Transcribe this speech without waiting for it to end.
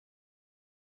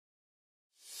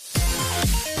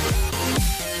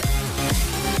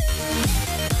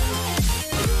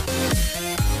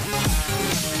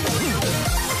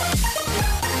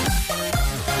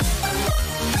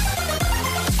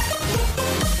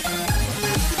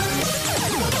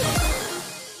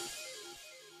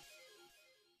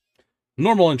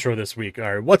Normal intro this week.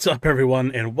 All right, what's up,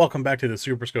 everyone, and welcome back to the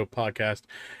SuperScope podcast.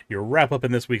 Your wrap up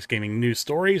in this week's gaming news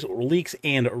stories, leaks,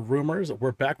 and rumors.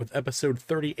 We're back with episode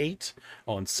 38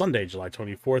 on Sunday, July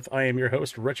 24th. I am your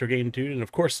host, Retro Game Dude, and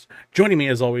of course, joining me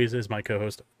as always is my co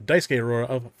host, Daisuke Aurora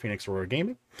of Phoenix Aurora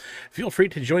Gaming. Feel free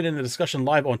to join in the discussion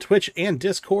live on Twitch and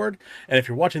Discord. And if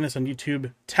you're watching this on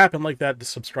YouTube, tap and like the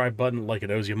subscribe button like it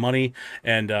owes you money.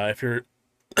 And if you're,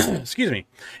 excuse me,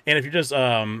 and if you're just,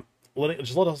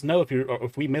 let us know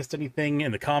if we missed anything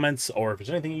in the comments, or if there's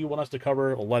anything you want us to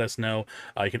cover. Let us know.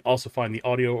 You can also find the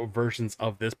audio versions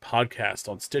of this podcast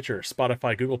on Stitcher,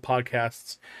 Spotify, Google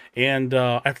Podcasts, and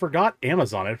I forgot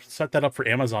Amazon. I set that up for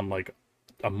Amazon like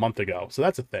a month ago, so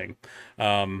that's a thing.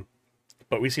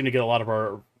 But we seem to get a lot of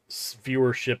our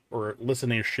viewership or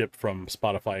listenership from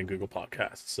Spotify and Google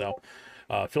Podcasts. So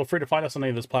feel free to find us on any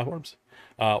of those platforms.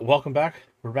 Welcome back.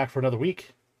 We're back for another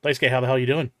week. Daisuke, how the hell are you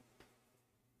doing?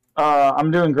 I'm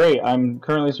doing great. I'm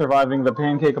currently surviving the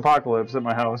pancake apocalypse at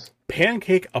my house.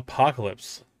 Pancake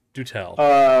apocalypse. Do tell.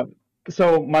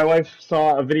 So my wife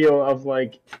saw a video of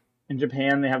in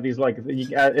Japan they have these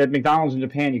at McDonald's in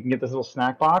Japan you can get this little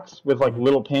snack box with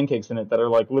little pancakes in it that are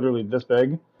literally this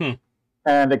big, Hmm.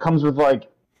 and it comes with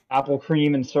apple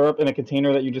cream and syrup in a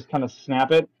container that you just kind of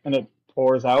snap it and it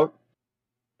pours out.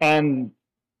 And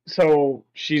so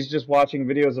she's just watching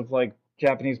videos of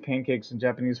Japanese pancakes and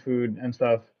Japanese food and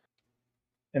stuff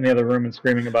in the other room and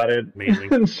screaming about it.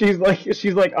 Amazing. And she's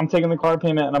like, I'm taking the car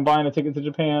payment and I'm buying a ticket to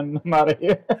Japan. I'm out of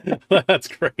here. That's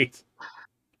great.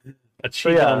 So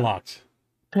Achievement yeah, unlocked.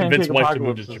 Convince Pancake wife to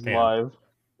move to Apocalypse is Japan. live.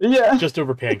 Yeah. Just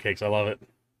over pancakes. I love it.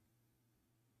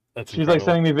 That's She's incredible.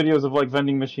 sending me videos of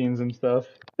vending machines and stuff.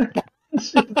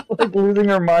 She's losing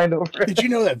her mind over it. Did you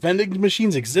know that vending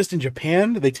machines exist in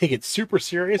Japan? They take it super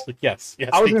serious. Like, yes.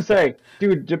 I was gonna say,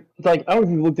 dude, I don't know if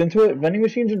you looked into it. Vending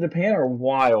machines in Japan are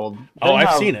wild. Oh,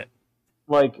 I've seen it.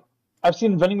 I've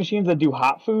seen vending machines that do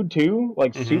hot food too,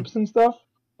 soups and stuff.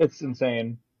 It's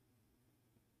insane.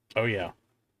 Oh, yeah.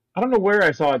 I don't know where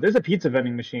I saw it. There's a pizza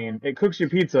vending machine. It cooks your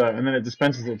pizza and then it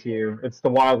dispenses it to you. It's the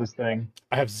wildest thing.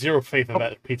 I have zero faith that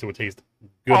that pizza would taste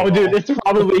good Oh, at dude, all.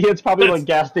 it's probably like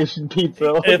gas station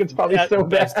pizza. It's probably At so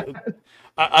best, bad.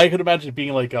 I could imagine it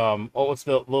being like, what's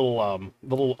the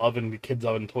little oven, the kid's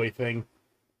oven toy thing?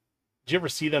 Did you ever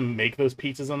see them make those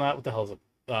pizzas on that? What the hell is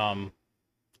it?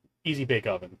 Easy Bake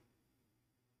Oven.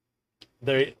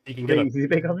 There, you can get a Easy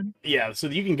bake oven? Yeah, so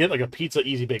you can get like a pizza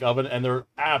easy bake oven, and they're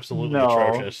absolutely No.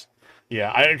 atrocious.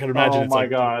 Yeah, I can imagine Oh it's my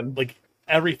god. like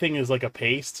everything is like a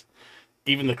paste,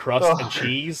 even the crust and Ugh.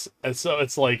 cheese, and so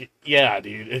it's like, yeah,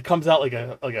 dude, it comes out like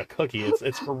a cookie.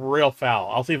 It's real foul.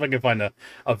 I'll see if I can find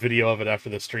a video of it after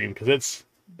the stream because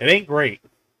it ain't great,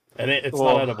 and it's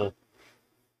not Ugh. edible.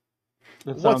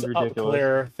 That What's sounds up, ridiculous.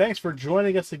 Claire? Thanks for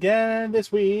joining us again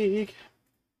this week.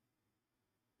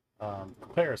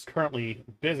 Claire is currently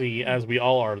busy, as we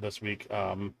all are this week,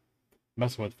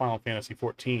 messing with Final Fantasy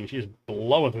 14. She's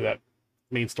blowing through that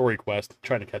main story quest,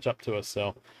 trying to catch up to us.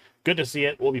 So good to see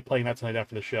it. We'll be playing that tonight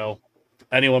after the show.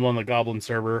 Anyone on the Goblin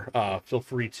server, feel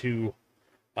free to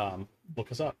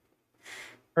look us up.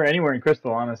 Or anywhere in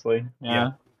Crystal, honestly.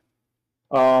 Yeah.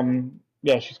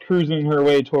 Yeah, she's cruising her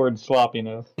way towards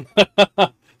sloppiness.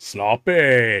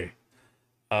 Sloppy.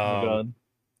 Oh my god.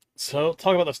 So,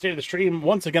 talk about the state of the stream.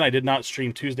 Once again, I did not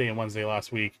stream Tuesday and Wednesday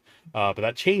last week, but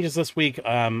that changes this week.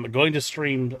 I'm going to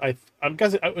stream. I'm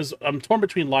guessing I'm torn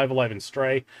between Live Alive and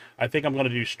Stray. I think I'm going to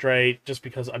do Stray just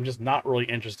because I'm just not really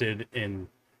interested in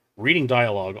reading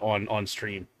dialogue on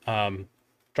stream.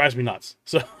 Drives me nuts.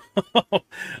 So,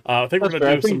 I think we're going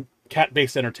to do some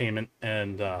cat-based entertainment,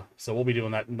 and so we'll be doing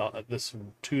that this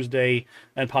Tuesday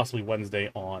and possibly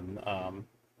Wednesday on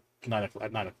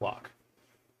at 9 o'clock.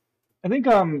 I think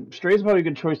Stray's probably a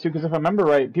good choice too, because if I remember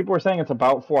right, people were saying it's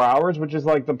about 4 hours, which is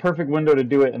the perfect window to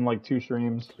do it in 2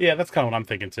 streams. Yeah, that's kind of what I'm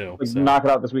thinking too. So. Knock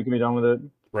it out this week and be done with it.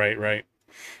 Right.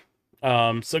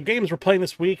 So games we're playing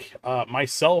this week,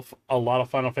 myself, a lot of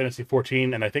Final Fantasy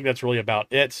 14, and I think that's really about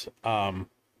it.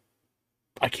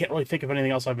 I can't really think of anything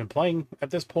else I've been playing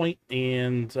at this point,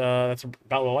 and that's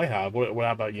about all I have. What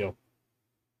about you?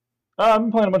 I've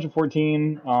been playing a bunch of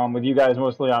 14 with you guys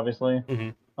mostly, obviously. Mm-hmm.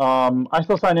 I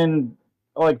still sign in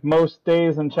most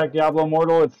days and check Diablo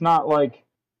Immortal. It's not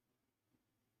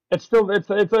it's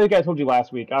like I told you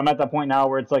last week. I'm at that point now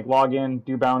where it's log in,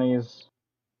 do bounties,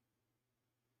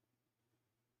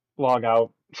 log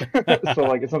out. So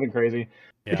it's nothing crazy.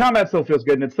 Yeah. The combat still feels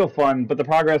good and it's still fun, but the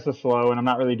progress is slow and I'm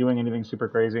not really doing anything super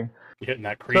crazy. You're hitting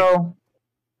that creep. So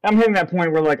I'm hitting that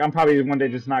point where I'm probably one day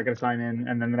just not gonna sign in,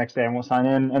 and then the next day I won't sign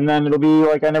in, and then it'll be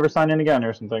I never sign in again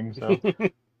or something. So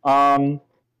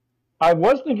I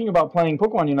was thinking about playing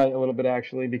Pokemon Unite a little bit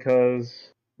actually because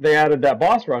they added that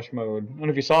boss rush mode. I don't know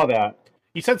if you saw that.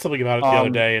 You said something about it the other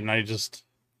Um, day, and I just,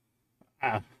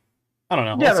 I don't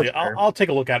know. I'll yeah, see. that's I'll, fair. I'll take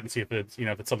a look at it and see if it's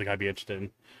if it's something I'd be interested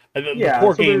in. The Yeah,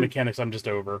 core so game they're mechanics, I'm just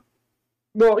over.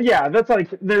 well, yeah, that's like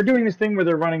they're doing this thing where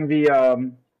they're running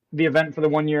the event for the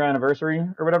 1 year anniversary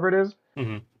or whatever it is,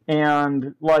 Hmm.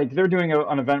 and like they're doing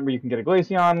an event where you can get a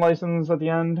Glaceon license at the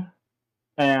end,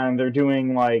 and they're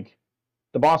doing like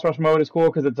the boss rush mode is cool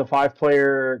because it's a 5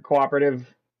 player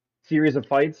cooperative series of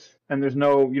fights, and there's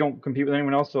no you don't compete with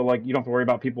anyone else, so like you don't have to worry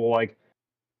about people like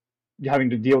having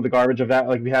to deal with the garbage of that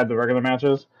like we had the regular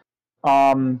matches.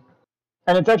 Um,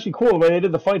 and it's actually cool the way they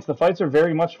did the fights. The fights are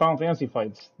very much Final Fantasy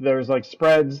fights. There's like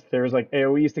spreads, there's like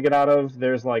AoEs to get out of,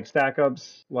 there's like stack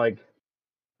ups. Like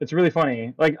it's really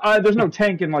funny. Like there's no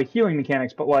tank and like healing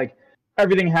mechanics, but like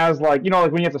everything has like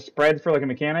like when you have to spread for like a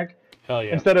mechanic, Hell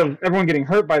yeah. instead of everyone getting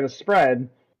hurt by the spread,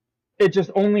 it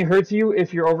just only hurts you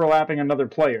if you're overlapping another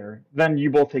player. Then you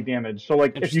both take damage. So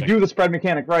like if you Interesting. do the spread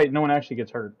mechanic right, no one actually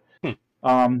gets hurt. Hmm.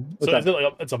 What's So is that? it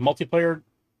like it's a multiplayer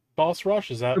boss rush?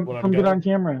 Is that what I'm Come get gathering? on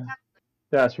camera.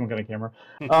 Yeah, she won't get on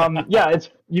camera. Yeah, it's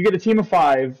you get a team of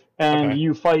 5 and Okay,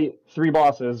 you fight 3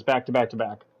 bosses back to back to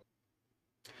back.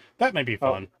 that may be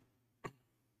Oh, fun.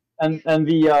 and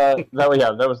the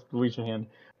that was the Legion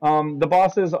hand. The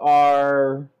bosses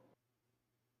are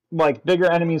like bigger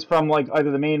enemies from like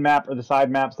either the main map or the side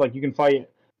maps. Like you can fight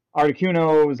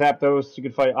Articuno, Zapdos. You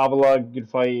could fight Avalugg. You could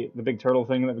fight the big turtle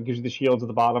thing that gives you the shields at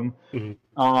the bottom. Hmm.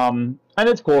 And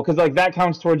it's cool because like that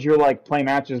counts towards your like play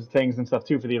matches things and stuff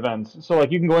too for the events. So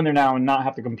like you can go in there now and not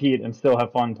have to compete and still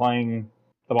have fun playing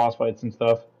the boss fights and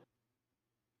stuff.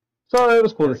 So it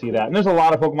was cool to Very see that. And cool. there's a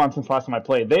lot of Pokemon since last time I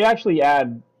played. They actually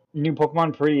add new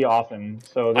Pokemon pretty often.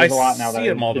 So I there's a lot now that see I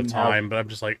them all the didn't have. time, but I'm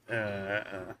just like,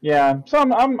 Yeah, so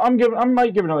I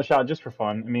might give it another shot just for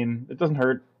fun. I mean, it doesn't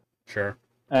hurt, sure.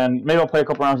 and maybe I'll play a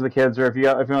couple rounds with the kids, or if you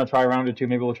want to try a round or two,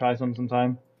 maybe we'll try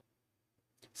sometime.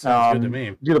 Sounds good to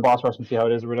me. Do the boss rush and see how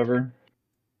it is or whatever.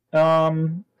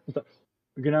 What's up?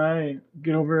 Can I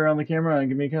get over on the camera and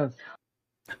give me a kiss?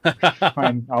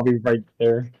 Fine, I'll be right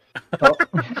there. Oh,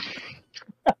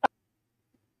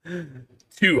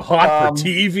 Too hot for um,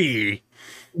 TV.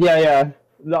 yeah.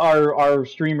 Our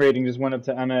stream rating just went up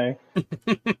to MA.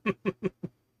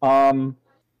 Um,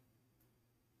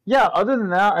 yeah. Other than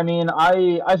that, I mean,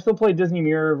 I still play Disney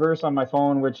Mirrorverse on my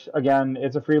phone, which again,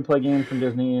 it's a free to play game from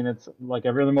Disney, and it's like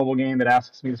every other mobile game. It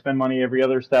asks me to spend money every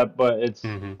other step, but it's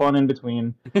Hmm. fun in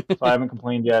between. So I haven't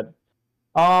complained yet.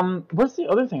 What's the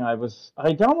other thing I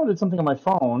downloaded something on my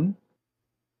phone.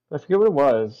 I forget what it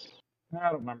was. I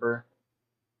don't remember.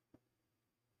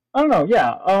 I don't know.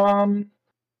 Yeah.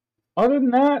 Other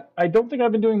than that, I don't think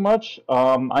I've been doing much.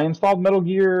 I installed Metal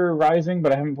Gear Rising,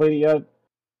 but I haven't played it yet.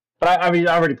 But I mean,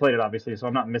 I already played it, obviously, so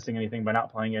I'm not missing anything by not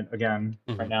playing it again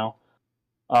right Hmm. now.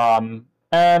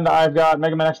 And I've got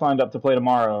Mega Man X lined up to play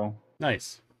tomorrow.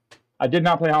 Nice. I did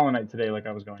not play Hollow Knight today like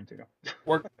I was going to,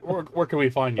 Where can we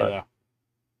find you but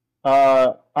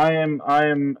though? I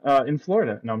am in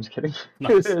Florida. No, I'm just kidding.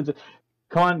 Nice.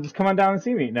 Come on down and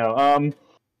see me. No,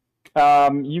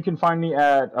 you can find me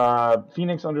at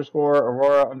Phoenix underscore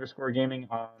Aurora underscore gaming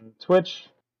on Twitch,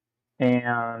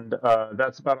 and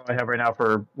that's about all I have right now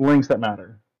for links that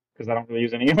matter because I don't really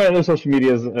use any of my other social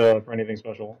medias for anything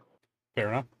special. Fair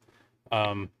enough.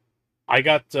 Um, I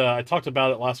talked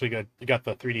about it last week. I got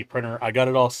the 3D printer. I got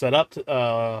it all set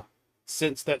up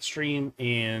since that stream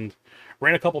and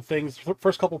ran a couple things.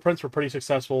 First couple prints were pretty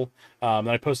successful. Then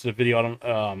I posted a video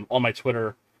on my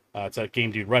Twitter. It's at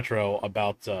Game Dude Retro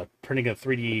about printing a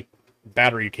 3D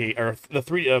battery case or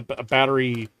the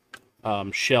battery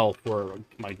shell for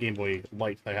my Game Boy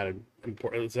Light. I had to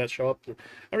import. Does that show up?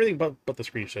 Everything but the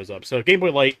screen shows up. So Game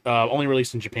Boy Light, only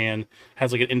released in Japan,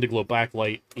 has like an Indiglo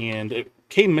backlight, and it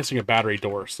came missing a battery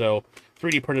door. So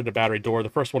 3D printed a battery door. The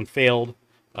first one failed,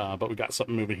 but we got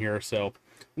something moving here. So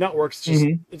now it works.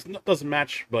 Mm-hmm. It doesn't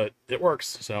match, but it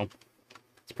works. So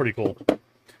it's pretty cool.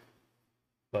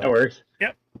 That But works.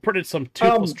 yep, printed some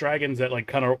toothless dragons that I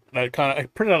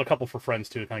printed out a couple for friends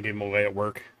too, kind of gave them away at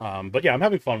work. But yeah, I'm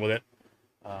having fun with it.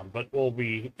 But we'll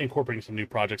be incorporating some new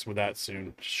projects with that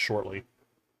soon, shortly.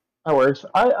 That works.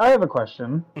 I have a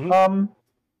question. Hmm.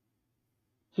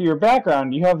 So your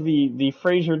background, you have the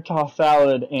Fraser tossed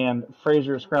salad and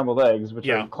Fraser scrambled eggs, which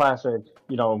are Yeah. classic,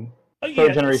 third Yeah, so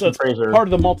generation it's Fraser. part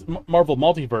of the Marvel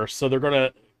multiverse, so they're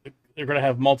gonna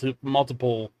have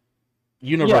multiple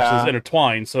universes Yeah,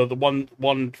 intertwined. So the one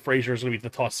Frasier is gonna be the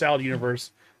tossed salad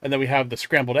universe, and then we have the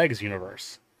scrambled eggs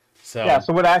universe. yeah. So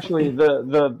So what actually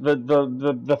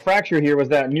the fracture here was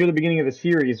that near the beginning of the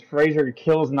series, Fraser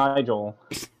kills Nigel,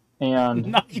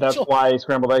 and that's Nigel. why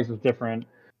scrambled eggs was different.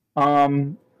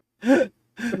 Um,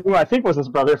 who I think was his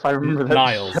brother, if I remember that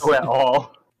Niles. show at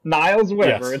all. Niles,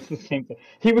 whatever, Yes. it's the same thing.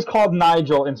 He was called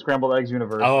Nigel in Scrambled Eggs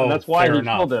universe, and Oh, that's why fair he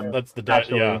killed enough. him, That's the yeah.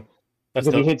 actually, That's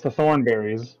because he the hates the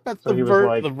thornberries. that's So he was the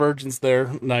like, virgins there.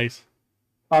 Nice.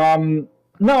 um,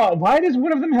 no, why does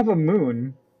one of them have a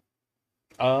moon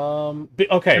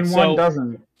Okay, and one so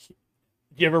doesn't?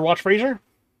 you ever watch Frasier?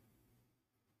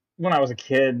 When I was a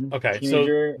kid, Okay, so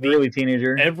teenager, the early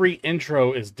teenager. every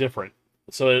intro is different.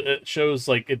 So it shows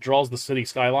like it draws the city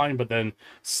skyline, but then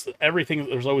everything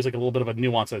there's always like a little bit of a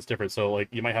nuance that's different. So like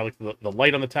you might have like the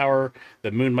light on the tower,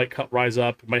 the moon might rise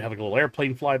up, it might have like a little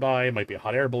airplane fly by, it might be a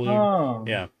hot air balloon. Oh,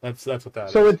 Yeah, that's what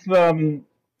that so is.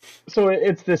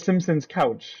 it's the Simpsons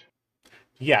couch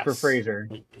for Yes,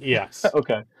 Frasier. yes.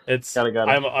 Okay, It's got it.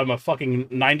 I'm a fucking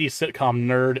 '90s sitcom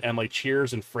nerd, and like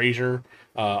Cheers and Frasier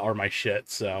are my shit.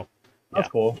 So yeah, That's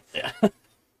cool. yeah.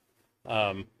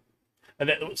 Um, and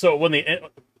then, so when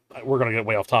we're gonna get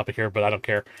way off topic here, but I don't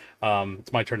care.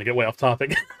 It's my turn to get way off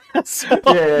topic. So,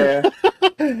 Yeah.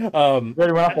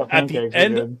 Already went off the at the pancakes. We're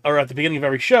end good. or at the beginning of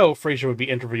every show, Frasier would be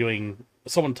interviewing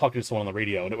someone, talking to someone on the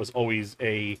radio, and it was always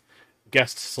a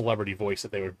guest celebrity voice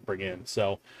that they would bring in.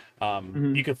 So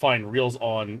Mhm. you can find reels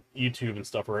on YouTube and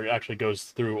stuff where it actually goes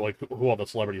through like who all the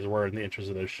celebrities were in the intros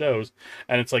of those shows,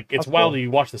 and it's like it's That's wild cool. that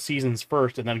you watch the seasons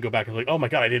first and then go back and like, oh my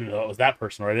god, I didn't know it was that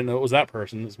person, or I didn't know it was that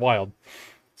person. It's wild.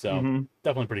 So Hmm.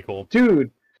 definitely pretty cool.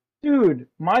 Dude,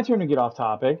 my turn to get off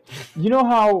topic. You know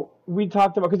how we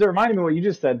talked about, because it reminded me of what you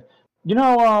just said. You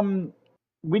know,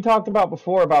 we talked about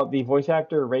before about the voice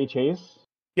actor Ray Chase.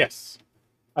 Yes.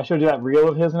 I showed you that reel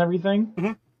of his and everything.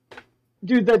 Mhm.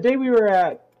 Dude, that day we were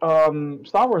at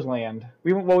Star Wars Land.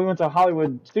 We went to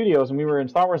Hollywood Studios and we were in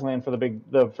Star Wars Land for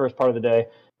the first part of the day,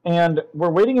 and we're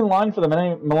waiting in line for the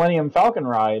Millennium Falcon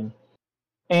ride.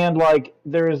 And like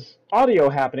there's audio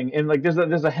happening, and like there's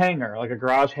a hangar, like a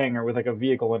garage hangar with like a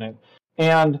vehicle in it,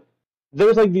 and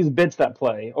there's like these bits that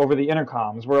play over the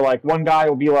intercoms where like one guy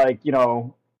will be like,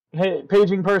 hey,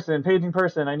 paging person,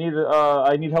 I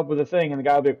need help with a thing, and the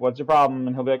guy will be like, what's your problem?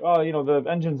 And he'll be like, oh, the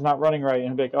engine's not running right, and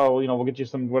he'll be like, oh, we'll get you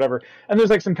some whatever. And there's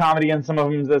like some comedy, and some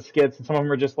of them the skits, and some of them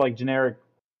are just like generic,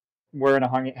 we're in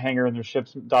a hangar and there's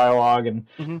ships dialogue, and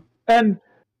Hmm. and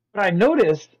but I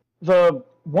noticed the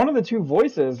one of the two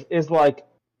voices is like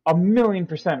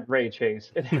 1,000,000% Ray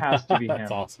Chase. It has to be That's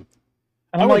him. awesome.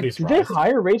 And I I'm wouldn't be like, did they surprised.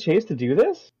 hire Ray Chase to do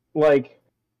this? Like,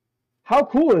 how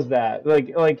cool is that?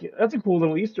 Like that's a cool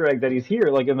little Easter egg that he's here,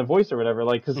 like in the voice or whatever.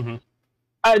 Like, because Hmm.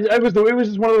 it was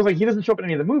just one of those like he doesn't show up in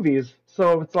any of the movies,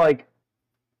 so it's like,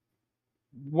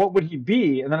 what would he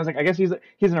be? And then I was like, I guess he's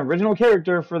an original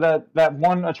character for that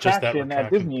one Just that attraction at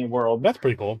retraction. Disney World. That's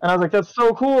pretty cool. And I was like, that's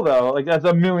so cool though. Like that's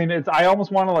a million. It's I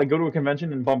almost want to like go to a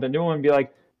convention and bump into him and be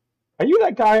like, "Are you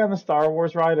that guy on the Star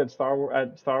Wars ride at Star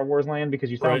Wars Land? Because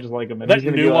you sound Right. just like him." And That he's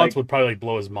gonna be nuance like, would probably like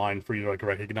blow his mind for you to like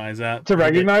recognize that. to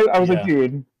recognize. I was like, Yeah.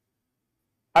 dude.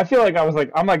 I feel like I was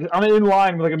like, I'm in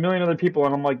line with like a million other people,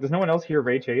 and I'm like, does no one else hear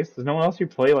Ray Chase? Does no one else here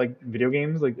play like video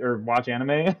games, like or watch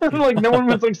anime? Like no one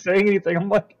was like saying anything. I'm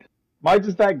like, am I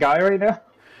just that guy right now?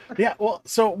 Yeah, well,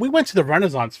 so we went to the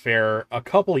Renaissance Fair a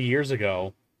couple of years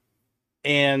ago,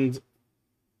 and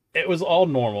it was all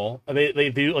normal. They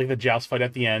do like the joust fight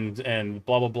at the end and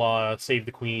blah blah blah, save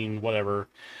the queen, whatever.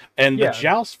 And the Yeah.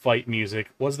 joust fight music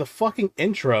was the fucking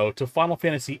intro to Final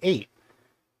Fantasy VIII.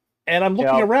 And I'm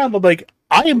looking Yeah. around, I'm like,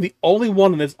 I am the only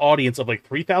one in this audience of like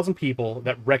 3,000 people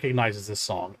that recognizes this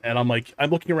song. And I'm like, I'm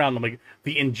looking around, I'm like,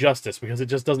 the injustice because it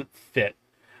just doesn't fit.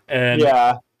 And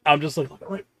Yeah. I'm just like,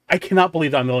 I cannot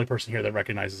believe that I'm the only person here that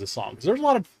recognizes this song because there's a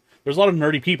lot of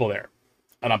nerdy people there,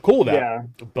 and I'm cool with that. Yeah.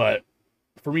 But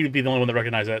for me to be the only one that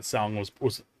recognized that song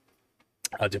was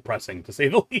depressing to say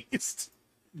the least.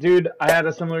 Dude, I had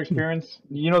a similar experience.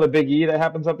 You know the Big E that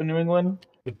happens up in New England?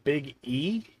 The Big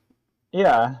E,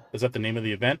 Yeah. is that the name of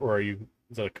the event, or is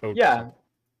that a code? Yeah.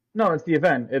 No, it's the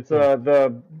event. It's Hmm.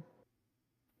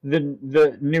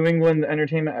 the New England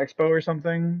Entertainment Expo or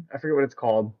something. I forget what it's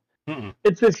called. Mm-mm.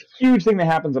 It's this huge thing that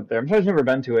happens up there. I'm sure I've never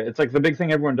been to it. It's like the big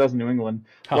thing everyone does in New England.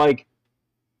 Huh. Like,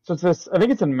 so it's this. I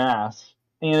think it's in Mass,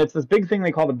 and it's this big thing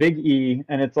they call the Big E,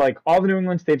 and it's like all the New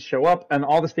England states show up, and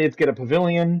all the states get a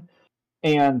pavilion,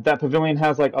 and that pavilion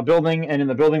has like a building, and in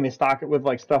the building they stock it with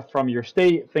like stuff from your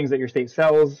state, things that your state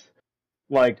sells,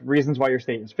 like reasons why your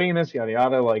state is famous, yada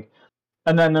yada. Like,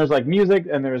 and then there's like music,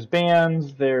 and there's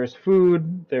bands, there's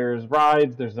food, there's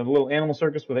rides, there's a little animal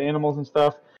circus with animals and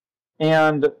stuff,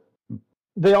 and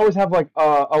they always have like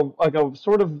a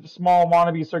sort of small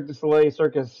wannabe Cirque du Soleil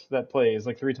circus that plays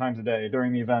like 3 times a day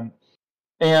during the event.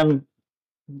 And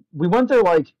we went there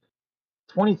like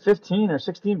 2015 or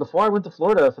 16 before I went to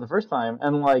Florida for the first time,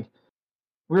 and like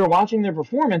we were watching their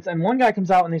performance, and one guy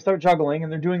comes out and they start juggling,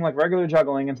 and they're doing like regular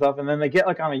juggling and stuff, and then they get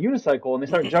like on a unicycle and they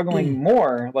start juggling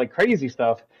more like crazy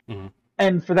stuff. Mhm.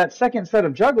 And for that second set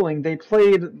of juggling, they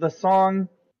played the song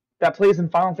that plays in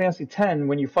Final Fantasy X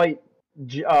when you fight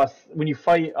Seymour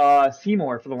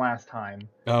for the last time.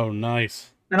 Oh, nice.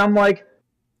 And I'm like,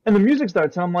 and the music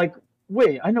starts, and I'm like,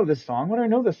 wait, I know this song. What do I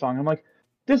know this song? I'm like,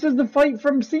 this is the fight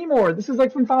from Seymour. This is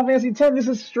like from Final Fantasy X. This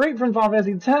is straight from Final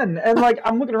Fantasy X. And like,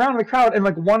 I'm looking around in the crowd, and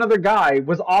like one other guy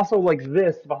was also like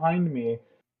this behind me.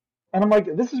 And I'm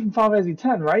like, this is from Final Fantasy X,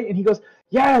 right? And he goes,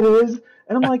 yeah, it is.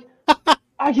 And I'm like,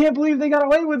 I can't believe they got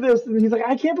away with this. And he's like,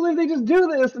 I can't believe they just do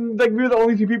this. And like, we were the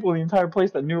only two people in the entire place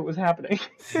that knew it was happening.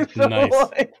 So, Nice.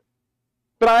 like,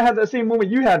 but I had that same moment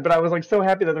you had, but I was like so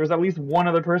happy that there was at least one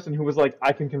other person who was like,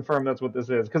 I can confirm that's what this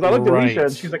is. Because I looked at Alicia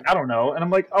and she's like, I don't know. And I'm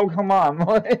like, oh, come on.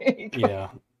 Like, yeah.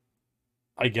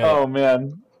 I get it. Oh,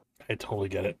 man. I totally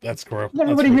get it. That's cool.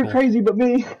 Everybody here crazy but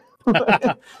me.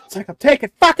 It's like I'm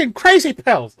taking fucking crazy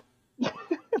pills.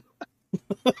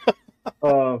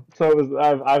 So it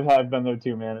was. I've been there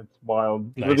too, man. It's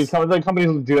wild. Nice. These companies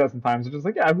will do that sometimes. They're just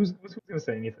like, yeah, who's gonna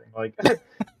say anything? Like,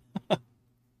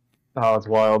 oh, it's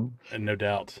wild. And no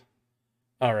doubt.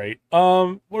 All right.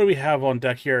 What do we have on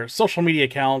deck here? Social media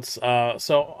accounts.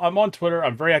 So I'm on Twitter.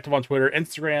 I'm very active on Twitter.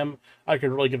 Instagram, I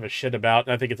could really give a shit about.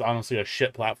 And I think it's honestly a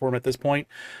shit platform at this point.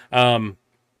 I'm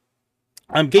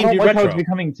Game Dude Retro. How it's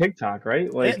becoming TikTok,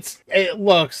 right? Like it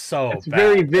looks so it's bad.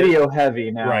 very video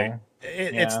heavy now. Right.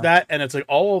 It's that, and it's like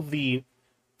all of the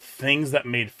things that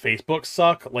made Facebook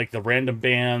suck, like the random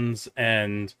bans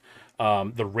and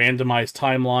the randomized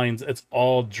timelines. It's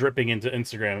all dripping into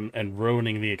Instagram and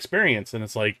ruining the experience. And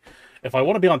it's like, if I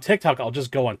want to be on TikTok, I'll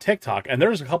just go on TikTok. And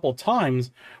there's a couple of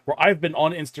times where I've been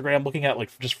on Instagram looking at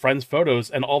like just friends' photos,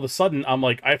 and all of a sudden I'm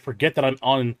like, I forget that I'm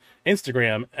on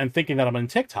Instagram and thinking that I'm on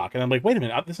TikTok, and I'm like, wait a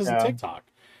minute, this isn't TikTok.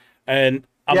 And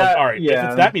I'm like, all right, if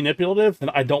it's that manipulative,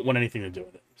 then I don't want anything to do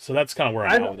with it. So that's kind of where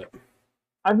I'm at with it.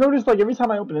 I've noticed, like, every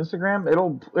time I open Instagram,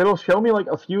 it'll show me like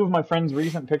a few of my friends'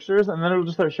 recent pictures, and then it'll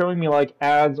just start showing me like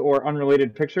ads or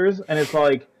unrelated pictures, and it's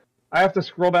like I have to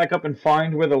scroll back up and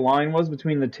find where the line was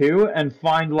between the two, and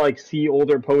find like see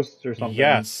older posts or something.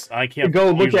 Yes, I can't to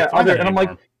go look at other, and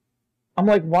I'm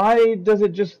like, why does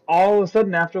it just all of a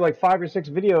sudden after like 5 or 6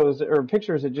 videos or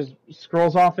pictures, it just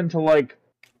scrolls off into like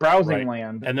browsing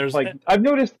land? And there's like I've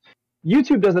noticed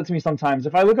YouTube does that to me sometimes.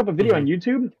 If I look up a video on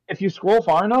YouTube, if you scroll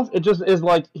far enough, it just is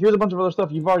like, here's a bunch of other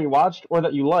stuff you've already watched or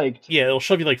that you liked. Yeah, it'll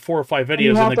show you like 4 or 5 videos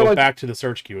and then go back to the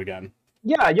search queue again.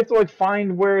 Yeah, you have to like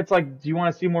find where it's like, do you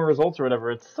want to see more results or whatever?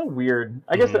 It's so weird.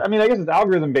 I guess it's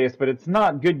algorithm based, but it's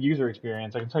not good user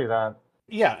experience. I can tell you that.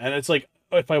 Yeah, and it's like,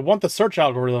 if I want the search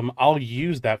algorithm, I'll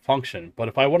use that function. But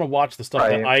if I want to watch the stuff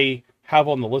that I have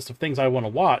on the list of things I want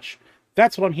to watch,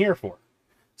 that's what I'm here for.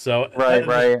 So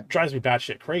it drives me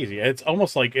batshit crazy. It's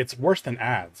almost like it's worse than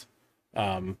ads.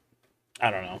 I don't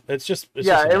know. It's just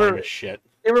shit.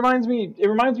 It reminds me of.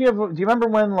 Do you remember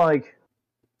when like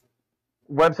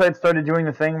websites started doing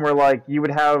the thing where like you would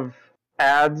have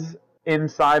ads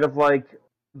inside of like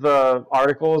the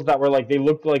articles that were like they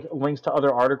looked like links to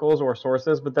other articles or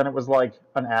sources, but then it was like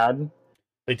an ad.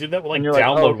 They did that with like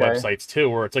download websites too,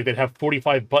 where it's like they'd have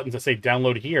 45 buttons that say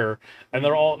download here, and they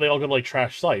all go to like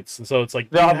trash sites, and so it's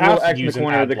like you have to use an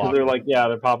ad blocker. They're like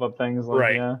they're pop-up things,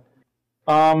 like,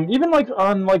 even like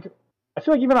on like I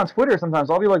feel like even on Twitter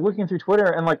sometimes I'll be like looking through Twitter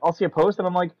and like I'll see a post and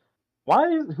I'm like,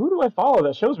 who do I follow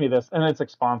that shows me this? And it's like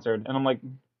sponsored, and I'm like,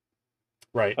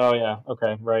 right. Oh yeah,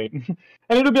 okay, right. And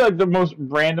it'll be like the most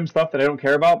random stuff that I don't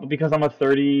care about, but because I'm a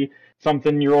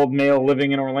 30-something-year-old male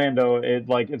living in Orlando,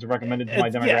 it's recommended to my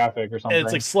demographic or something. And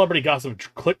it's like celebrity gossip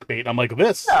clickbait. I'm like,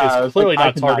 this is clearly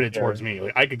not targeted towards me.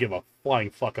 Like, I could give a flying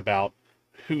fuck about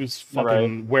who's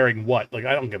fucking wearing what. Like,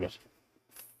 I don't give a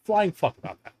flying fuck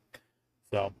about that.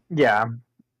 So yeah.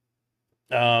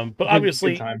 But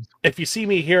obviously, if you see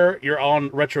me here, you're on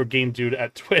Retro Game Dude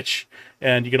at Twitch,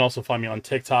 and you can also find me on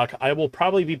TikTok. I will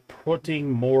probably be putting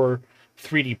more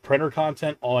 3D printer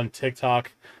content on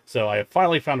TikTok, so I have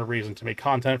finally found a reason to make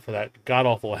content for that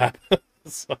god-awful app.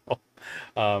 So,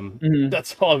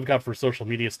 that's all I've got for social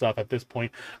media stuff at this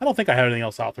point. I don't think I have anything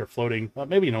else out there floating.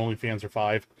 Maybe an OnlyFans or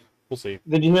 5. We'll see.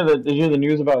 Did you hear the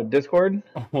news about Discord?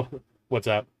 What's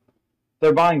that?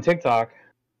 They're buying TikTok.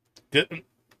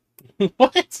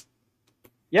 What?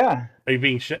 Yeah. Are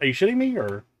you shitting me,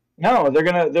 or? No,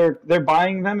 they're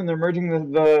buying them and they're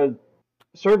merging the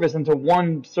service into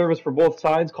one service for both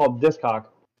sides called Discock.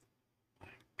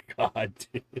 God,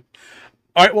 dude.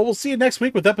 All right, well, we'll see you next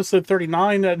week with episode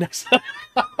 39.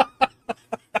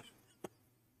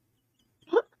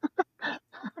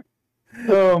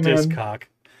 Oh man. Discock.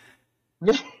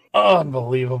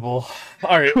 Unbelievable.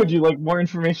 All right. Would you like more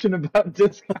information about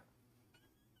disc?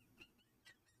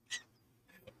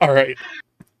 All right.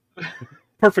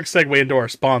 Perfect segue into our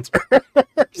sponsors.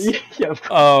 Yeah, of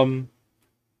course. um,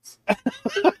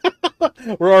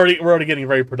 we're already getting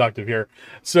very productive here.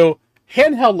 So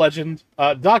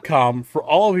handheldlegend.com for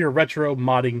all of your retro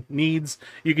modding needs.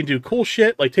 You can do cool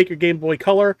shit like take your Game Boy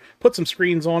Color, put some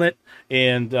screens on it,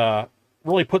 and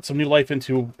really put some new life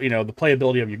into the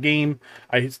playability of your game.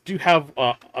 I do have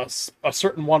a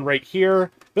certain one right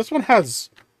here. This one has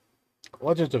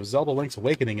Legend of Zelda Link's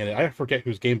Awakening in it. I forget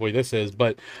whose Game Boy this is,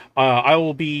 but I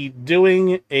will be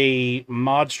doing a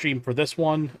mod stream for this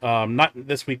one. Not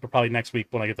this week, but probably next week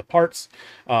when I get the parts.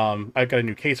 I've got a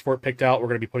new case for it picked out. We're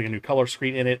going to be putting a new color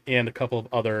screen in it and a couple of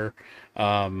other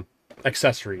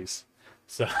accessories.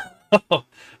 So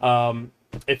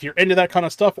if you're into that kind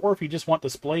of stuff, or if you just want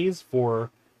displays for,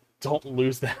 don't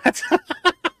lose that.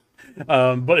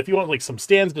 But if you want like some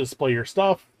stands to display your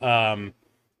stuff,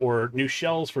 or new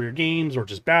shells for your games, or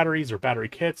just batteries or battery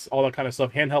kits, all that kind of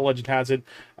stuff, Handheld Legend has it.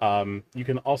 You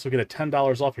can also get a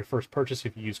 $10 off your first purchase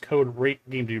if you use code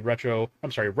RETROGameDude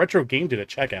at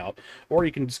checkout, or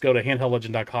you can just go to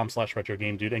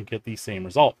handheldlegend.com/RetroGameDude and get the same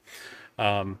result.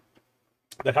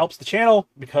 That helps the channel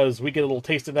because we get a little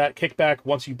taste of that kickback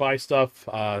once you buy stuff,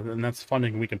 and that's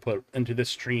funding we can put into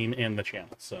this stream and the channel.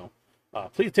 So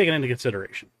please take it into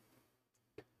consideration.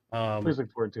 Please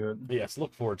look forward to it. Yes,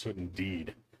 look forward to it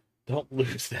indeed. Don't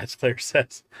lose that, Claire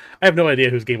says. I have no idea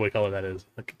whose Game Boy Color that is.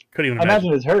 I couldn't even I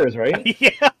imagine it's hers, right?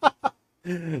 Yeah.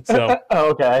 So.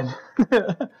 Oh, okay.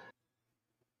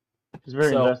 She's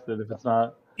very invested if it's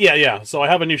not. Yeah. So I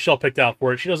have a new shell picked out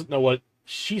for it. She doesn't know what.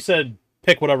 She said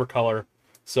pick whatever color.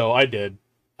 So I did.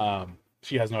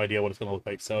 She has no idea what it's going to look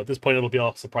like. So at this point, it'll be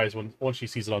all surprised once she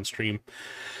sees it on stream.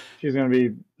 She's going to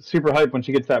be super hyped when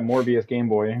she gets that Morbius Game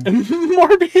Boy.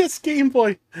 Morbius Game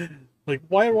Boy. Like,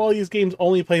 why are all these games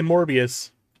only play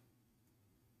Morbius?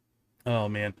 Oh,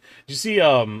 man. Did you see,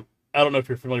 I don't know if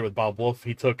you're familiar with Bob Wolf.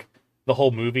 He took the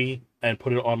whole movie and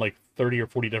put it on, like, 30 or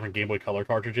 40 different Game Boy Color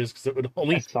cartridges, because it would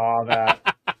only... I saw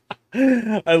that.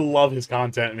 I love his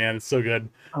content, man. It's so good.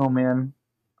 Oh, man.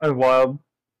 That's wild.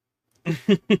 All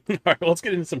right, let's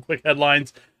get into some quick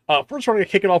headlines. First, we're going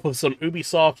to kick it off with some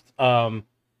Ubisoft.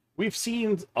 We've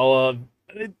seen...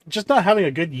 just not having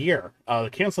a good year.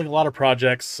 Canceling a lot of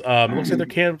projects. It looks like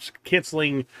they're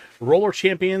canceling Roller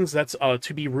Champions. That's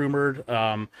to be rumored.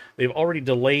 They've already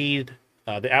delayed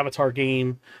the Avatar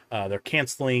game. They're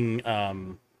canceling.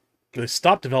 They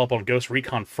stopped develop on Ghost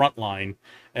Recon Frontline,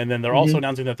 and then they're also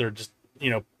announcing that they're just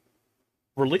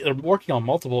they're working on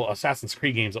multiple Assassin's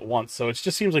Creed games at once. So it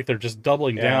just seems like they're just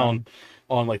doubling down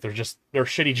on like they're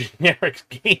shitty generic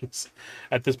games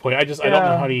at this point. I don't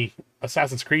know how many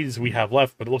Assassin's Creeds we have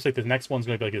left, but it looks like the next one's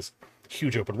going to be like this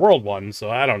huge open world one. So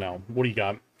I don't know. What do you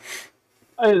got?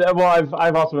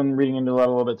 I've also been reading into that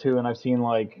a little bit too, and I've seen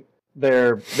like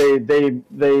they've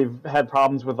had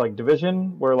problems with like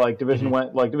Division, where like Division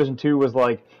went like Division 2 was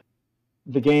like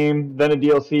the game, then a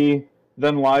DLC,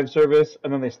 then live service,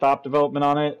 and then they stopped development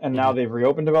on it, and now they've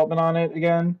reopened development on it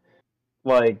again.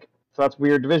 Like, so that's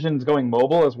weird. Division's going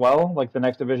mobile as well. Like the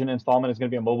next Division installment is going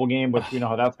to be a mobile game, which we know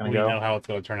how that's going to go. We know how it's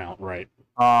going to turn out, right?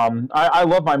 I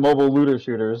love my mobile looter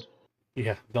shooters.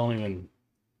 Yeah, don't even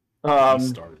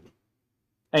start.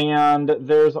 And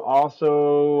there's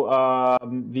also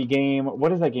the game.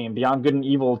 What is that game? Beyond Good and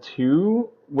Evil 2,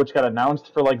 which got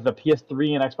announced for like the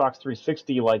PS3 and Xbox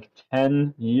 360 like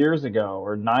 10 years ago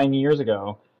or 9 years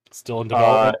ago. Still in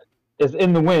development. Is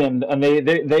in the wind, and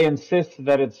they insist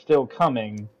that it's still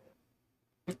coming.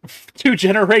 2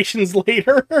 generations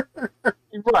later.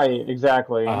 Right,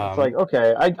 exactly. It's like,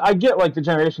 okay, I get like the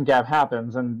generation gap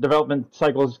happens, and development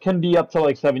cycles can be up to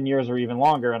like 7 years or even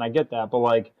longer, and I get that, but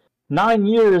like 9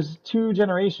 years, 2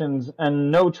 generations,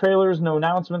 and no trailers, no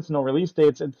announcements, no release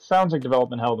dates. It sounds like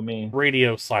development hell to me.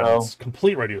 Radio silence,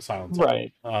 complete radio silence.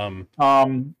 Right.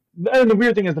 And the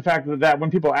weird thing is the fact that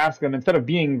when people ask them, instead of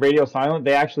being radio silent,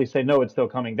 they actually say, no, it's still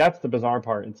coming. That's the bizarre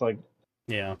part. It's like,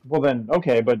 yeah. Well then,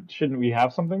 okay, but shouldn't we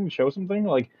have something, show something?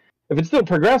 Like, if it's still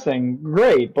progressing,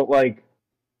 great, but like,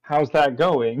 how's that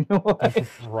going? Like,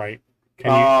 right.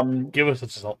 Can you give us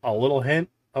just a little hint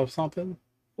of something?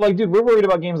 Like, dude, we're worried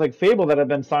about games like Fable that have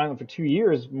been silent for 2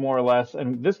 years, more or less,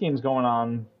 and this game's going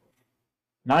on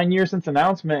 9 years since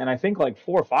announcement, and I think like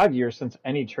 4 or 5 years since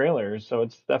any trailers. So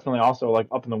it's definitely also like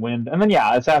up in the wind. And then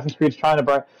yeah, Assassin's Creed's trying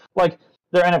to like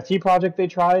their NFT project they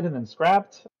tried and then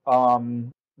scrapped.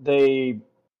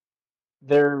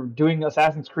 They're doing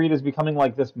Assassin's Creed is becoming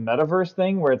like this metaverse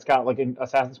thing where it's got like an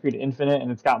Assassin's Creed Infinite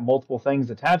and it's got multiple things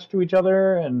attached to each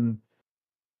other, and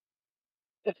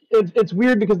it's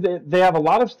weird because they have a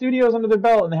lot of studios under their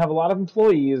belt and they have a lot of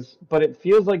employees, but it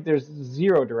feels like there's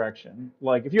zero direction.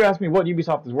 Like if you ask me what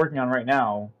Ubisoft is working on right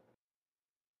now,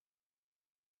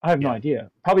 I have no Yeah,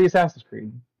 idea. Probably Assassin's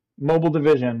Creed, Mobile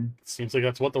Division, seems like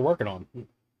that's what they're working on.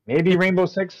 maybe Rainbow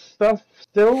Six stuff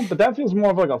still, but that feels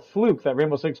more of like a fluke that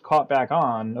Rainbow Six caught back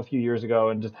on a few years ago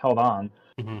and just held on.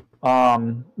 Hmm.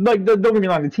 Like don't get me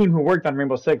wrong, the team who worked on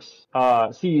Rainbow Six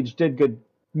Siege did good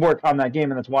work on that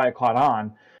game, and that's why it caught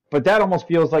on. But that almost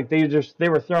feels like they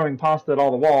were throwing pasta at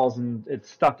all the walls, and it's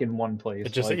stuck in one place.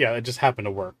 It just Like, yeah, it just happened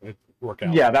to work. It worked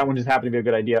out. yeah, that one just happened to be a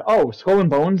good idea. Oh, Skull and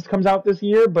Bones comes out this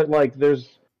year, but like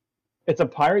it's a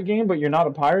pirate game, but you're not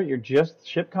a pirate. You're just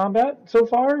ship combat so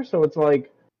far. So it's like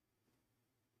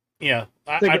Yeah,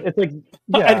 it's like I'd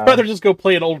yeah. rather just go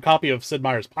play an old copy of Sid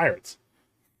Meier's Pirates.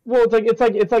 Well,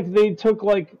 it's like they took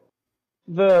like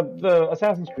the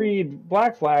Assassin's Creed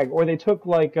Black Flag, or they took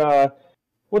like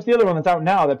what's the other one that's out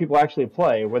now that people actually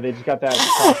play, where they just got that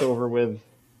crossover with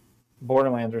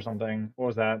Borderlands or something. What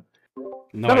was that? No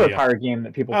Another idea. pirate game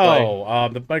that people play. Oh,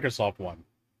 the Microsoft one.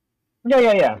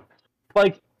 Yeah.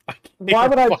 Like, I can't why even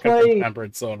would I fucking play? remember.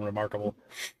 It's so unremarkable.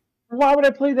 Why would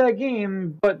I play that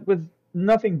game, but with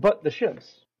nothing but the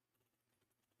ships?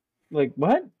 Like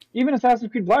what? Even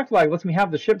Assassin's Creed Black Flag lets me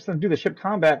have the ships and do the ship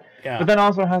combat, Yeah, but then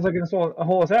also has like a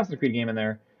whole Assassin's Creed game in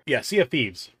there. yeah. Sea of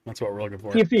Thieves. That's what we're looking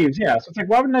for. Sea of Thieves, yeah. So it's like,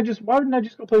 why wouldn't I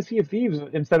just go play Sea of Thieves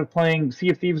instead of playing Sea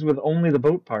of Thieves with only the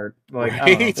boat part? Like, I don't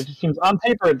know. It Right? just seems on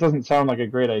paper it doesn't sound like a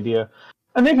great idea.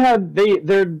 And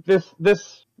they're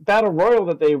this battle royal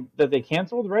that they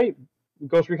canceled, right?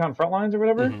 Ghost Recon Frontlines or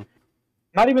whatever. Hmm.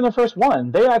 Not even the first one.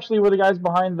 They actually were the guys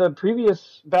behind the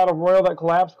previous battle royal that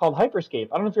collapsed called Hyperscape.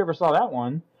 I don't know if you ever saw that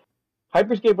one.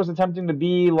 Hyperscape was attempting to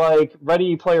be like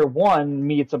Ready Player One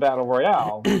meets a battle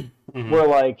royale, Hmm. where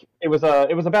like it was a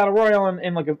battle royale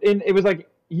in like it was like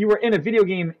you were in a video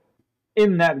game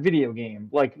in that video game.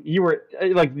 Like you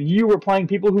were playing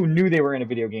people who knew they were in a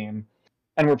video game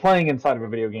and were playing inside of a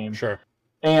video game. Sure.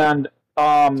 And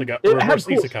It's like a it had reverse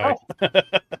cool isekai. stuff.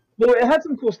 Well, it had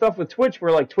some cool stuff with Twitch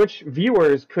where like Twitch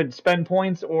viewers could spend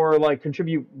points or like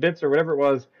contribute bits or whatever it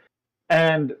was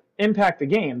and impact the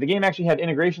game. The game actually had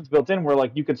integrations built in where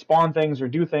like you could spawn things or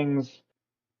do things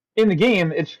in the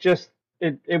game. It's just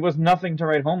it was nothing to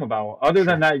write home about other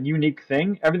than Sure. that unique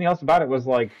thing. Everything else about it was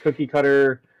like cookie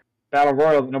cutter battle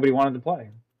royal that nobody wanted to play.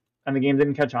 And the game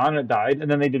didn't catch on and it died. And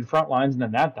then they did Frontlines and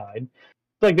then that died.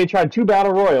 It's like they tried two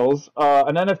battle royals,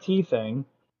 an NFT thing,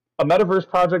 a metaverse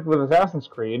project with Assassin's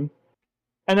Creed,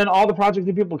 and then all the projects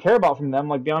that people care about from them,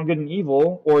 like Beyond Good and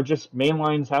Evil, or just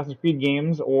mainline Assassin's Creed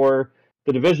games, or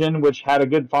The Division, which had a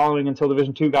good following until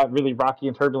Division 2 got really rocky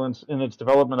and turbulent in its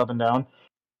development up and down.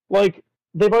 Like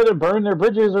they've either burned their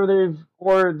bridges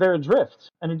or they're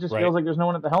adrift, and it just Right. feels like there's no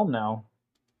one at the helm now.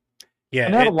 Yeah.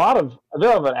 And they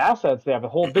have assets. They have a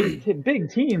whole big teams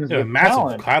They have a with massive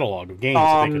talent. catalog of games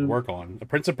that they could Um, work on. The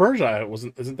Prince of Persia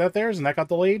isn't that theirs, and that got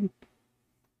delayed.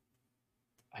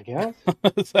 I guess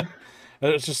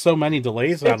There's just so many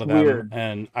delays out it's of them, weird.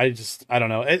 and I don't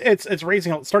know. It's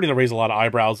starting to raise a lot of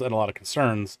eyebrows and a lot of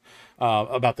concerns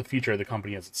about the future of the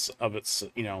company of its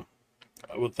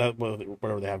with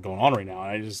whatever they have going on right now.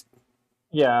 And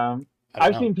Yeah, I don't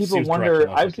I've know. seen It people seems wonder.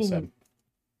 directionless, like you said.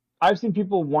 I've seen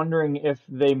people wondering if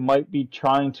they might be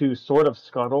trying to sort of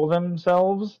scuttle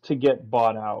themselves to get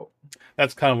bought out.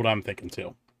 That's kind of what I'm thinking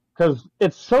too. Because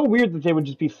it's so weird that they would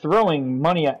just be throwing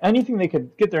money at anything they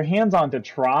could get their hands on to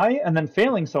try, and then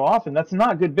failing so often. That's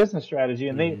not good business strategy,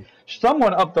 and Mhm.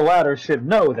 someone up the ladder should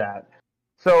know that.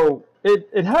 So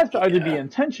it has to either be Yeah.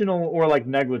 intentional or like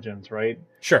negligence, right?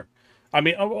 Sure. I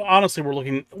mean, honestly, we're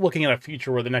looking at a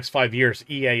future where the next 5 years,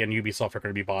 EA and Ubisoft are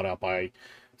going to be bought out by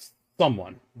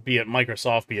someone, be it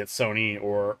Microsoft, be it Sony,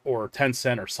 or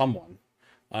Tencent, or someone.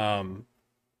 Um,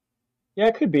 Yeah,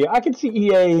 it could be. I could see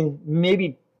EA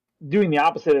maybe doing the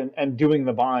opposite and doing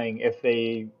the buying if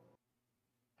they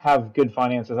have good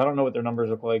finances. I don't know what their numbers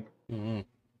look like. mhm.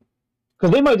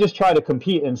 Because they might just try to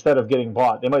compete instead of getting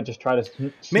bought. They might just try to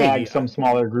Maybe snag some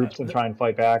smaller groups and try and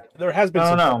fight back. there has been I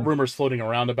don't some know. rumors floating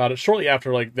around about it shortly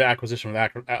after like the acquisition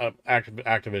of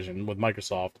Activision with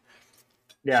Microsoft.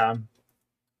 Yeah,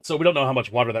 So we don't know how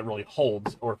much water that really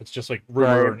holds, or if it's just like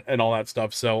right. rumor and all that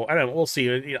stuff. So I don't know. We'll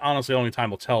see. Honestly, only time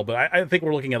will tell. But I think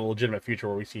we're looking at a legitimate future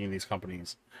where we see these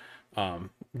companies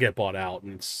get bought out,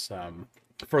 and it's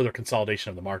further consolidation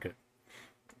of the market.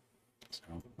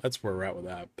 So that's where we're at with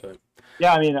that. But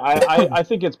Yeah, I mean, I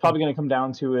think it's probably going to come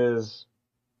down to is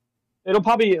it'll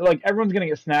probably like everyone's going to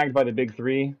get snagged by the big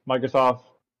three: Microsoft,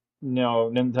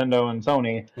 Nintendo, and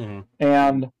Sony. mhm.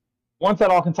 And once that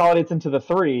all consolidates into the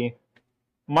three,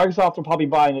 Microsoft will probably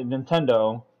buy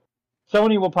Nintendo.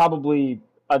 Sony will probably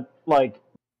like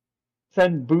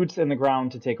send boots in the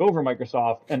ground to take over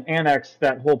Microsoft and annex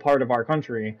that whole part of our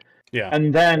country, Yeah,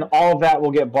 and then all of that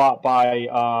will get bought by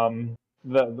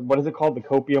the what is it called, the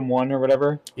Copium One or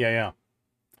whatever. yeah.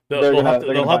 They're They'll gonna have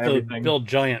buy to everything. build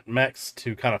giant mechs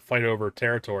to kind of fight over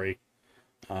territory.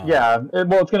 Um, Yeah,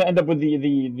 well, it's gonna end up with the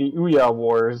Ouya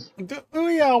Wars. the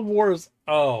Ouya Wars.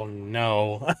 Oh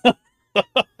no,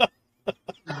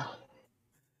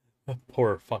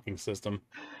 poor fucking system.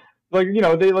 Like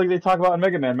they talk about in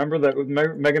Mega Man. Remember the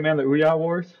Mega Man, the Ouya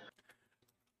Wars?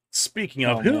 Speaking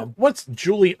of Oh man. what's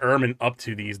Julie Ehrman up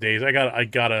to these days? I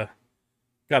gotta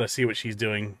see what she's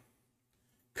doing.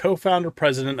 Co-founder,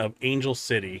 president of Angel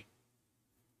City.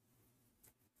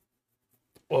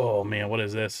 Oh man, what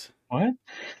is this? What?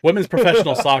 Women's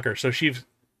professional soccer. So she's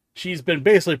been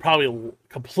basically probably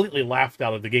completely laughed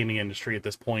out of the gaming industry at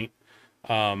this point.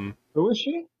 Um, Who is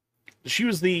she? she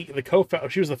was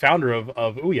she was the founder of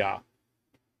Ouya.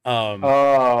 Um,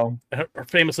 Oh, her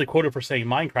famously quoted for saying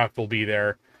Minecraft will be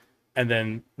there, and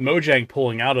then Mojang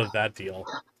pulling out of that deal.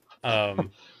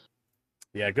 Um,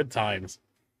 yeah, good times.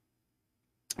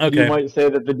 you Okay. might say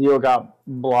that the deal got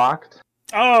blocked.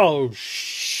 Oh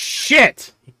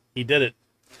shit! He did it.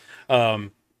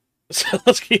 Um, so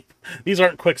let's keep. These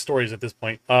aren't quick stories at this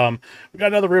point. We got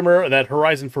another rumor that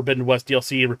Horizon Forbidden West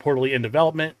DLC reportedly in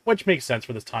development, which makes sense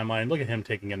for this timeline. Look at him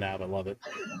taking a nap. I love it.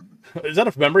 Is that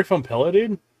a memory foam pillow,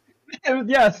 dude?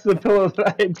 Yes, the pillow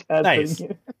that I had Nice.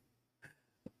 sitting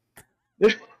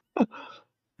here.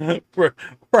 we're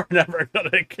we're never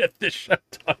gonna get this shut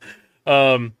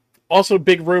down. Also,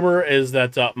 big rumor is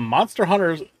that Monster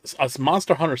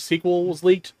Hunter sequel was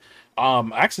leaked,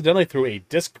 accidentally through a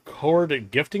Discord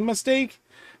gifting mistake.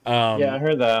 Yeah, I Um,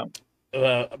 heard that.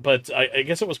 but I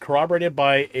guess it was corroborated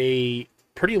by a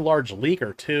pretty large leak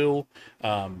or two.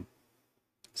 Um,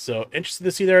 so interested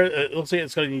to see there. It looks like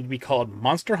it's going to need to be called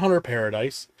Monster Hunter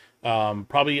Paradise.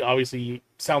 Probably, obviously,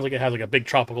 sounds like it has like a big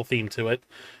tropical theme to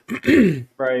it.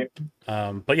 Right.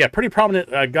 But yeah, pretty prominent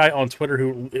guy on Twitter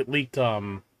who it leaked.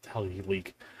 How did he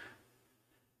leak?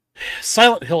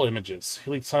 Silent Hill images.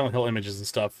 He leaked Silent Hill images and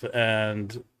stuff,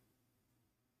 and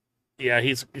yeah,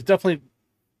 he's definitely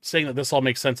saying that this all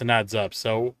makes sense and adds up.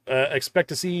 So expect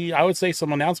to see, I would say,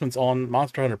 some announcements on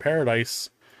Monster Hunter Paradise.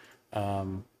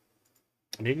 Um,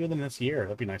 maybe within this year.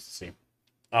 That'd be nice to see.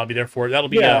 I'll be there for it. That'll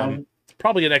be Yeah,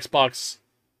 probably an Xbox,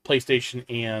 PlayStation,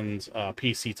 and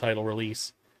PC title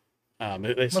release. They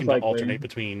most seem to likely. alternate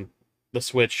between the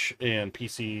Switch and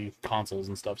PC consoles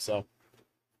and stuff. So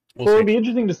we'll Well, see. It'll be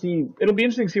interesting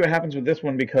to see what happens with this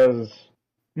one because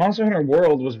Monster Hunter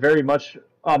World was very much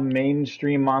a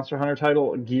mainstream Monster Hunter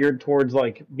title geared towards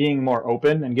like being more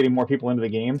open and getting more people into the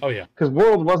game. Oh yeah. Because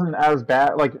World wasn't as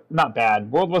bad, like not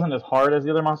bad. World wasn't as hard as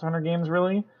the other Monster Hunter games,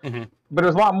 really, Hmm. but it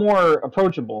was a lot more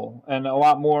approachable and a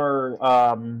lot more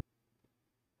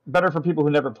better for people who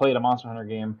never played a Monster Hunter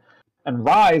game. And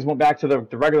Rise went back to the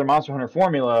regular Monster Hunter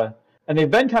formula, and they've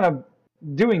been kind of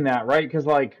doing that, right? Because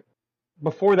like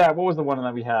before that, what was the one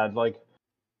that we had? Like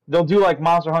they'll do like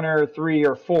Monster Hunter 3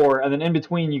 or 4, and then in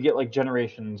between you get like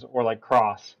Generations or like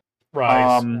Cross.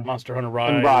 Rise, Monster Hunter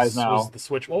And Rise Rise was now. the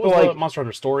Switch. What So was the like Monster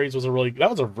Hunter Stories? That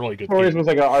was a really good Stories game. was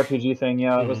like an RPG thing,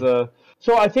 yeah. It was Hmm. a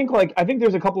so I think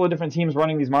there's a couple of different teams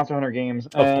running these Monster Hunter games,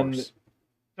 Of and course.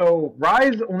 so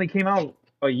Rise only came out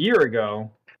a year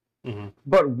ago, Hmm.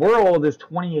 but World is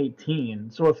 2018.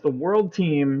 So if the World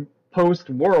team post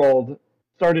World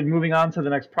started moving on to the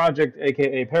next project,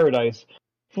 aka Paradise,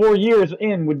 4 years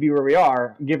in would be where we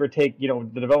are, give or take, the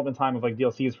development time of like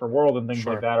DLCs for World and things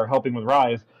like Sure. that, or helping with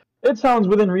Rise. It sounds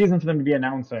within reason for them to be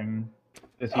announcing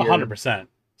this year. 100%.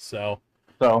 So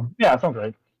So yeah, it sounds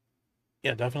right.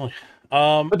 yeah, definitely.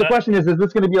 But the question is this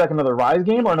going to be like another Rise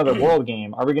game or another World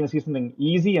game? Are we going to see something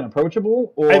easy and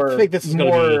approachable, I or think this is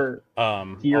going to be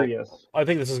more serious? I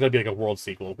think this is going to be like a world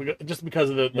sequel, just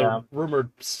because of the Yeah, rumored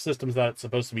systems that it's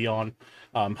supposed to be on.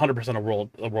 100%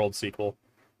 a world sequel.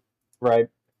 right.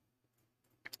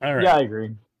 All right. Yeah, I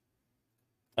agree.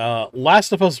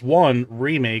 Last of Us One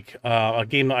remake, a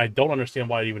game that I don't understand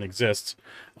why it even exists.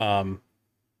 Um,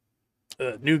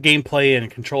 New gameplay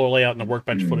and controller layout and the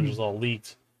workbench footage is all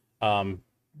leaked. Um,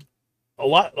 a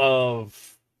lot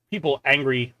of people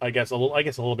angry, I guess a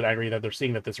little bit angry that they're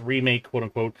seeing that this remake, quote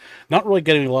unquote, not really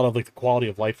getting a lot of like the quality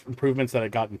of life improvements that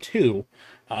it got in two.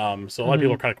 So a lot of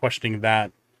people are kind of questioning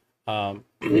that.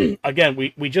 Again,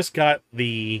 we just got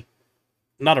the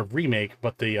not a remake,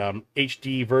 but the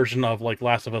HD version of like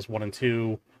Last of Us 1 and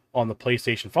 2 on the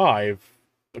PlayStation 5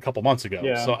 a couple months ago.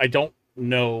 Yeah, So I don't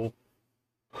know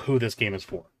who this game is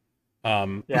for.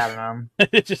 Um, yeah, I don't know.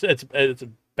 it's just it's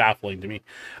baffling to me.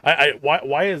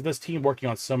 Why is this team working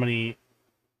on so many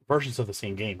versions of the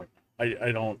same game right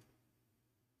now?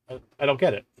 I don't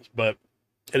get it, but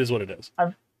it is what it is.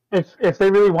 If they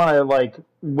really want to like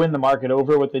win the market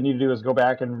over, what they need to do is go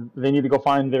back and they need to go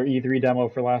find their E3 demo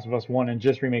for Last of Us One and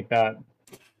just remake that.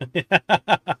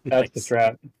 That's the Nice.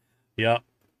 strat. Yeah.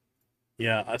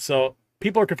 Yeah. So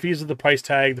people are confused with the price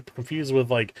tag. They're confused with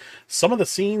like some of the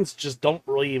scenes just don't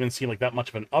really even seem like that much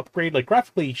of an upgrade. Like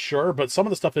graphically, sure, but some of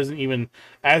the stuff isn't even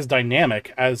as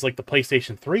dynamic as like the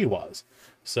PlayStation 3 was.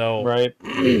 So Right.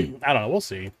 I don't know. We'll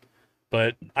see.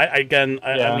 But I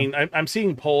Yeah. mean, I'm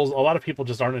seeing polls. A lot of people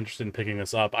just aren't interested in picking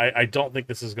this up. I don't think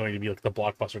this is going to be like the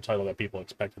blockbuster title that people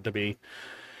expect it to be.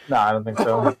 No, I don't think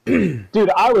so. Dude,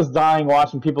 I was dying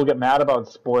watching people get mad about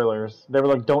spoilers. They were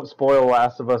like, "Don't spoil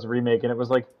Last of Us remake," and it was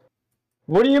like,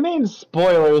 "What do you mean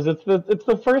spoilers? It's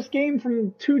the first game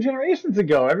from 2 generations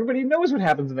ago. Everybody knows what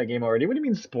happens in that game already. What do you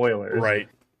mean spoilers? Right.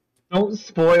 Don't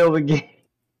spoil the game."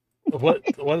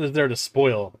 What is there to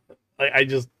spoil? I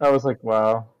just I was like,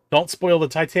 "Wow." don't spoil the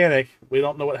Titanic. We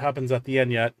don't know what happens at the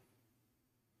end yet.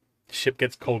 Ship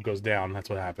gets cold, goes down. That's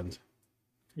what happens.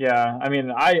 Yeah, I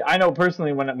mean, I know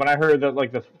personally when I heard that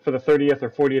like for the 30th or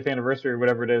 40th anniversary or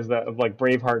whatever it is that of like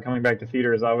Braveheart coming back to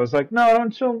theaters, I was like, no,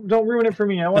 don't ruin it for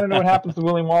me. I want to know what happens to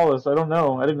William Wallace. I don't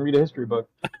know. I didn't read a history book.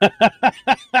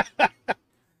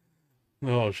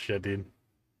 Oh shit, dude.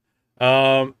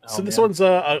 Oh So this man. one's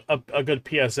a good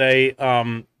PSA.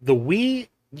 The Wii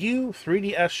U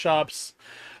 3DS shops,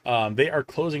 they are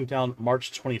closing down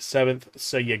March 27th.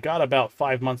 So you got about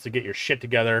 5 months to get your shit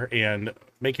together and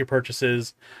make your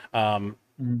purchases.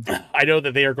 Mhm. I know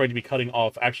that they are going to be cutting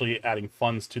off actually adding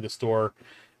funds to the store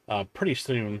pretty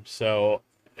soon. So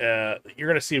you're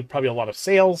going to see probably a lot of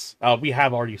sales. We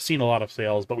have already seen a lot of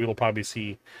sales, but we will probably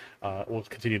see, we'll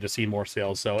continue to see more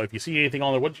sales. So if you see anything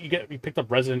on there, what did you get? You picked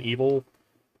up Resident Evil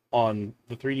on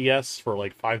the 3DS for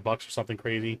like $5 or something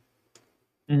crazy.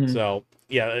 Mhm. So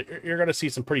yeah, you're going to see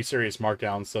some pretty serious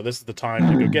markdowns. So this is the time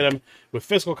to go get them with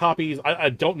physical copies. I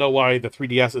don't know why the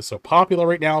 3DS is so popular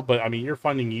right now, but I mean you're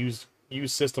finding used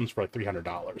systems for like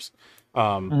 $300.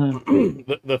 Mhm.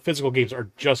 The physical games are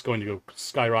just going to go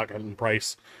skyrocket in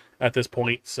price at this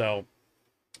point. So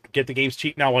get the games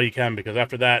cheap now while you can, because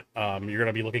after that, you're going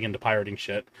to be looking into pirating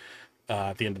shit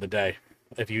at the end of the day.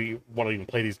 If you want to even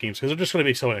play these games, because they're just going to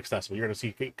be so inaccessible. You're going to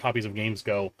see copies of games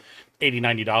go $80,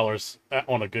 $90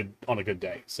 on a good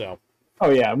day. So Oh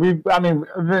yeah, I mean,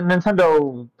 the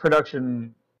Nintendo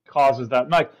production causes that.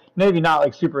 Like maybe not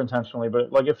like super intentionally,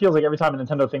 but like it feels like every time a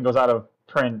Nintendo thing goes out of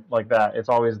print like that, it's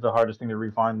always the hardest thing to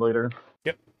refine later.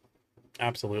 yep,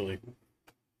 absolutely.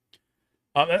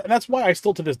 And that's why I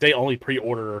still to this day only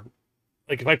pre-order.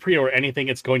 Like if I pre-order anything,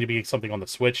 it's going to be something on the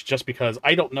Switch, just because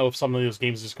I don't know if some of those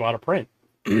games just go out of print.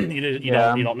 You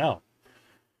Yeah. don't know.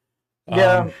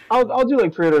 Yeah, Um, I'll do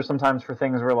like pre-orders sometimes for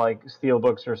things where like steel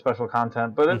books or special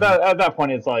content, but mhm, at that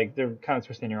point it's like they're kind of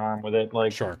twisting your arm with it,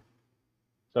 like sure.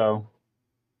 so.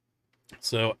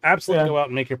 So absolutely Yeah. go out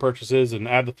and make your purchases and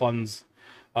add the funds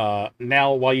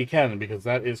now while you can, because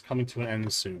that is coming to an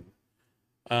end soon.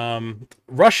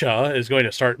 Russia is going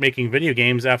to start making video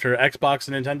games after Xbox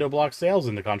and Nintendo blocked sales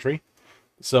in the country.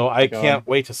 So I God. can't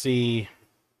wait to see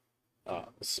uh,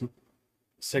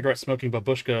 cigarette smoking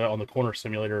babushka on the corner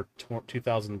simulator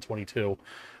 2022.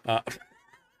 Uh,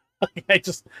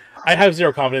 I have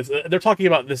zero confidence. They're talking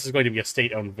about this is going to be a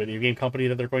state-owned video game company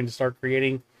that they're going to start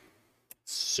creating.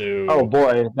 Oh So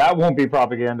boy, that won't be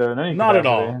propaganda in any not at capacity.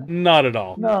 all. Not at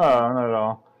all. No, not at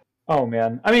all. Oh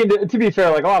man, I mean to be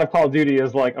fair, like a lot of Call of Duty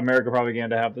is like America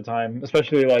propaganda half the time,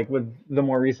 especially like with the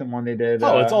more recent one they did.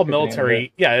 Oh, it's I all forget the name of it.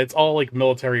 military. Yeah, it's all like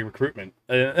military recruitment.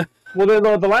 Well,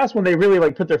 the last one they really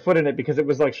like put their foot in it because it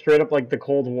was like straight up like the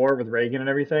Cold War with Reagan and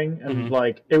everything, and Mhm.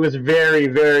 like it was very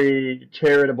very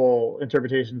charitable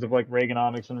interpretations of like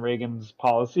Reaganomics and Reagan's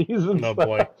policies and Oh stuff.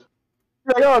 boy.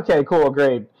 You're like, oh, okay, cool,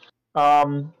 great.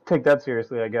 Take that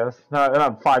seriously, I guess.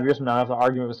 Not 5 years from now, I have an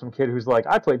argument with some kid who's like,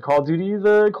 I played Call of Duty,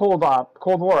 the Cold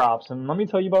War ops, and let me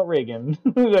tell you about Reagan.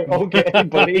 Like, okay,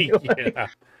 buddy. Yeah,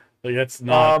 like, that's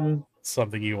not um,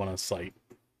 something you want to cite.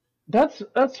 that's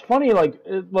funny.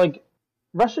 Like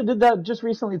Russia did that just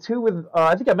recently too with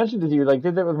I think I mentioned it to you. Like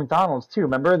did that with McDonald's too.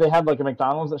 Remember they had like a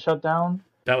McDonald's that shut down,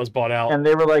 That was bought out. and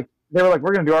they were like we're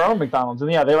gonna do our own McDonald's, and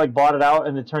yeah, they like bought it out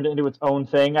and it turned it into its own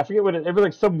thing. I forget what it was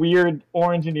like some weird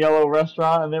orange and yellow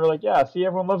restaurant, and they were like, yeah, see,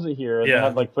 everyone loves it here, and they Yeah,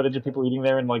 had like footage of people eating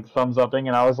there and like thumbs upping,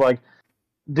 and I was like,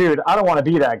 dude, I don't want to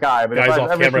be that guy, but if guys I've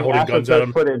off ever camera seen holding guns at AstroTurf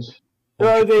him. footage.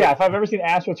 Yeah, if I've ever seen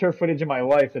AstroTurf footage in my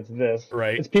life, it's this.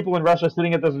 Right. It's people in Russia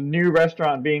sitting at this new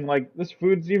restaurant being like, this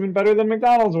food's even better than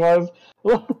McDonald's was.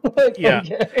 Like, Yeah.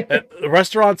 okay. The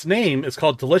restaurant's name is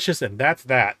called Delicious, and that's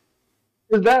that.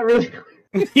 Is that really?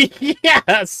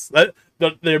 Yes.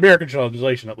 The American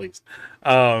translation, at least.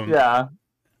 Yeah,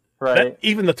 right.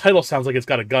 Even the title sounds like it's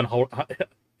got a gun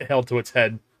held to its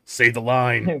head. Say the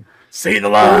line. Say the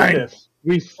line. Delicious.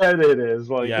 We said it is.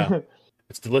 Like, Yeah.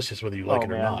 It's delicious whether you like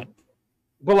it or not.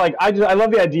 But like, I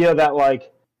love the idea that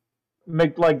like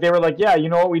they were like, yeah, you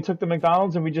know what? We took the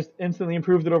McDonald's and we just instantly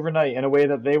improved it overnight in a way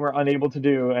that they were unable to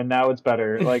do, and now it's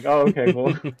better. Like, oh, okay,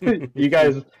 well, you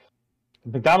guys,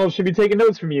 McDonald's should be taking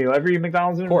notes from you. Every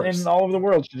McDonald's in all over the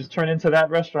world should just turn into that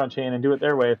restaurant chain and do it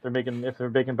their way if they're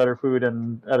making better food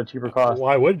and at a cheaper cost.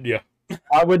 Why wouldn't you?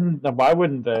 Why wouldn't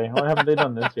they? Why haven't they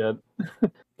done this yet?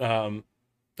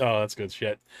 Oh, that's good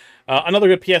shit. Another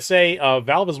good PSA,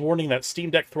 Valve is warning that Steam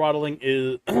Deck throttling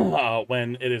is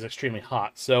when it is extremely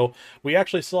hot. So we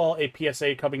actually saw a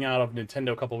PSA coming out of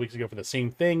Nintendo a couple weeks ago for the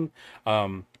same thing,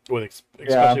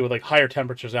 especially with like higher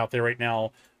temperatures out there right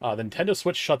now. The Nintendo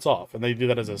Switch shuts off, and they do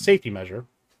that as a safety measure,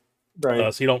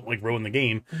 right? So you don't like ruin the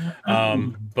game.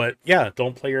 But yeah,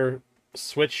 don't play your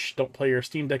Switch, don't play your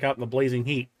Steam Deck out in the blazing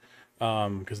heat,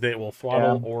 because they will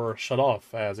throttle or shut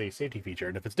off as a safety feature.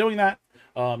 And if it's doing that,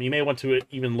 you may want to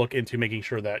even look into making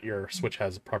sure that your Switch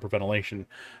has proper ventilation,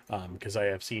 because I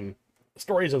have seen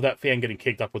stories of that fan getting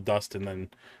caked up with dust and then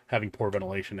having poor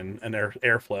ventilation and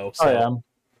airflow. So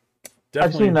definitely.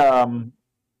 I've seen,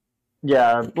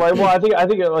 like, well, I think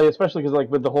like, especially because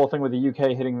like with the whole thing with the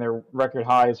UK hitting their record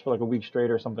highs for like a week straight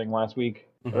or something last week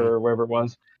or wherever it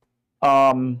was.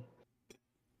 I don't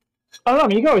know. I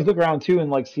mean, you can always look around too and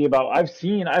like see about.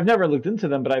 I've never looked into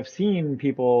them, but I've seen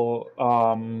people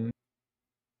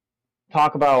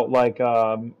talk about like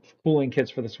cooling kits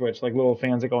for the Switch, like little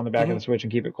fans that go on the back of the Switch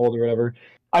and keep it cold or whatever.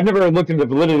 I've never looked into the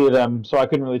validity of them, so I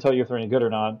couldn't really tell you if they're any good or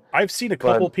not. I've seen a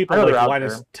couple people like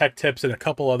Linus Tech Tips and a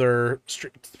couple other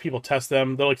people test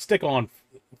them. They'll like stick on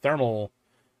thermal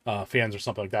fans or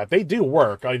something like that. They do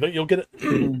work. You'll get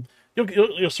it.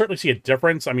 You'll certainly see a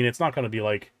difference. I mean, it's not going to be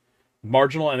like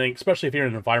marginal, and especially if you're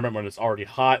in an environment when it's already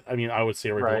hot. I mean, I would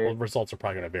say results are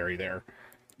probably going to vary there.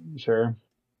 Sure.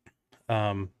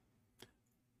 And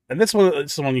this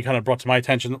one you kind of brought to my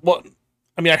attention. Well,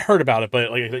 I mean, I heard about it, but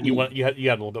like you had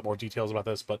a little bit more details about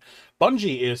this. But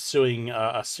Bungie is suing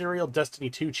a serial Destiny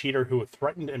 2 cheater who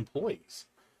threatened employees.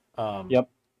 Yep.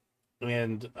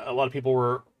 And a lot of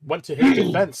people went to his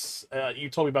defense. You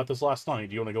told me about this last night.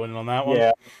 Do you want to go in on that one?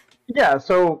 Yeah. Yeah,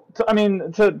 so I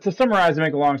mean, to summarize and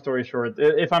make a long story short,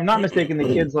 if I'm not mistaken, the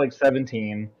kid's like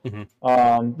 17.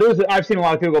 I've seen a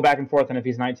lot of people go back and forth on if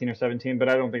he's 19 or 17, but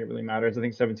I don't think it really matters. I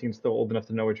think 17 is still old enough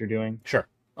to know what you're doing. Sure.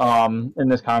 In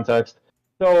this context,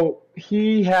 so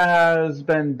he has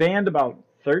been banned about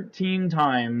 13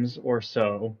 times or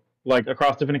so, like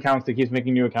across different accounts. He keeps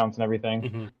making new accounts and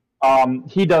everything.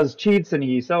 He does cheats and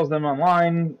he sells them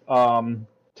online.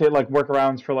 To like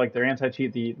workarounds for like their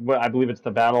anti-cheat, I believe it's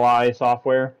the BattleEye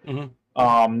software.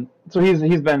 So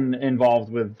he's been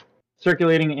involved with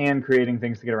circulating and creating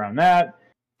things to get around that.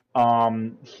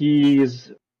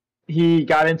 He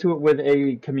got into it with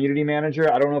a community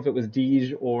manager. I don't know if it was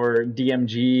Deej or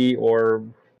DMG or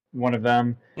one of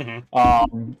them. But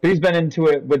he's been into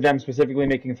it with them specifically,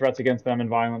 making threats against them and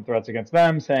violent threats against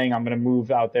them, saying, I'm going to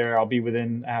move out there. I'll be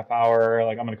within a half hour.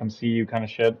 Like, I'm going to come see you kind of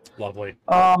shit. Lovely.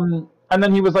 And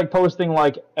then he was like posting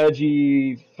like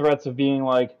edgy threats of being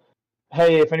like,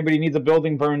 hey, if anybody needs a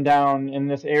building burned down in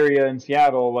this area in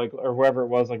Seattle, like, or wherever it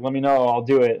was, like, let me know, I'll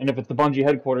do it. And if it's the Bungie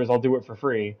headquarters, I'll do it for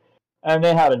free. And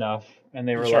they had enough. And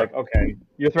they were like, okay,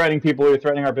 you're threatening people, you're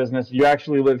threatening our business, you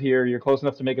actually live here, you're close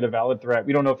enough to make it a valid threat.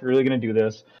 We don't know if you're really going to do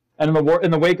this. And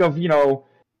in the wake of,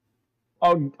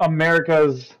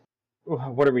 America's,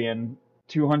 what are we in,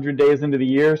 200 days into the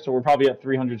year? So we're probably at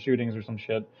 300 shootings or some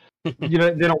shit. They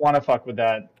don't want to fuck with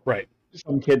that. Right.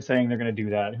 Some kid saying they're going to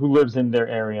do that who lives in their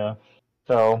area.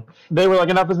 So they were like,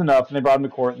 enough is enough, and they brought him to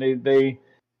court. And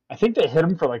I think they hit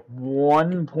him for like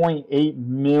 1.8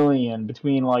 million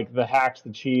between like the hacks,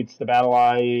 the cheats, the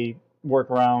BattleEye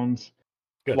workarounds,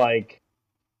 like,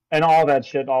 and all that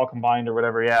shit all combined or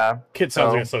whatever. Yeah. Kid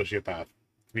sounds like a sociopath,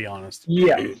 to be honest.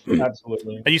 Yes,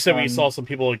 absolutely. And you said we saw some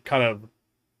people kind of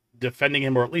defending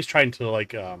him, or at least trying to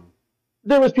like.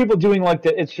 There was people doing like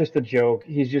it's just a joke.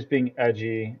 He's just being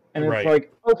edgy, and it's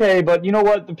like, okay, but you know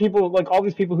what? The people, like all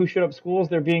these people who shoot up schools,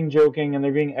 they're being joking and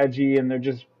they're being edgy and they're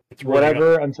just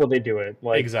whatever until they do it.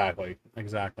 Like exactly.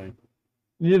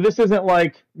 This isn't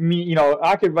like me.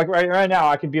 I could like right now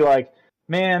I could be like,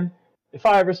 man, if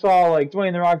I ever saw like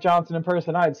Dwayne the Rock Johnson in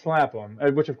person, I'd slap him.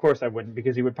 Which of course I wouldn't,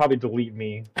 because he would probably delete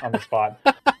me on the spot.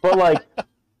 But like,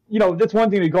 that's one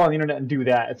thing to go on the internet and do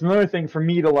that. It's another thing for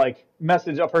me to like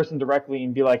message a person directly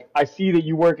and be like, I see that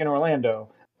you work in Orlando.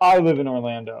 I live in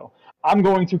Orlando. I'm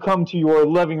going to come to your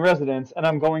living residence and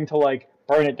I'm going to like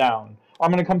burn it down. I'm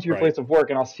going to come to your Right. place of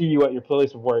work and I'll see you at your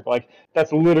place of work. Like,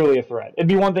 that's literally a threat. It'd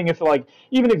be one thing if like,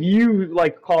 even if you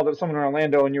like called up someone in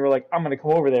Orlando and you were like, I'm going to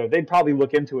come over there, they'd probably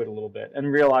look into it a little bit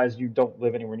and realize you don't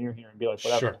live anywhere near here and be like,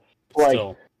 Sure. whatever. Like,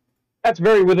 Still. that's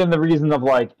very within the reason of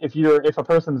like, if a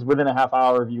person's within a half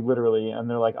hour of you literally and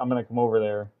they're like, I'm going to come over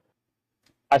there,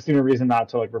 I see no reason not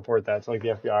to like report that to like the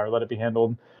FBI or let it be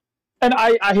handled. And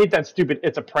I hate that stupid,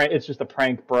 it's a prank, it's just a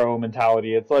prank bro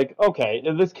mentality. It's like, okay,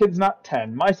 this kid's not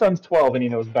 10. My son's 12 and he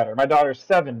knows better. My daughter's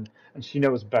 7 and she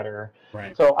knows better.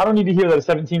 Right. So I don't need to hear that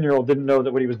a 17-year-old didn't know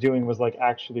that what he was doing was like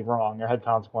actually wrong or had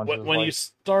consequences. When you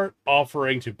start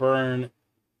offering to burn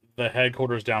the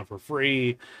headquarters down for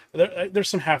free, there's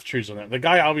some half truths in there. The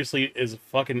guy obviously is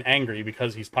fucking angry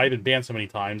because he's probably been banned so many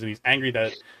times, and he's angry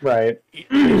that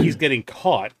he's getting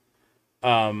caught.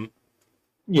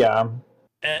 Yeah.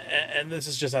 And this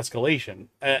is just escalation.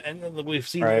 And we've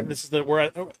seen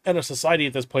we're in a society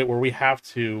at this point where we have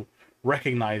to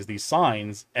recognize these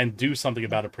signs and do something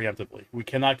about it preemptively. We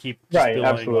cannot keep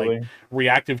just feeling like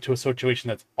reactive to a situation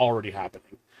that's already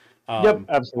happening. Yep,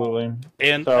 absolutely.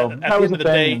 And so, at the end of the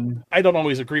day, I don't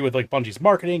always agree with like Bungie's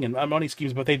marketing and money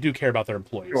schemes, but they do care about their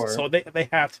employees, so they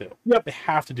have to. Yep, they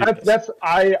have to do this.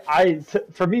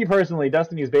 For me personally,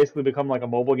 Destiny has basically become like a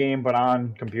mobile game, but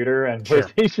on computer and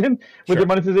PlayStation, with the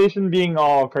monetization being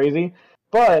all crazy.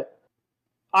 But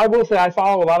I will say I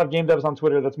follow a lot of game devs on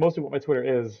Twitter. That's mostly what my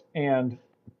Twitter is, and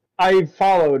I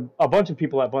followed a bunch of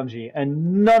people at Bungie,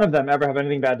 and none of them ever have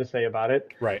anything bad to say about it.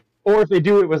 Right. Or if they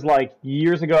do, it was like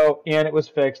years ago and it was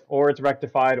fixed, or it's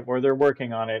rectified, or they're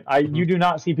working on it. You do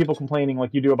not see people complaining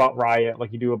like you do about Riot,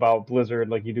 like you do about Blizzard,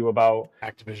 like you do about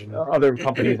Activision, other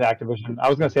companies, Activision. I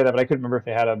was going to say that, but I couldn't remember if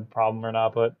they had a problem or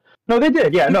not. But no, they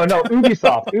did. Yeah, no.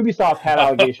 Ubisoft had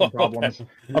allegation problems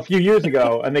a few years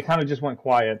ago, and they kind of just went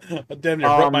quiet. Damn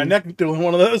near broke my neck doing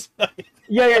one of those.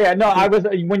 Yeah. No,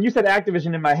 when you said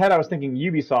Activision in my head, I was thinking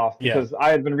Ubisoft, because I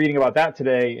had been reading about that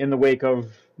today in the wake of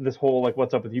this whole like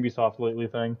what's up with Ubisoft lately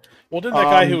thing. Well, didn't that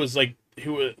guy who was the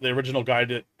original guy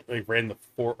that like ran the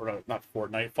not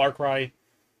Fortnite, Far Cry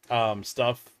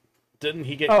stuff, didn't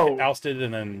he get ousted?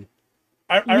 And then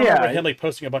I remember him like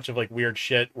posting a bunch of like weird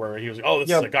shit where he was like, oh,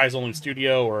 this is a guy's only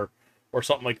studio or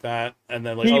something like that, and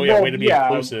then like way to be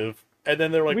inclusive, and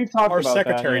then they're like, our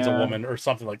secretary's a woman or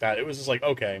something like that. It was just like,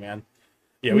 okay, man.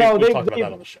 Yeah, we talked about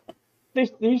that on the show.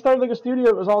 He started like a studio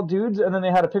that was all dudes, and then they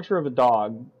had a picture of a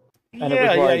dog. And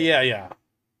yeah.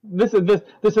 This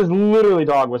is literally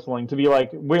dog whistling to be like,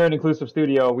 we're an inclusive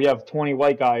studio. We have 20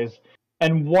 white guys,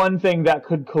 and one thing that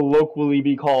could colloquially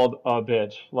be called a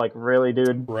bitch. Like, really,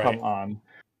 dude? Right. Come on.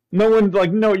 No one's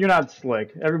like, no, you're not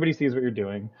slick. Everybody sees what you're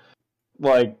doing.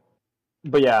 Like,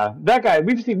 but yeah, that guy.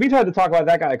 We've had to talk about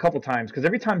that guy a couple times, because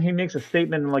every time he makes a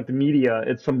statement in like the media,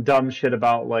 it's some dumb shit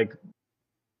about like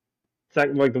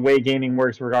the way gaming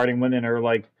works regarding women, or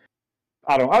like.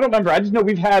 I don't remember. I just know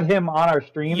we've had him on our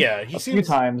stream a few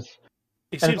times.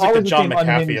 He seems like the John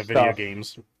McAfee of video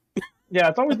games. Yeah,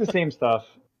 it's always the same stuff.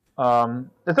 Is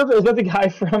that the guy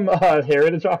from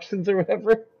Heritage Auctions or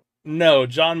whatever? No,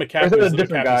 John McAfee was the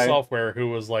McAfee Software who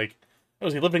was like,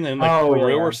 was he living in like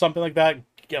Peru or something like that?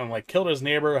 Like killed his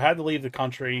neighbor, had to leave the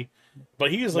country,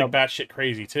 but he was like batshit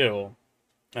crazy too.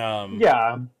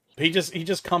 He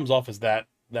just comes off as that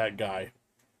guy.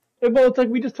 Well, it's like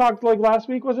we just talked like last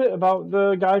week, was it, about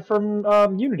the guy from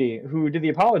Unity who did the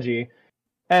apology,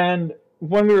 and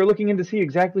when we were looking in to see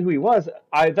exactly who he was,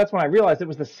 that's when I realized it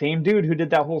was the same dude who did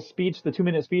that whole speech, the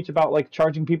 2-minute speech about like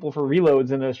charging people for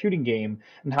reloads in a shooting game,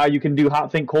 and how you can do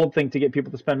hot think cold think to get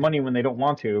people to spend money when they don't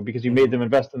want to, because you made them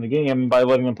invest in the game by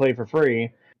letting them play for free,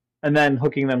 and then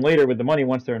hooking them later with the money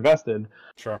once they're invested.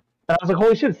 Sure. And I was like,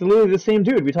 holy shit, it's literally the same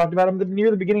dude. We talked about him near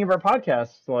the beginning of our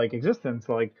podcast, like existence,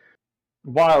 like.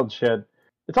 Wild shit.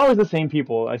 It's always the same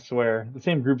people, I swear. The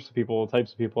same groups of people,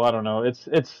 types of people. I don't know. It's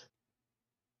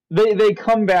they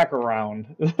come back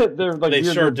around. They're like they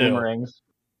weird sure boomerangs.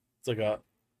 It's like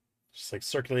just like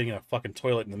circulating in a fucking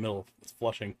toilet in the middle. It's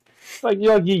flushing. Like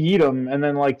you eat them, and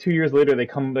then like 2 years later they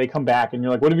come back, and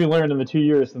you're like, what have you learned in the 2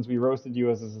 years since we roasted you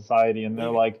as a society? And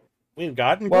they're like, we've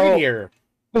gotten greedier.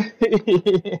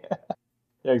 Yeah,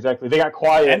 exactly. They got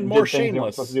quiet and more did things they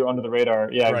weren't supposed to do under the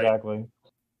radar. Yeah, exactly.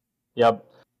 Yep.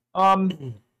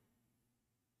 Uh-oh.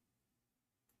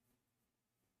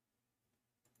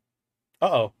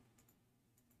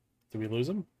 Did we lose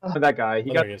him? That guy.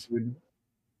 He got he is.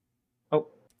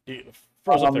 You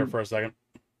froze up there Um, for a second.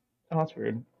 oh, that's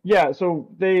weird. Yeah, so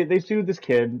they sued this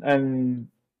kid, and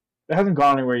it hasn't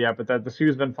gone anywhere yet, but that the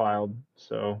suit's been filed.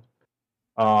 So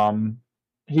um,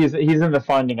 he's in the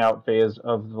finding out phase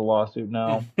of the lawsuit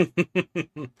now.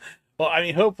 Well, I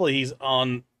mean, hopefully he's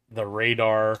on the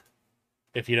radar,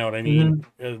 if you know what I mean.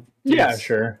 Hmm. Yeah, Dude's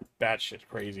sure. batshit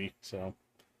crazy. So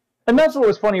And that's what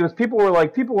was funny was people were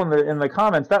like people in the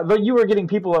comments that you were getting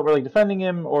people that were like defending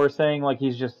him or saying like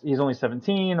he's only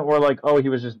 17 or like oh he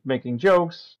was just making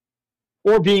jokes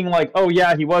or being like oh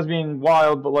yeah he was being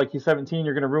wild but like he's 17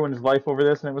 you're gonna ruin his life over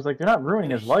this and it was like they're not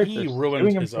ruining his life they're he ruined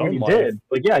suing him his for what own he life. did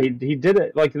like yeah he did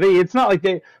it like they it's not like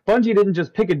they Bungie didn't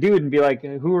just pick a dude and be like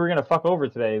who are we gonna fuck over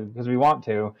today because we want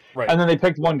to Right. and then they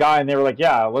picked one guy and they were like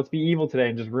yeah let's be evil today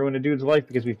and just ruin a dude's life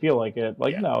because we feel like it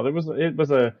like Yeah. no it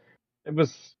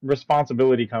was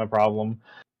responsibility kind of problem.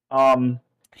 Um,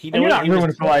 He and knew you're it. not He was.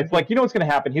 ruined for life. Like you know what's going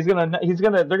to happen. They're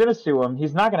going to sue him.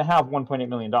 He's not going to have 1.8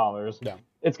 million dollars. No.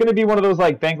 It's going to be one of those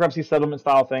like bankruptcy settlement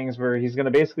style things where he's going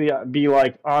to basically be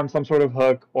like on some sort of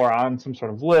hook or on some sort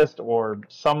of list or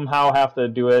somehow have to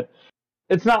do it.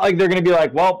 It's not like they're going to be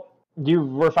like, well, you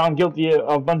were found guilty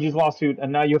of Bungie's lawsuit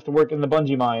and now you have to work in the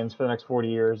Bungie mines for the next 40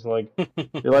 years. Like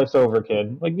your life's over,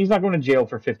 kid. Like he's not going to jail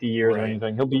for 50 years or Right.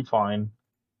 anything. He'll be fine.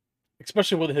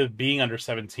 Especially with him being under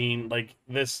 17, like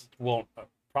this won't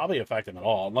probably affect him at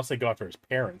all unless they go after his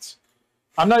parents.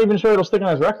 I'm not even sure it'll stick on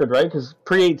his record, right? Because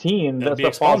pre-18, It'll that be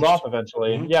stuff falls expunged. off eventually.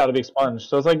 Mm-hmm. Yeah, it'll be expunged.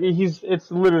 So it's like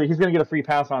it's literally he's gonna get a free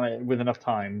pass on it with enough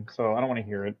time. So I don't want to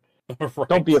hear it.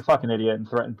 Don't be a Right. fucking idiot and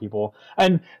threaten people.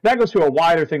 And that goes to a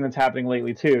wider thing that's happening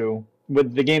lately too,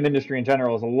 with the game industry in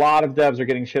general. Is a lot of devs are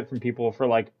getting shit from people for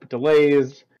like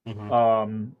delays,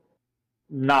 Mm-hmm.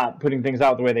 not putting things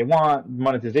out the way they want,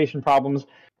 monetization problems.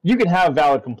 You can have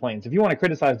valid complaints. If you want to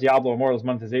criticize Diablo Immortal's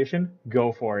monetization,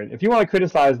 go for it. If you want to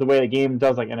criticize the way the game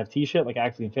does like NFT shit, like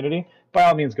Axie Infinity, by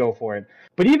all means go for it.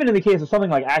 But even in the case of something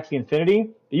like Axie Infinity,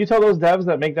 you tell those devs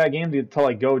that make that game to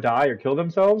like go die or kill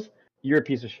themselves, you're a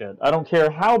piece of shit. I don't care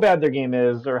how bad their game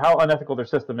is or how unethical their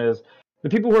system is. The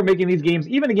people who are making these games,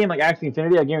 even a game like Axie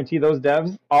Infinity, I guarantee those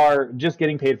devs are just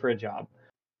getting paid for a job.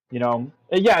 You know,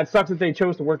 yeah, it sucks that they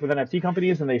chose to work with NFT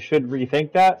companies, and they should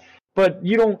rethink that. But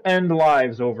you don't end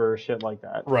lives over shit like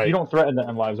that. You Right. don't threaten to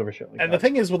end lives over shit like And the that.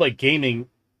 thing is with like gaming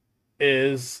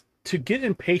is to get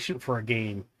impatient for a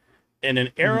game in an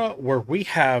era where we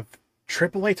have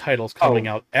AAA titles coming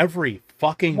out every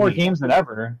fucking More week. games than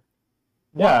ever.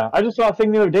 What? Yeah, I just saw a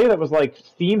thing the other day that was like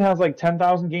Steam has like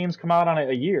 10,000 games come out on it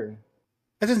a year.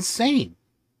 That's insane.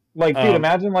 Like, dude,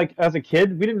 imagine like as a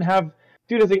kid, we didn't have,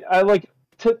 dude, I like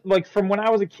like from when I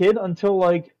was a kid until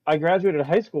like I graduated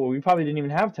high school, we probably didn't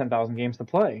even have 10,000 games to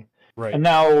play. Right. And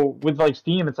now with like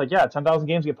Steam, it's like yeah, 10,000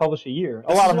 games get published a year. A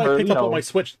This lot is of what them I are, picked you up on know, my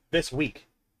Switch this week.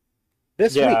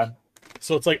 This yeah. week.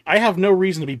 So it's like I have no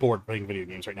reason to be bored playing video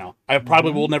games right now. I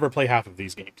probably will never play half of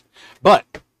these games. But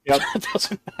Yep. it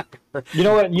doesn't matter. You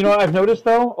know what? You know what I've noticed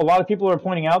though. A lot of people are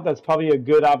pointing out that's probably a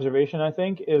good observation. I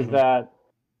think is that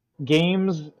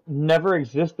games never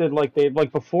existed like they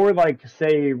like before, like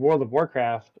say World of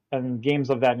Warcraft and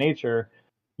games of that nature.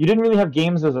 You didn't really have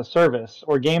games as a service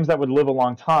or games that would live a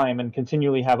long time and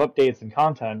continually have updates and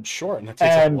content. Sure, and it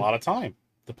takes up a And lot of time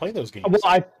to play those games.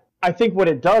 well, I think what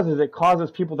it does is it causes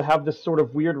people to have this sort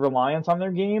of weird reliance on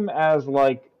their game as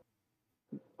like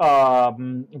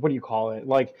what do you call it?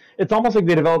 Like it's almost like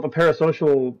they develop a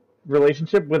parasocial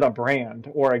relationship with a brand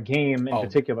or a game in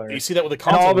particular. You see that with the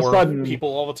And all console of a war sudden, people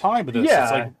all the time with this. yeah,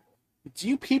 It's like, do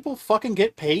you people fucking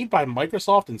get paid by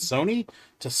Microsoft and Sony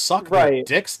to suck their right.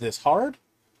 dicks this hard?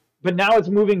 But now it's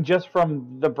moving just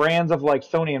from the brands of like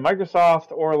Sony and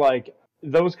Microsoft or like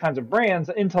those kinds of brands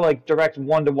into like direct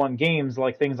one-to-one games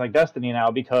like things like Destiny now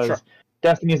because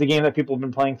Destiny is a game that people have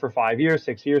been playing for 5 years,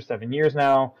 6 years, 7 years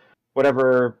now,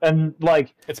 whatever. And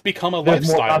like it's become a there's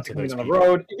more lifestyle content to coming those on the people.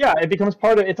 road. Yeah, it becomes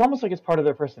part of. It's almost like it's part of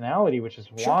their personality, which is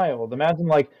wild. Imagine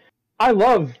like I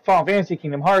love Final Fantasy,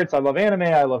 Kingdom Hearts. I love anime.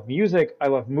 I love music. I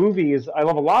love movies. I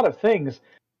love a lot of things.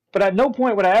 But at no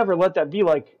point would I ever let that be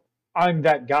like I'm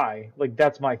that guy. Like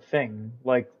that's my thing.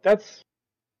 Like that's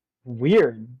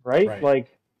weird, right?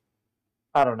 Like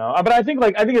I don't know. But I think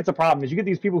it's a problem is you get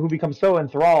these people who become so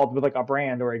enthralled with like a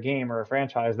brand or a game or a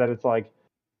franchise that it's like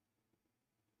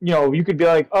you know, you could be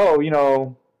like, oh, you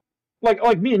know,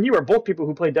 like me and you are both people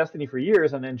who played Destiny for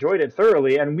years and enjoyed it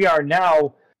thoroughly, and we are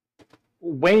now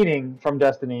waning from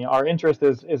Destiny. Our interest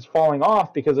is falling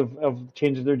off because of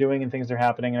changes they're doing and things that are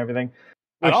happening and everything.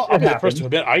 And I'll be the first to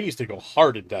admit, I used to go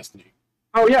hard in Destiny.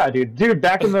 Oh yeah, dude.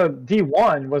 Back in the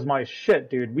D1 was my shit,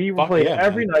 dude. We played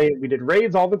every night. We did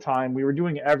raids all the time. We were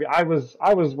doing I was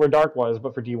where Dark was,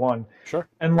 but for D1. Sure.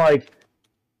 And like,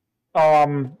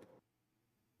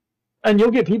 And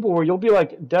you'll get people where you'll be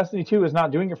like, Destiny 2 is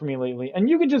not doing it for me lately. And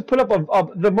you can just put up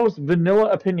the most vanilla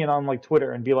opinion on like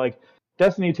Twitter and be like,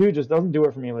 Destiny 2 just doesn't do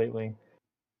it for me lately.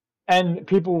 And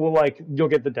people will like, you'll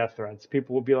get the death threats.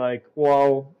 People will be like,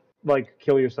 well, like,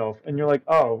 kill yourself. And you're like,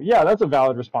 oh, yeah, that's a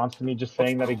valid response to me just Of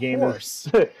saying that a game is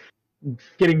course.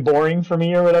 getting boring for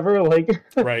me or whatever. Like,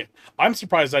 Right. I'm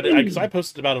surprised I did because I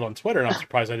posted about it on Twitter, and I'm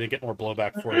surprised I didn't get more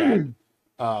blowback for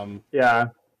that. yeah.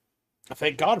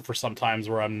 Thank God for some times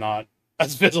where I'm not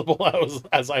as visible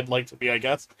as I'd like to be, I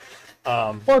guess.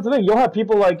 Well, it's the thing. You'll have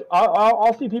people like,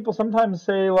 I'll see people sometimes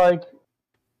say, like,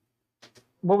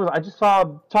 what was I just saw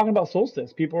talking about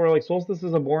Solstice. People were like, Solstice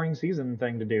is a boring season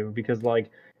thing to do because, like,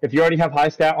 if you already have high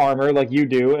stat armor like you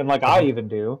do, and like I even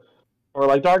do, or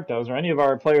like Dark does, or any of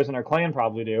our players in our clan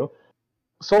probably do,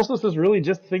 Solstice is really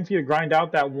just things for you to grind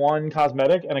out that one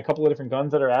cosmetic and a couple of different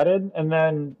guns that are added, and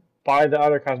then buy the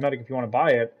other cosmetic if you want to buy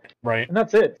it. Right. And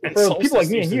that's it. And For people like Solstice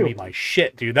me used and to you. be my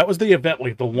shit, dude. That was the event,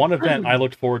 like the one event I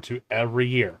looked forward to every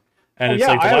year. And Oh, it's yeah,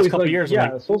 like the I last always couple like, years, yeah,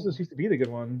 I'm like, Solstice used to be the good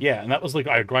one. yeah, and that was like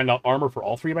I grind out armor for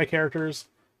all three of my characters.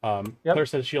 Yep. Claire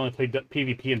said she only played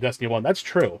PvP in Destiny 1. That's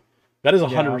true. That is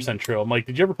 100% true. I'm like,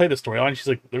 did you ever play the storyline? She's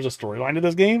like, there's a storyline to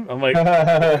this game? I'm like,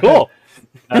 cool.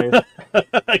 Nice.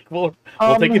 Like, we'll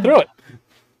take you through it.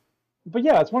 But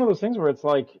yeah, it's one of those things where it's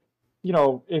like, you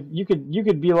know, if you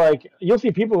could be like, you'll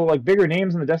see people like bigger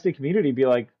names in the Destiny community be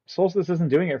like, Solstice isn't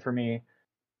doing it for me,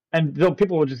 and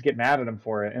people will just get mad at him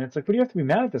for it. And it's like, what do you have to be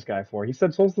mad at this guy for? He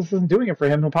said Solstice isn't doing it for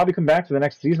him. He'll probably come back to the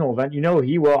next seasonal event. You know,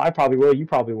 he will. I probably will. You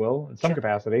probably will in some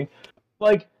capacity.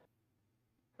 Like,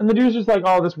 and the dude's just like,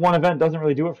 oh, this one event doesn't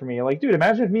really do it for me. Like, dude,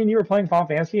 imagine if me and you were playing Final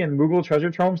Fantasy and Moogle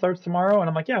Treasure Trove starts tomorrow, and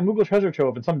I'm like, yeah, Moogle Treasure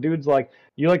Trove, and some dude's like,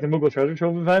 you like the Moogle Treasure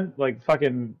Trove event? Like,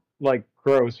 fucking, like,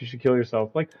 gross. You should kill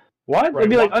yourself. Like, what? Right,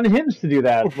 It'd be like unhinged to do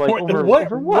that. Like, over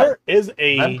what? Where is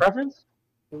Event preference?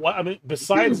 what? I mean,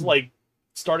 besides like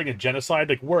starting a genocide,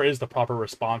 like where is the proper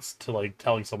response to like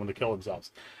telling someone to kill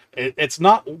themselves? It's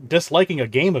not disliking a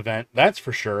game event, that's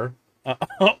for sure,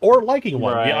 or liking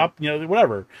one. Right. Yeah, you know,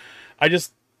 whatever.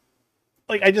 It's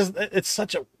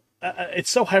such a it's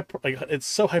so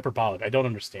hyperbolic. I don't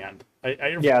understand.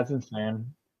 Yeah, it's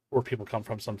insane. Where people come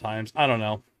from sometimes. I don't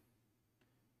know.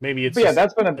 Maybe it's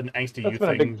that's been an angsty youth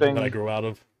a big thing that I grew out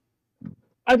of.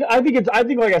 I think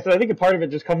like I said, I think a part of it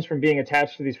just comes from being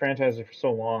attached to these franchises for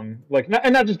so long. Like,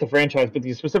 not just the franchise, but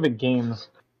these specific games.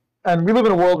 And we live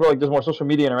in a world where like there's more social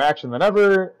media interaction than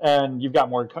ever, and you've got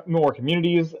more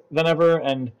communities than ever,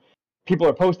 and people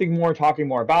are posting more, talking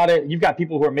more about it. You've got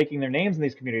people who are making their names in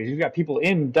these communities. You've got people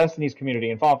in Destiny's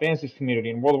community, and Final Fantasy's community,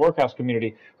 and World of Warcraft's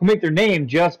community who make their name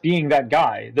just being that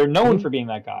guy. They're known for being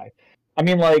that guy. I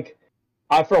mean, like,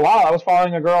 for a while I was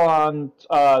following a girl on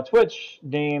Twitch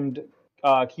named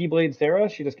Keyblade Sarah.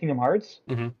 She does Kingdom Hearts,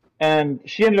 and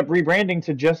she ended up rebranding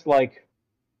to just like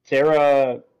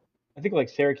Sarah. I think like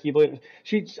Sarah Keyblade.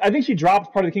 I think she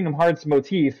dropped part of the Kingdom Hearts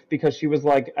motif because she was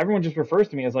like, everyone just refers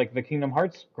to me as like the Kingdom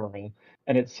Hearts girl,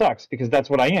 and it sucks because that's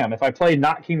what I am. If I play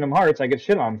not Kingdom Hearts, I get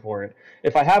shit on for it.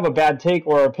 If I have a bad take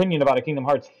or opinion about a Kingdom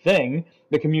Hearts thing,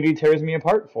 the community tears me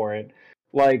apart for it.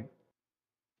 Like,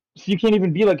 so you can't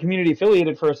even be like community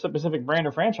affiliated for a specific brand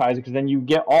or franchise because then you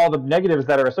get all the negatives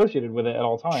that are associated with it at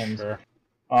all times. Sure.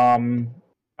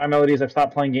 My melodies, I've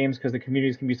stopped playing games because the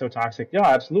communities can be so toxic. Yeah,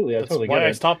 absolutely. That's totally get it.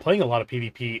 I stopped playing a lot of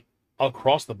PvP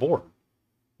across the board.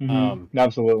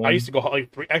 Absolutely. I used to go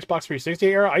like Xbox 360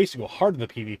 era. I used to go hard in the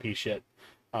PvP shit.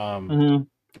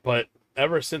 But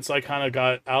ever since I kind of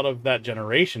got out of that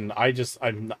generation,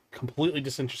 I'm completely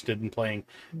disinterested in playing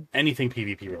anything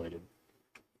PvP related.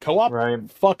 Co-op, right?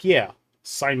 Fuck yeah,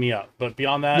 sign me up. But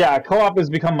beyond that, yeah, co-op has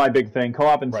become my big thing.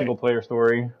 Co-op and single player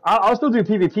story. I'll still do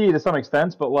PvP to some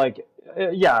extent, but like,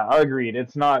 yeah, I agreed.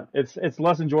 It's not. It's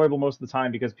less enjoyable most of the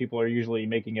time because people are usually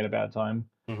making it a bad time.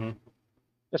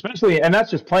 Especially, and that's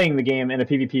just playing the game in a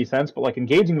PvP sense. But like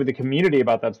engaging with the community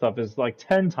about that stuff is like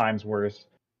 10 times worse.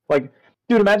 Like,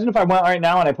 dude, imagine if I went right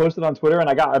now and I posted on Twitter and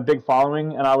I got a big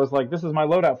following and I was like, this is my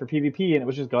loadout for PvP, and it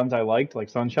was just guns I liked, like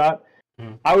Sunshot.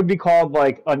 I would be called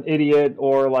like an idiot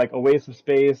or like a waste of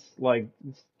space, like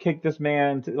kick this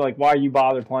man, like why you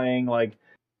bother playing, like,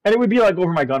 and it would be like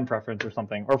over my gun preference or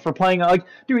something, or for playing like,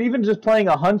 dude, even just playing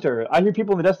a hunter. I hear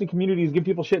people in the Destiny communities give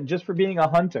people shit just for being a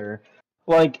hunter,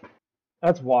 like,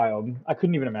 that's wild. I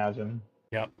couldn't even imagine.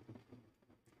 Yep.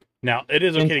 Now it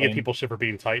is okay to give people shit for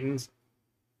being Titans.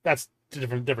 That's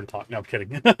different talk. No, I'm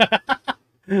kidding.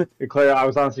 Claire, I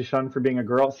was honestly shunned for being a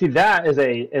girl. See, that is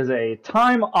a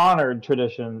time-honored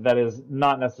tradition that is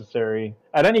not necessary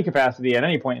at any capacity at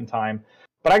any point in time.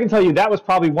 But I can tell you that was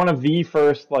probably one of the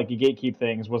first like gatekeep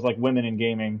things was like women in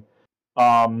gaming.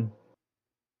 I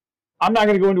I'm not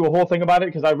going to go into a whole thing about it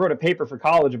because I wrote a paper for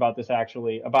college about this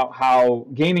actually, about how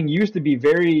gaming used to be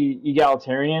very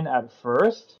egalitarian at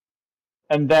first,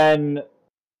 and then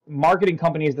marketing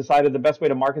companies decided the best way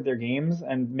to market their games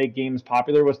and make games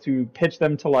popular was to pitch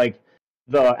them to like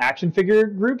the action figure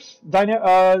groups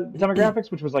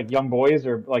demographics, which was like young boys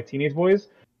or like teenage boys.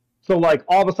 So like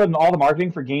all of a sudden, all the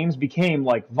marketing for games became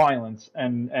like violence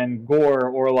and gore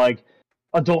or like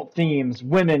adult themes,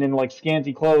 women in like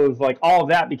scanty clothes, like all of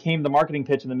that became the marketing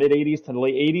pitch in the mid '80s to the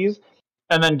late '80s,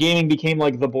 and then gaming became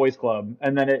like the boys' club,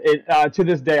 and then it to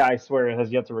this day I swear it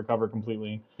has yet to recover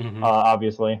completely,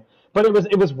 obviously. But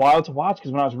it was wild to watch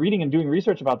because when I was reading and doing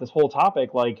research about this whole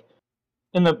topic, like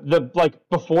in the like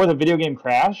before the video game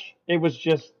crash, it was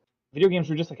just video games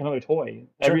were just like another toy.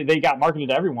 Sure. They got marketed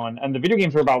to everyone, and the video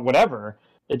games were about whatever.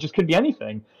 It just could be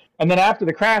anything. And then after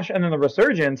the crash and then the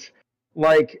resurgence,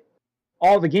 like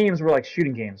all the games were like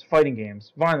shooting games, fighting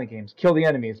games, violent games, kill the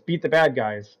enemies, beat the bad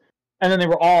guys, and then they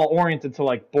were all oriented to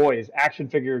like boys, action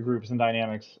figure groups and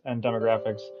dynamics and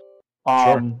demographics.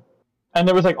 Sure. Um, and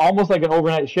there was like almost like an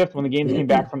overnight shift when the games came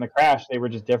back from the crash. They were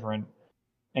just different,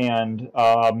 and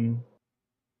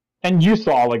you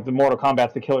saw like the Mortal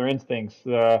Kombat, the Killer Instincts,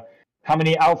 the how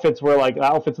many outfits were like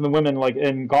outfits in the women like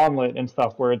in Gauntlet and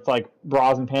stuff where it's like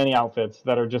bras and panty outfits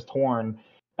that are just torn,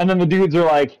 and then the dudes are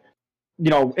like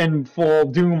in full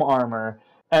Doom armor.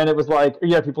 And it was like,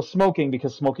 yeah, people smoking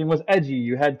because smoking was edgy.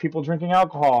 You had people drinking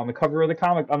alcohol on the cover of the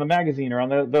comic, on the magazine, or on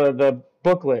the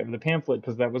booklet or the pamphlet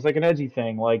because that was like an edgy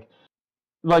thing.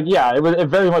 Yeah, it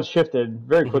very much shifted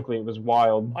very quickly. It was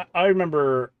wild. I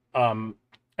remember, and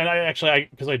because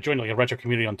I joined like a retro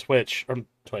community on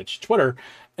Twitter,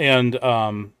 and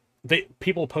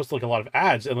people post like a lot of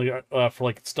ads and like for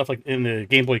like stuff like in the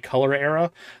Game Boy Color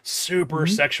era, super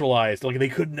sexualized. Like they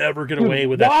could never get away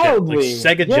with that Wildly. shit.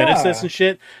 Like Sega Yeah. Genesis and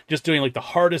shit, just doing like the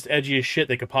hardest, edgiest shit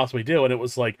they could possibly do, and it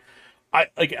was like,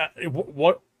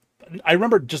 what. I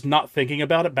remember just not thinking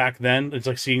about it back then. It's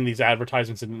like seeing these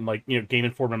advertisements in like Game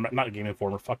Informer, not Game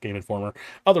Informer, fuck Game Informer,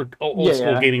 other old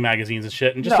school Yeah. gaming magazines and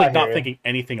shit, and just No, I like not hear ya. thinking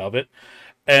anything of it.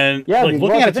 And Yeah, like dude,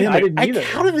 looking well, at it the thing, today, I I'm didn't like, either.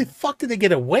 how did the fuck did they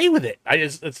get away with it?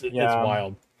 It's Yeah.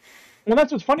 wild. Well,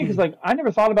 that's what's funny because like I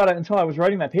never thought about it until I was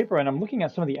writing that paper, and I'm looking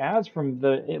at some of the ads from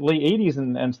the late '80s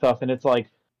and stuff, and it's like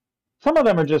some of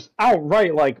them are just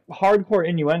outright like hardcore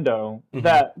innuendo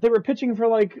that they were pitching for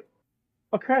like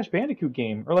a Crash Bandicoot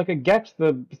game or like a Gex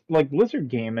the like Blizzard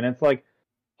game, and it's like,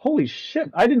 holy shit!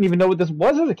 I didn't even know what this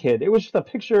was as a kid. It was just a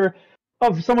picture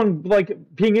of someone like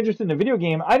being interested in a video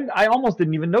game. I almost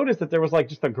didn't even notice that there was like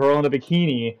just a girl in a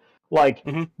bikini like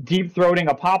deep throating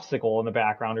a popsicle in the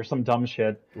background or some dumb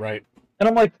shit. Right. And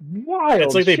I'm like, wild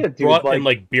It's like they shit, dude. brought in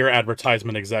like beer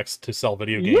advertisement execs to sell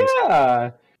video games.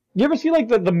 Yeah. You ever see like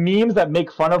the memes that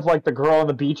make fun of like the girl on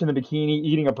the beach in the bikini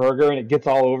eating a burger and it gets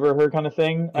all over her kind of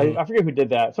thing? I forget who did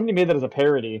that. Somebody made that as a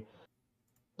parody.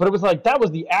 But it was like that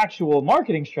was the actual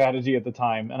marketing strategy at the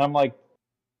time. And I'm like,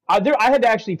 I had to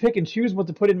actually pick and choose what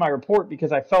to put in my report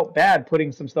because I felt bad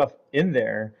putting some stuff in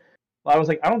there. I was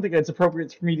like, I don't think it's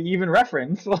appropriate for me to even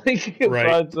reference. Like, Right.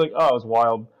 So it's like, oh, it was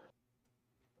wild.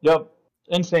 Yep,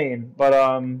 insane. But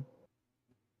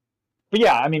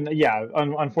yeah, I mean, yeah.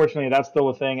 Unfortunately, that's still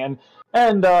a thing,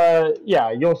 and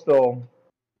yeah, you'll still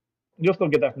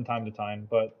get that from time to time,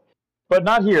 but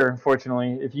not here,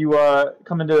 unfortunately. If you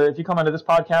come into this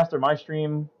podcast or my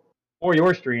stream or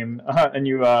your stream and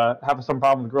you have some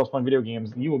problem with girls playing video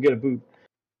games, you will get a boot.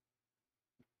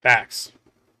 Facts.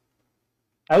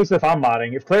 At least if I'm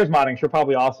modding. If Claire's modding, she'll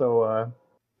probably also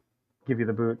give you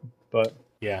the boot. But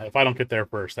yeah, if I don't get there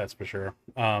first, that's for sure.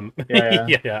 Yeah.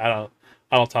 Yeah,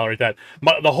 I don't tolerate that.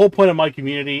 The whole point of my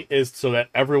community is so that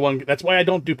everyone. That's why I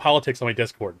don't do politics on my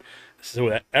Discord, so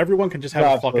that everyone can just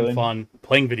have fucking fun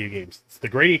playing video games. It's the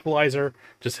great equalizer.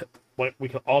 Just we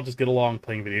can all just get along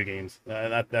playing video games.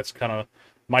 That's kind of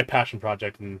my passion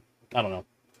project, and I don't know.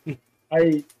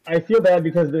 I feel bad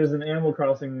because there's an Animal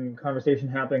Crossing conversation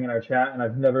happening in our chat, and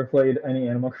I've never played any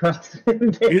Animal Crossing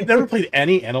games. You've never played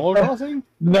any Animal Crossing?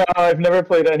 No, I've never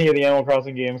played any of the Animal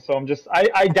Crossing games, so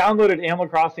I downloaded Animal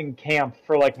Crossing Camp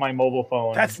for like my mobile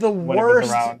phone. That's the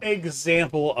worst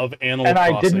example of Animal Crossing.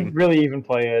 And I didn't really even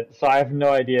play it, so I have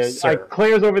no idea.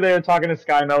 Claire's over there talking to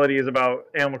Sky Melodies about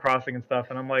Animal Crossing and stuff,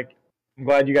 and I'm like, I'm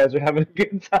glad you guys are having a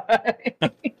good time.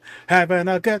 Having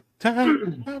a good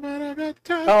time. Having a good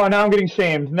time. Oh, now I'm getting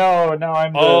shamed. No,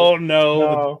 I'm. Oh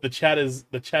no. The chat is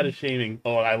shaming.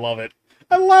 Oh, I love it.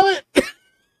 I love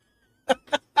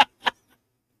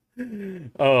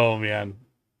it. Oh man,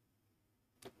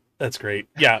 that's great.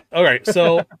 Yeah. All right.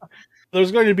 So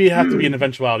there's going to have to be an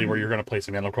eventuality where you're going to play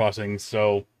some Animal Crossing.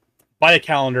 So buy a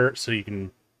calendar so you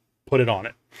can put it on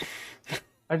it.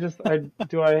 I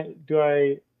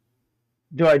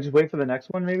just wait for the next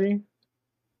one maybe?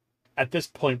 At this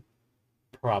point,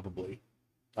 probably.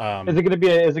 Is it gonna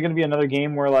be another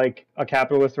game where like a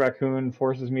capitalist raccoon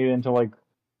forces me into like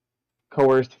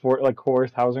coerced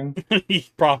housing?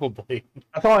 Probably.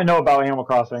 That's all I know about Animal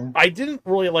Crossing. I didn't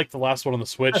really like the last one on the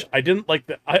Switch. I didn't like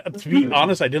to be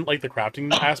honest, I didn't like the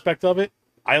crafting aspect of it.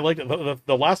 I liked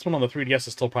the last one on the 3DS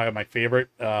is still probably my favorite,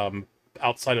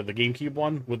 outside of the GameCube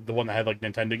one, with the one that had like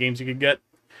Nintendo games you could get.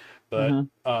 But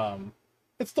Hmm.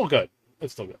 it's still good.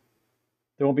 It's still good.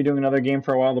 They won't be doing another game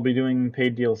for a while. They'll be doing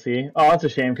paid DLC. Oh, that's a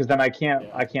shame because then Yeah.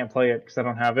 I can't play it because I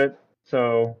don't have it.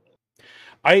 So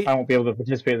I I won't be able to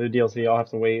participate in the DLC. I'll have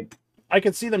to wait. I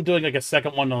could see them doing like a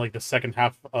second one on like the second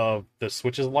half of the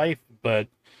Switch's life, but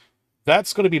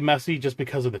that's going to be messy just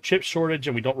because of the chip shortage,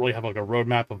 and we don't really have like a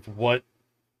roadmap of what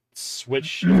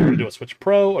Switch, if they're going to do a Switch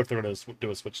Pro or if they're going to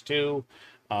do a Switch 2.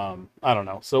 I don't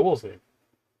know. So we'll see.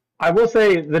 I will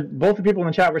say that both the people in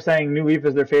the chat were saying New Leaf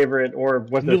is their favorite or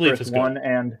was New their Leaf first is good. one,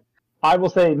 and I will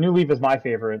say New Leaf is my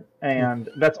favorite, and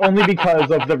that's only because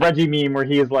of the Reggie meme where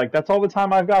he is like, "That's all the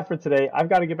time I've got for today. I've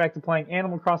got to get back to playing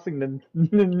Animal Crossing the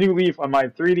New Leaf on my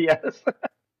 3DS."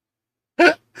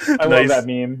 I love that Nice.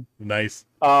 meme. Nice.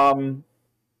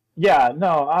 Yeah,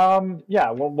 no,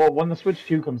 yeah. Well, when the Switch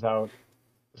 2 comes out,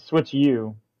 Switch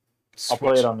U, I'll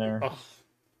play it Switch. on there. Ugh.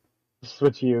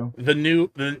 Switch U. The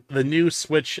new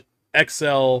Switch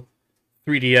XL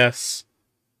 3DS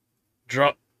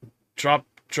drop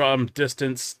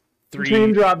distance Dream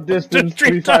 3 drop distance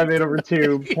Dream drop. 358 over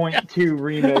 2.2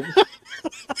 remix.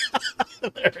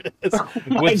 There it is. Oh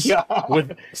my god.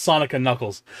 With Sonic and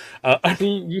Knuckles. I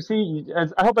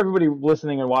hope everybody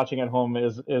listening and watching at home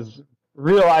is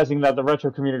realizing that the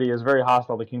retro community is very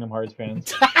hostile to Kingdom Hearts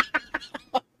fans.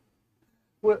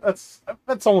 Well, that's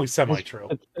only semi true.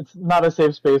 It's not a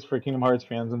safe space for Kingdom Hearts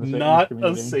fans in in this Not a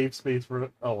community. safe space for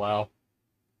it. Oh wow.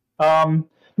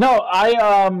 No,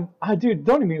 I dude,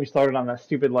 don't even get me started on that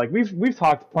stupid like we've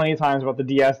talked plenty of times about the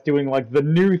DS doing like the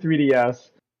new 3DS,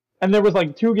 and there was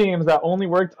like two games that only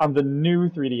worked on the new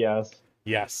 3DS.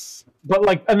 Yes. But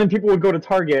like, and then people would go to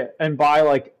Target and buy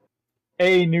like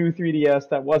a new 3DS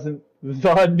that wasn't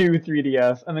the new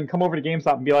 3DS, and then come over to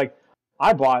GameStop and be like,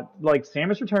 I bought like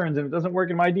Samus Returns and it doesn't work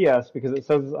in my DS because it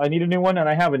says I need a new one and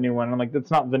I have a new one. And I'm like,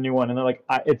 that's not the new one. And they're like,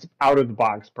 it's out of the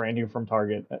box, brand new from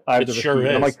Target. I have It the sure receipt.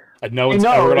 And I'm like, is. No I one's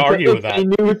ever know gonna argue with it's that. a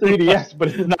new 3DS, but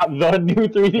it's not the new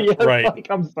 3DS. Right. Like,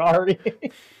 I'm sorry.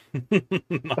 Oh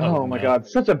Oh my no. god,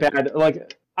 such a bad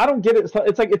like. I don't get it. It's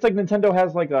like Nintendo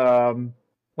has like a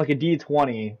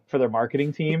D20 for their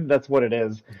marketing team. That's what it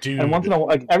is. And once Dude. in a while,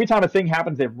 like every time a thing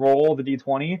happens, they roll the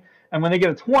D20, and when they get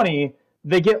a 20,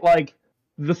 they get like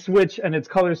the Switch and its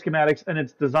color schematics and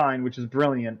its design, which is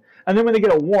brilliant. And then when they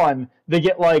get a 1, they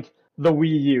get like the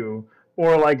Wii U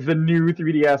or like the new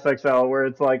 3DS XL, where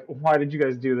it's like, why did you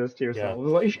guys do this to Yeah.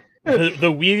 yourselves? Like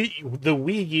The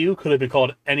Wii U could have been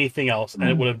called anything else and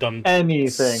it would have done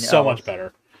anything so much else.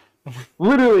 better.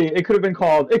 Literally, it could have been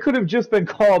called. It could have just been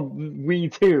called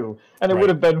Wii 2, and it would Right.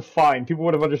 have been fine. People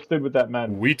would have understood what that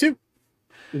meant. Wii 2.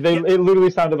 Yeah. It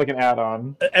literally sounded like an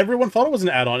add-on. Everyone thought it was an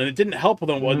add-on and it didn't help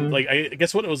them when Hmm. like I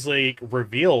guess when it was like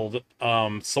revealed,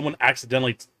 someone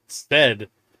accidentally said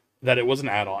that it was an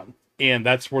add-on. And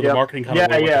that's where the Yep. marketing kind of Yeah.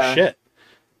 went to Yeah. shit.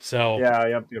 So Yeah.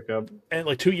 Yep. Yep. Yep. and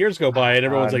like 2 years go by and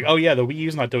everyone's like, God. "Oh yeah, the Wii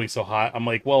U's not doing so hot." I'm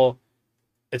like, "Well,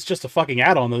 it's just a fucking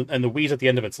add-on, and the Wii's at the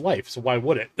end of its life, so why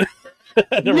would it?"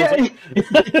 And everyone's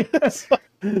Yeah.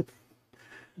 like,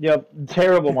 Yep.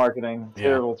 Terrible marketing. "Yeah,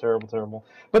 Terrible. Terrible. Terrible.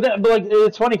 But like,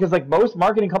 it's funny because like most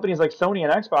marketing companies like Sony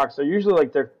and Xbox are usually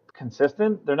like they're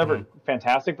consistent. They're never mhm.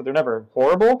 fantastic, but they're never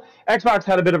horrible. Xbox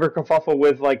had a bit of a kerfuffle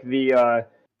with like the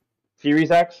Series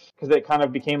X because it kind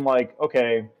of became like,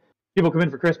 okay, people come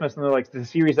in for Christmas and they're like the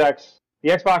Series X, the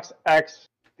Xbox X,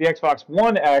 the Xbox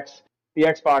One X, the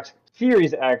Xbox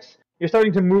Series X. You're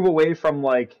starting to move away from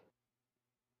like.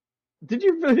 Did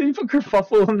you put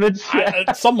kerfuffle in the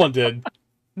chat? Someone did."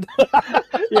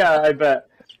 Yeah, I bet.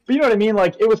 But you know what I mean?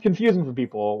 Like, it was confusing for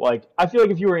people. Like, I feel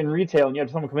like if you were in retail and you had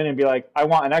someone come in and be like, I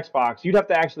want an Xbox, you'd have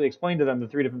to actually explain to them the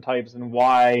three different types and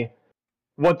why,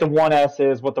 what the One S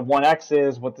is, what the One X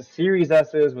is, what the Series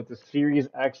S is, what the Series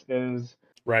X is,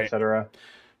 Right. etc.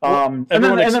 Well, And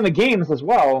then the games as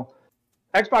well.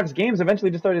 Xbox games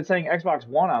eventually just started saying Xbox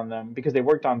One on them because they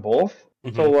worked on both.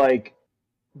 So mhm. like,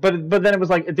 but then it was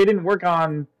like they didn't work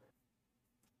on.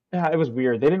 Yeah, it was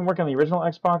weird. They didn't work on the original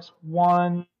Xbox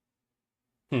One.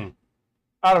 Hmm.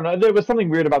 I don't know. There was something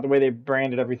weird about the way they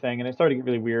branded everything, and it started to get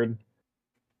really weird.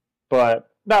 But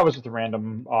that was just a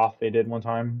random off they did one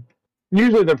time.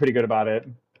 Usually they're pretty good about it.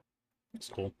 It's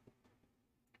cool.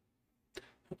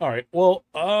 All right. Well,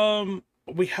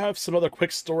 we have some other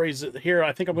quick stories here.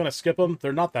 I think I'm going to skip them.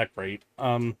 They're not that great.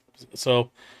 So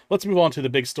let's move on to the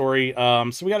big story.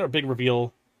 So we got a big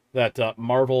reveal that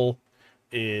Marvel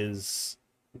is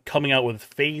coming out with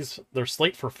their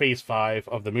slate for Phase 5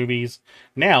 of the movies.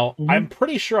 Now, Hmm. I'm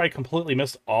pretty sure I completely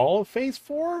missed all of Phase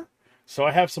 4, so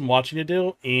I have some watching to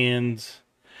do, and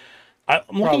I'm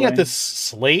looking at Probably. this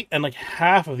slate, and like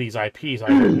half of these IPs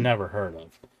I've never heard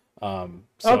of.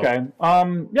 So Okay.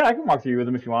 Yeah, I can walk through with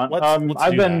them if you want. let's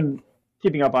I've do that. been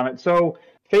keeping up on it. So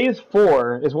phase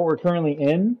 4 is what we're currently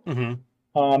in. Hmm.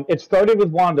 It started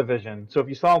with WandaVision. So if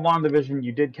you saw WandaVision,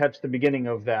 you did catch the beginning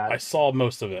of I that. saw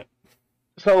most of it.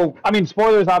 So, I mean,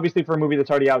 spoilers obviously for a movie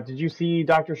that's already out. Did you see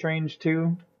Doctor Strange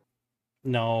 2?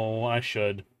 No, I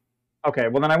should. Okay,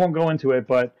 well then I won't go into it,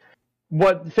 but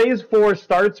what phase 4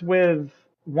 starts with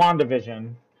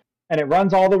WandaVision, and it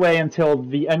runs all the way until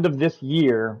the end of this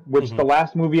year, which Hmm. the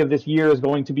last movie of this year is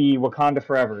going to be Wakanda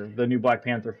Forever, the new Black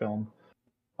Panther film.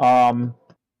 Um,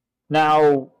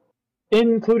 Now,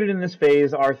 included in this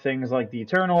phase are things like the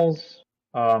Eternals,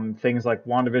 things like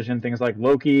WandaVision, things like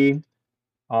Loki,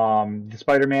 the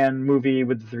Spider-Man movie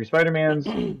with the three Spider-Mans.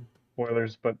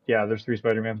 Spoilers, but yeah, there's three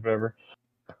Spider-Mans, whatever.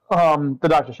 The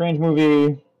Doctor Strange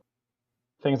movie,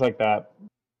 things like that.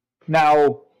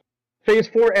 Now, Phase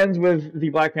 4 ends with the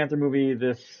Black Panther movie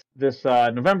this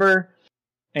November,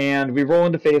 and we roll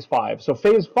into Phase 5. So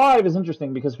Phase 5 is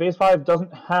interesting because Phase 5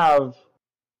 doesn't have.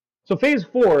 So Phase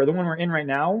 4, the one we're in right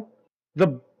now,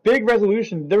 the big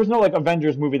resolution, there was no like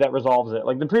Avengers movie that resolves it.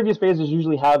 Like the previous phases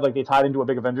usually had like they tied into a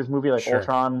big Avengers movie like Sure.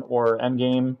 Ultron or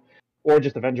Endgame or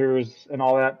just Avengers and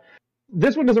all that.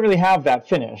 This one doesn't really have that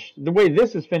finish. The way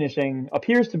this is finishing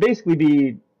appears to basically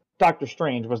be Doctor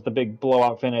Strange was the big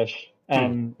blowout finish, Hmm.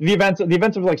 and the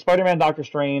events of like Spider-Man, Doctor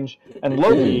Strange, and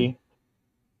Loki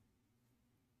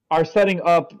are setting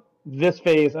up this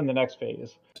phase and the next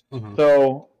phase. Hmm.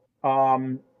 So,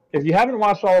 um, if you haven't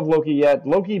watched all of Loki yet,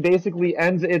 Loki basically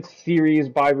ends its series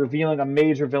by revealing a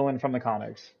major villain from the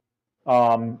comics,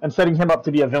 and setting him up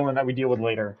to be a villain that we deal with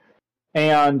later.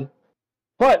 And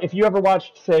but if you ever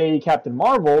watched, say, Captain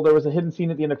Marvel, there was a hidden scene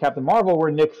at the end of Captain Marvel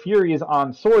where Nick Fury is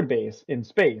on Sword Base in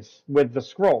space with the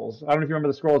Skrulls. I don't know if you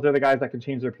remember the Skrulls; they're the guys that can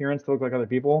change their appearance to look like other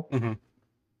people. Hmm.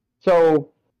 So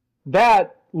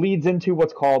that leads into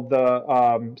what's called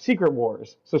the Secret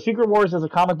Wars. So Secret Wars is a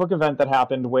comic book event that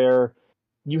happened where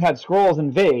you had Skrulls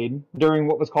invade during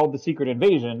what was called the Secret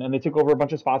Invasion, and they took over a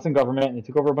bunch of spots in government, and they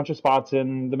took over a bunch of spots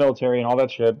in the military and all that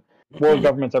shit, world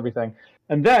governments, everything.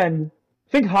 And then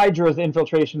think Hydra's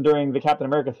infiltration during the Captain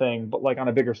America thing, but like on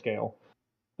a bigger scale.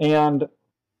 And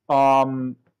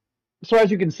um, so as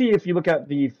you can see, if you look at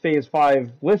the Phase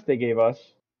 5 list they gave us,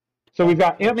 so Oh, we've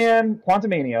got nice. Ant-Man,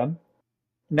 Quantumania.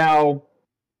 Now,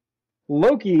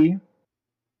 Loki,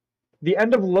 the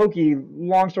end of Loki,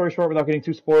 long story short, without getting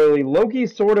too spoilery, Loki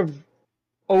sort of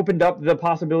opened up the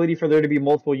possibility for there to be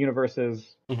multiple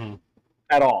universes Hmm.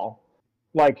 at all.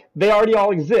 Like, they already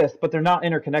all exist, but they're not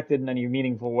interconnected in any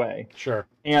meaningful way. Sure.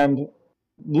 And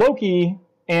Loki,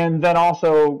 and then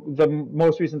also the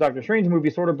most recent Doctor Strange movie,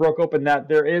 sort of broke open that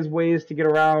there is ways to get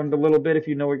around a little bit if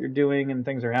you know what you're doing and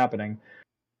things are happening.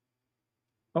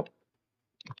 Oh,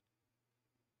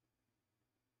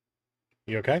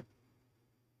 You okay?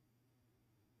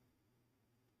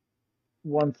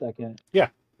 1 second. Yeah.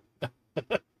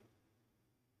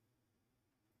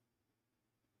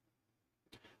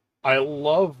 I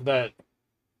love that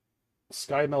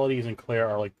Sky Melodies and Claire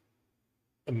are like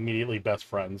immediately best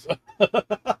friends.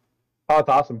 Oh, it's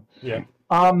awesome. Yeah.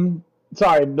 Um,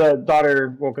 Sorry, the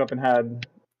daughter woke up and had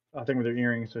a thing with her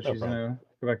earrings, so No she's problem. gonna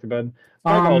go back to bed.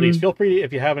 Sky Melodies, Um, feel free to,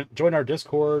 if you haven't, join our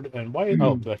Discord. And why?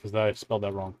 Oh, because I spelled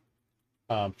that wrong.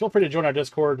 Feel free to join our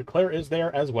Discord. Claire is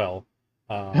there as well.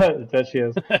 Um, that she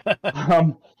is.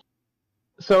 Um,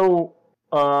 so,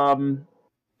 um,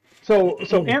 so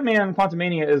Ant-Man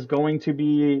Quantumania is going to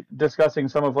be discussing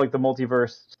some of like the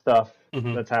multiverse stuff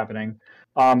mhm. that's happening.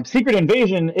 Secret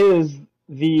Invasion is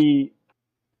the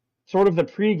sort of the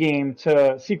pregame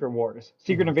to Secret Wars.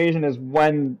 Secret Mhm. Invasion is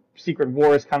when Secret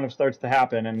Wars kind of starts to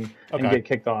happen and Okay. get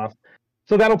kicked off.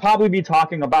 So that'll probably be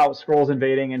talking about Skrulls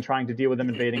invading and trying to deal with them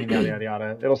invading and yada yada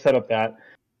yada. It'll set up that.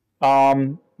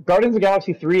 Guardians of the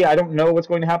Galaxy 3, I don't know what's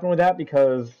going to happen with that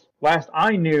because last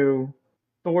I knew,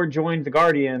 Thor joined the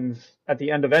Guardians at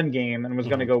the end of Endgame and was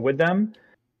going to Mhm. go with them.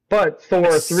 But I,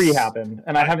 Thor 3 s- happened,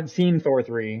 and I I haven't seen Thor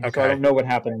 3, so I okay. don't know what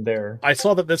happened there. I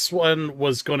saw that this one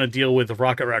was going to deal with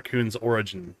Rocket Raccoon's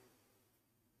origin.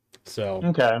 So,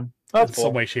 Okay, in that's some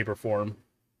cool. way, shape, or form.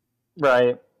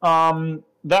 Right.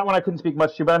 that one I couldn't speak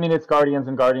much to, but I mean it's Guardians,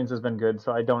 and Guardians has been good,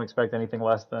 so I don't expect anything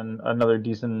less than another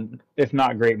decent, if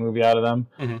not great, movie out of them.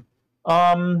 Hmm.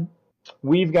 Um,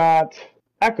 we've got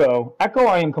Echo. Echo,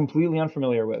 I am completely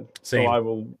unfamiliar with, so Same. I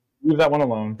will leave that one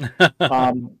alone.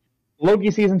 Um,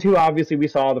 Loki season 2, obviously we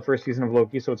saw the first season of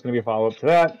Loki, so it's going to be a follow up to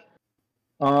that.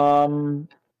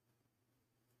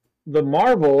 The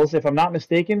Marvels, if I'm not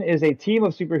mistaken, is a team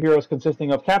of superheroes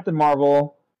consisting of Captain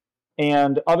Marvel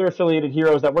and other affiliated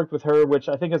heroes that worked with her, which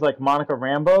I think is like Monica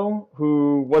Rambeau,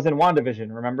 who was in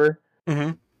WandaVision, remember?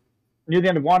 Hmm. Near the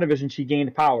end of WandaVision, she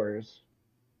gained powers.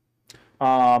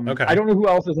 I Okay. don't know who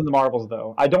else is in the Marvels,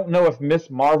 though. I don't know if Miss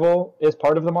Marvel is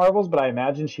part of the Marvels, but I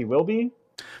imagine she will be.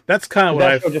 That's kind of Because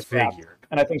what I that show just wrapped. figured.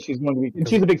 And I think she's going to be. And 'Cause-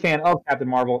 she's a big fan of Captain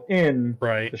Marvel in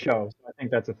right. the show. So I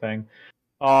think that's a thing.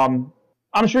 Um,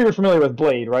 I'm sure you're familiar with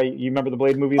Blade, right? You remember the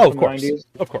Blade movies Oh, of from the course. 90s?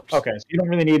 Of course. Okay, so you don't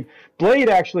really need. Blade,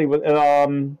 actually,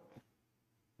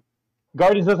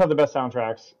 Guardians does have the best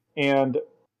soundtracks. And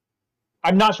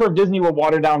I'm not sure if Disney will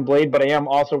water down Blade, but I am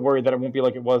also worried that it won't be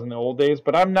like it was in the old days.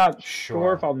 But I'm not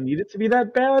sure if Sure. I'll need it to be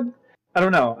that bad. I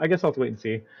don't know. I guess I'll have to wait and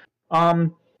see.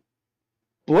 Um,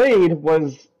 Blade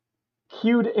was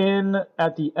cued in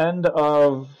at the end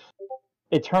of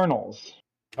Eternals.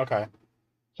 Okay.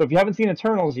 So if you haven't seen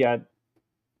Eternals yet,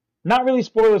 not really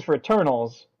spoilers for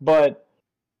Eternals, but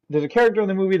there's a character in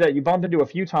the movie that you bump into a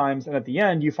few times, and at the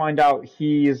end you find out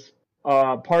he's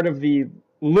part of the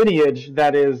lineage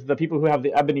that is the people who have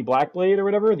the Ebony Black Blade or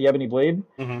whatever, the Ebony Blade,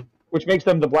 Hmm. which makes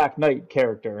them the Black Knight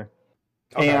character.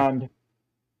 Okay. And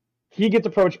he gets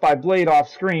approached by Blade off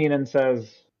screen and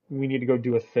says, "We need to go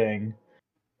do a thing."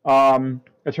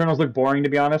 Eternals look boring, to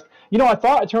be honest. You know, I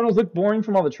thought Eternals looked boring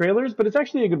from all the trailers, but it's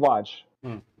actually a good watch.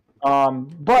 Hmm.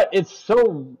 But it's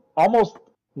so almost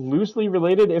loosely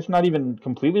related, if not even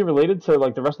completely related to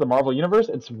like the rest of the Marvel universe.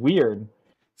 It's weird.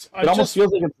 So It almost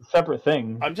feels like it's a separate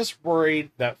thing. I'm just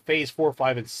worried that Phase 4,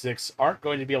 5, and 6 aren't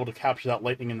going to be able to capture that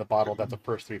lightning in the bottle that the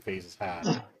first three phases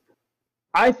had.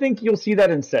 I think you'll see that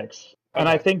in 6, and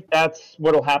I Okay. think that's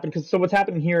what'll happen. Because so what's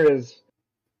happening here is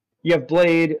you have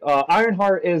Blade.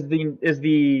 Ironheart is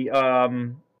the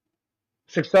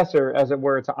successor, as it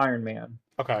were, to Iron Man.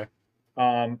 Okay.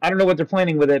 I don't know what they're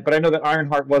planning with it, but I know that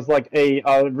Ironheart was like a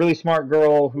really smart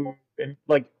girl who,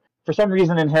 like, for some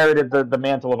reason inherited the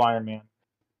mantle of Iron Man.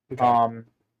 Okay.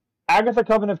 Agatha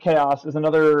Coven of Chaos is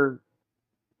another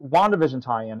WandaVision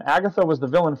tie-in. Agatha was the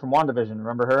villain from WandaVision.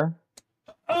 Remember her?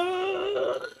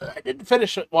 I didn't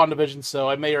finish WandaVision, so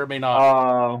I may or may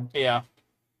not. Yeah.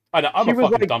 I know, I'm She a was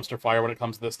fucking like dumpster fire when it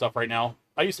comes to this stuff right now.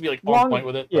 I used to be like on long. point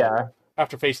with it, but Yeah,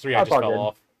 after Phase 3, I that's just all fell good.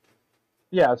 off.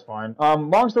 Yeah, it's fine.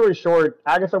 Long story short,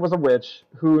 Agatha was a witch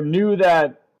who knew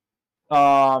that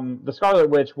the Scarlet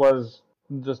Witch was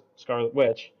just Scarlet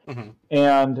Witch, Hmm.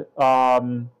 and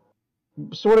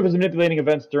sort of is manipulating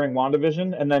events during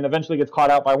WandaVision, and then eventually gets caught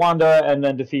out by Wanda, and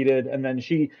then defeated, and then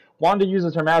Wanda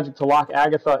uses her magic to lock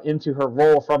Agatha into her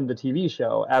role from the TV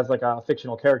show as like a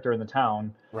fictional character in the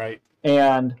town. Right.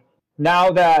 And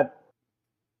now that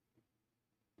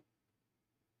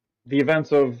the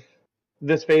events of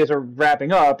this phase are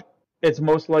wrapping up, it's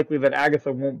most likely that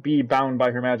Agatha won't be bound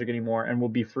by her magic anymore and will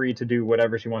be free to do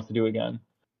whatever she wants to do again.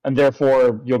 And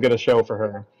therefore, you'll get a show for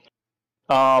her.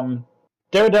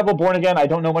 Daredevil Born Again, I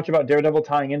don't know much about Daredevil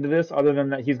tying into this other than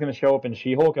that he's going to show up in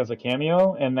She-Hulk as a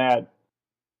cameo and that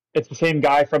it's the same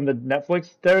guy from the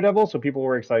Netflix Daredevil, so people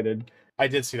were excited. I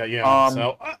did see that, yeah.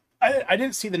 So I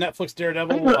didn't see the Netflix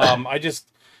Daredevil.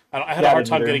 I had a hard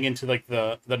time getting into like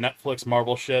the Netflix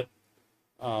Marvel shit.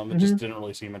 It just didn't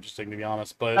really seem interesting, to be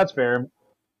honest. But that's fair.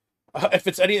 If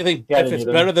it's anything, if it's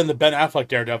better than the Ben Affleck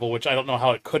Daredevil, which I don't know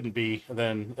how it couldn't be,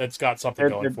 then it's got something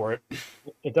going for it.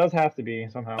 It does have to be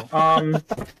somehow.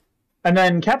 And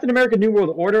then Captain America: New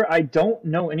World Order, I don't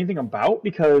know anything about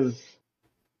because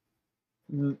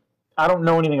I don't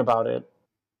know anything about it.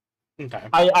 Okay.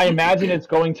 I imagine it's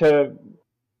going to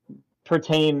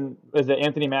pertain. Is it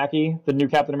Anthony Mackie, the new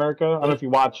Captain America? I don't know if you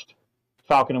watched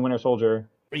Falcon and Winter Soldier.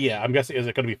 Yeah, I'm guessing. Is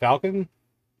it going to be Falcon?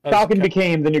 Falcon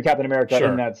became the new Captain America Sure.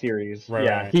 in that series. Right,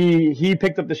 yeah, right. he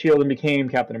picked up the shield and became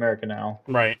Captain America now.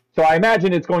 Right. So I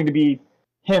imagine it's going to be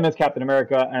him as Captain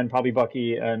America and probably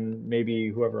Bucky and maybe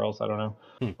whoever else, I don't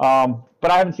know.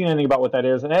 But I haven't seen anything about what that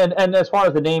is. And as far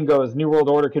as the name goes, New World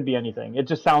Order could be anything. It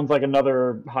just sounds like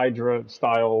another Hydra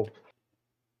style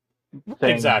thing.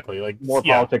 Exactly. Like more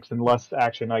politics and less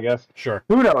action, I guess. Sure.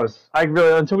 Who knows?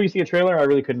 Until we see a trailer, I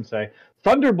really couldn't say.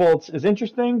 Thunderbolts is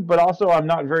interesting, but also I'm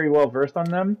not very well versed on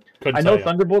them. I know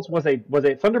Thunderbolts was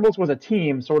a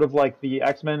team, sort of like the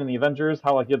X-Men and the Avengers,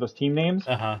 how like you have those team names.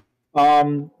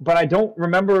 But I don't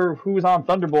remember who's on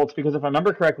Thunderbolts because if I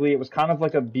remember correctly, it was kind of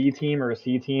like a B team or a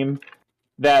C team.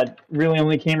 that really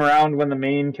only came around when the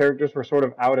main characters were sort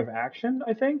of out of action,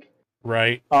 I think.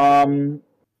 Right. Um,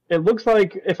 it looks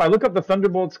like if I look up the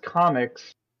Thunderbolts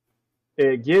comics,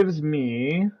 it gives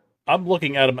me. I'm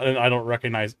looking at them and I don't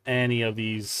recognize any of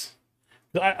these.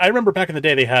 I remember back in the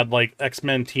day they had like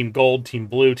X-Men Team Gold, Team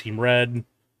Blue, Team Red,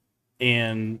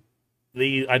 and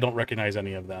I don't recognize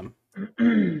any of them.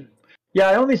 Yeah,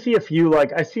 I only see a few.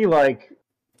 Like I see like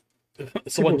Someone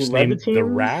people who just led the named the teams.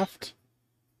 Raft.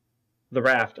 The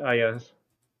Raft, I guess.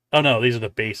 Oh no, these are the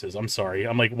bases. I'm sorry.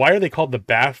 I'm like, why are they called the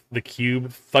Bath, the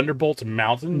Cube, Thunderbolt,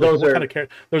 Mountain? Like, Those what kind are. of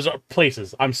character? Those are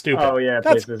places. I'm stupid. Oh yeah,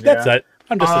 That's places. that's Yeah. it.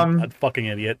 I'm just a Um, fucking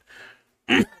idiot.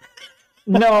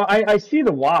 No, I see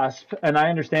the Wasp, and I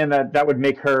understand that that would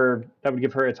make her that would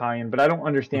give her a tie-in, but I don't Hmm.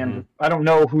 understand. I don't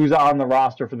know who's on the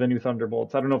roster for the new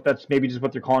Thunderbolts. I don't know if that's maybe just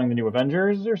what they're calling the new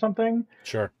Avengers or something.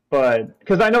 Sure. But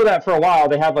because I know that for a while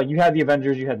they had like you had the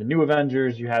Avengers, you had the new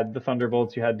Avengers, you had the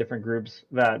Thunderbolts, you had different groups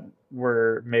that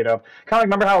were made up. Kind of like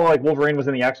remember how like Wolverine was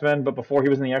in the X-Men, but before he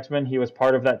was in the X-Men, he was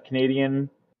part of that Canadian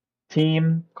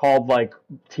team called like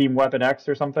Team Weapon X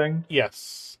or something.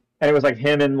 Yes. And it was like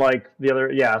him and like the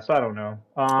other, yeah. So I don't know.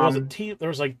 What was it? Team. There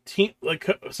was like team. Like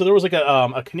so, there was like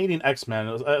a Canadian X-Men.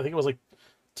 I think it was like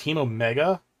Team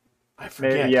Omega. I Maybe,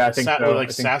 forget. yeah, I think so. Like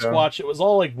I think so. Sasquatch. It was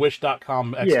all like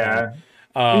Wish.com X-Men. Yeah,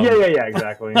 Um, yeah,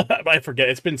 exactly. but I forget.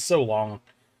 It's been so long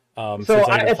So since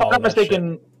I even if I'm followed not that shit.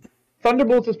 mistaken,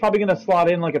 Thunderbolts is probably going to slot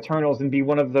in like Eternals and be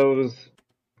one of those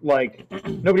like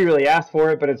nobody really asked for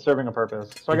it, but it's serving a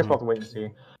purpose. So I guess Hmm. we'll have to wait and see.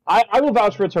 I will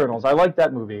vouch for Eternals. I like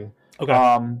that movie.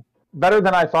 Okay. Better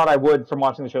than I thought I would from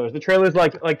watching the trailers. The trailers,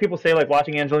 like people say, like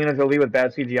watching Angelina Jolie with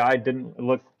bad CGI didn't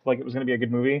look like it was going to be a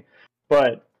good movie,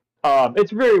 but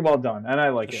it's very well done, and I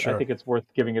like it. I Sure. think it's worth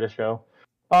giving it a show.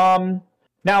 Um,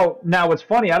 now, what's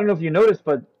funny? I don't know if you noticed,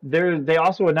 but they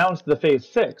also announced the Phase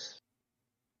 6.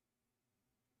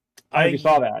 I don't know if you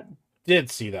I saw that. did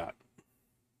see that.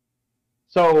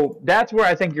 So that's where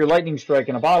I think your lightning strike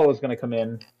in a bottle is going to come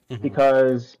in, Hmm.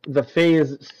 because the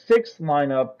Phase 6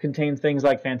 lineup contains things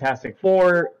like Fantastic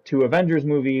Four, two Avengers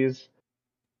movies,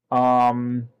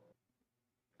 um,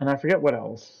 and I forget what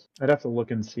else. I'd have to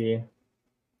look and see.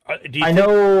 Do you I think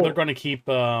they're know. going to keep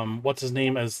what's his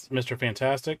name as Mr.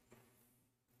 Fantastic?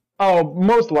 Oh,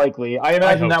 most likely. I I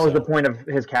imagine hope that was the so. point of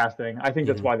his casting. I think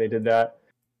that's Hmm. why they did that.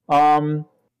 Um,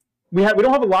 we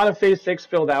don't have a lot of Phase 6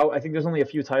 filled out. I think there's only a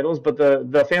few titles, but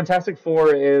the Fantastic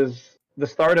Four is the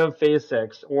start of Phase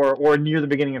 6, or near the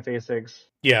beginning of Phase 6.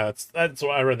 Yeah, that's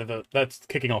what I read. That's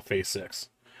kicking off Phase 6.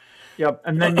 Yep,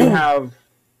 and then you have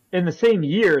in the same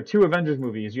year two Avengers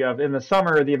movies. You have in the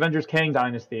summer the Avengers Kang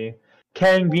Dynasty,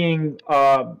 Kang being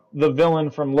the villain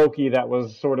from Loki that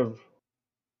was sort of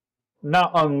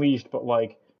not unleashed, but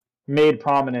like made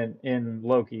prominent in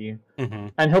Loki, Hmm.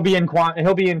 and he'll be in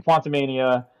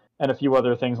Quantumania and a few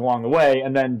other things along the way.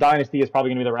 And then Dynasty is probably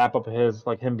going to be the wrap up of his,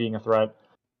 like him being a threat.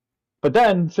 But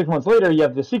then 6 months later, you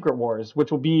have the Secret Wars,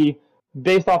 which will be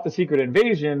based off the Secret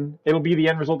Invasion. It'll be the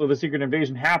end result of the Secret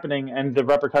Invasion happening and the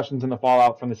repercussions and the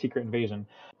fallout from the Secret Invasion.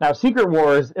 Now, Secret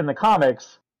Wars in the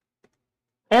comics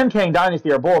and Kang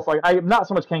Dynasty are both like I not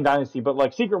so much Kang Dynasty, but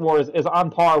like Secret Wars is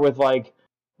on par with like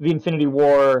the Infinity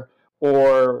War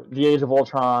or the Age of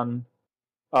Ultron.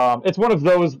 It's one of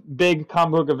those big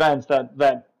comic book events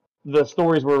that the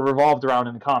stories were revolved around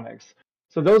in the comics.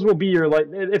 So those will be your like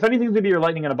if anything's gonna be your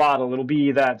lightning in a bottle, it'll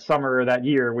be that summer or that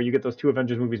year where you get those two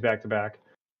Avengers movies back to back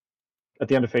at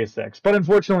the end of Phase 6. But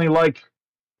unfortunately, like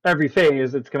every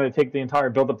phase, it's going to take the entire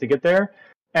build up to get there.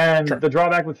 And Sure. the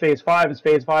drawback with Phase 5 is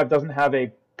Phase 5 doesn't have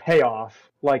a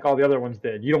payoff like all the other ones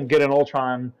did. You don't get an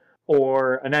Ultron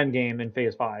or an Endgame in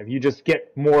Phase 5. You just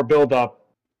get more build up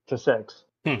to 6.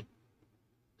 Hmm.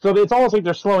 So it's almost like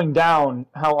they're slowing down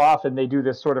how often they do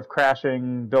this sort of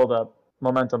crashing build up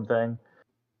momentum thing.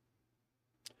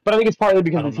 But I think it's partly I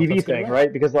because of don't the know if TV that's good or thing, bad.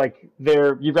 right? Because like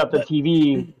you've got the That,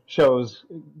 TV shows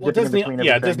well, dipping in Disney, between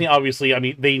yeah, Disney everything. obviously. I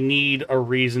mean, they need a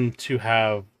reason to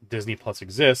have Disney Plus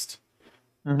exist.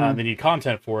 Mm-hmm. They need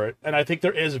content for it, and I think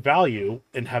there is value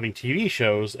in having TV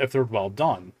shows if they're well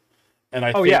done. And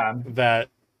I Oh think yeah. that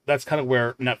that's kind of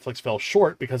where Netflix fell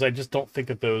short because I just don't think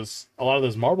that a lot of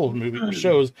those Marvel movie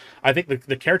shows, I think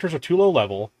the characters are too low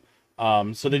level.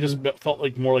 So they just Mm-hmm. felt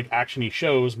like more like actiony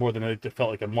shows more than it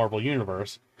felt like a Marvel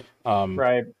universe. Um,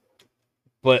 Right.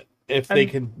 but if they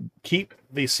And can keep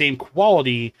the same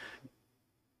quality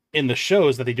in the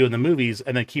shows that they do in the movies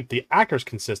and then keep the actors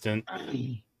consistent,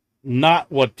 not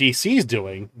what DC's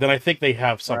doing, then I think they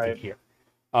have something right. here.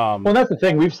 Well, Um, that's the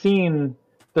thing. We've seen.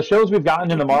 the shows we've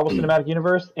gotten in the Marvel Cinematic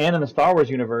Universe and in the Star Wars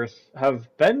universe have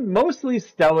been mostly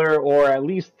stellar or at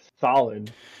least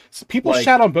solid. So people Like,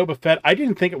 shout on Boba Fett. I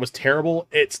didn't think it was terrible.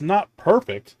 It's not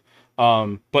perfect.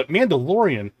 But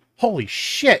Mandalorian, holy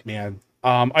shit, man.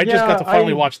 I just got yeah, to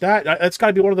finally watch that. That's got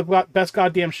to be one of the best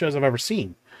goddamn shows I've ever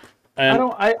seen. And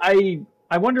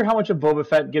I wonder how much of Boba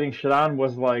Fett getting shit on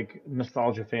was like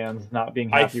nostalgia fans not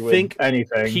being I happy with think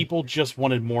anything. people just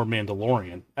wanted more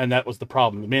Mandalorian, and that was the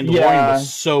problem. The Mandalorian Yeah.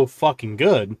 was so fucking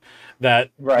good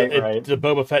that Right. the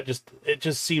Boba Fett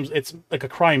just seems it's like a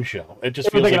crime show. It just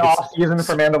It was feels like an like off season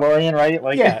for Mandalorian, right?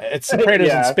 Like, yeah, it's Sopranos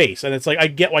in yeah, space, and it's like I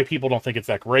get why people don't think it's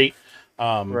that great.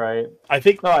 right. I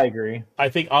think No, I agree.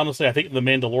 honestly, I think the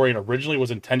Mandalorian originally was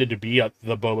intended to be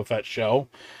the Boba Fett show.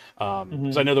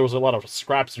 Because I know there was a lot of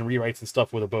scraps and rewrites and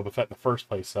stuff with a Boba Fett in the first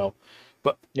place. So,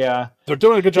 but Yeah, they're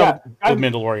doing a good job Yeah, with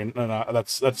Mandalorian, and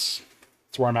that's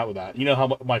where I'm at with that. You know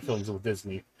how my feelings are with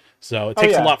Disney, so it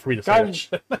takes a yeah. lot for me to say that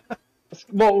shit.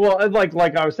 well, like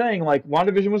I was saying, like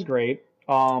WandaVision was great.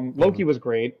 Loki was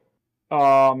great.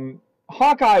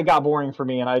 Hawkeye got boring for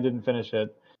me, and I didn't finish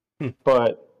it.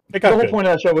 But It the got whole good. point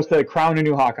of that show was to crown a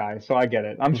new Hawkeye, so I get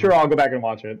it. I'm sure I'll go back and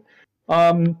watch it.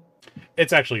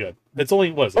 It's actually good. It's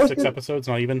only what is it, 6 episodes?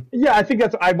 Not even. Yeah, I think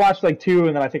that's. I watched like 2,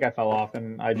 and then I think I fell off,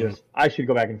 and I should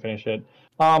go back and finish it.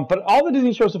 But all the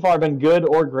Disney shows so far have been good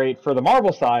or great. For the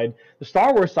Marvel side, the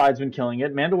Star Wars side's been killing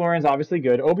it. Mandalorian's obviously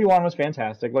good. Obi-Wan was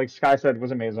fantastic. Like Sky said,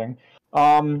 was amazing.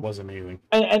 Was amazing.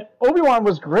 And Obi-Wan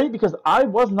was great because I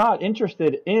was not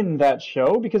interested in that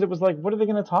show because it was like, what are they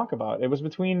going to talk about? It was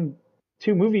between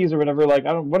 2 movies or whatever. Like,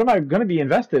 what am I going to be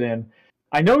invested in?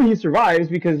 I know he survives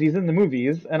because he's in the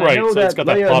movies, and I know so it's that got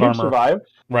that Leia plot and Luke armor. survive.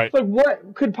 Right. It's like,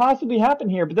 what could possibly happen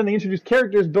here? But then they introduced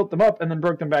characters, built them up, and then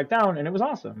broke them back down, and it was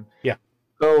awesome. Yeah.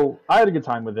 So I had a good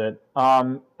time with it.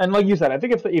 And like you said, I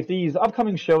think if these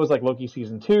upcoming shows like Loki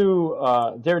season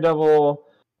 2, Daredevil,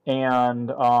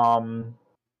 and I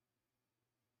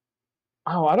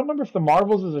don't remember if the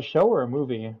Marvels is a show or a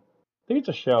movie. I think it's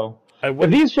a show. If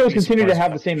these shows continue to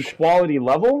have the same quality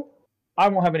level, I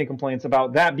won't have any complaints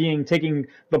about that taking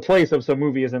the place of some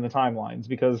movies in the timelines,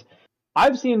 because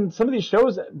I've seen some of these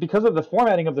shows, because of the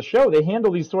formatting of the show, they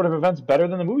handle these sort of events better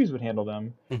than the movies would handle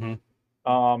them. So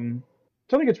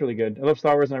I think it's really good. I love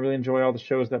Star Wars, and I really enjoy all the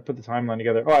shows that put the timeline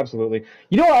together. Oh, absolutely.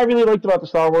 You know what I really liked about the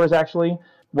Star Wars, actually,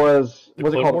 was it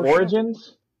called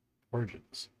Origins?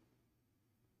 Origins.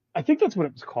 I think that's what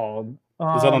it was called.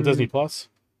 Is that on Disney Plus?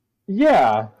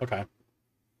 Yeah. Okay.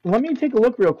 Let me take a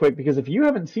look real quick, because if you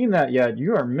haven't seen that yet,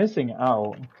 you are missing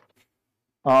out.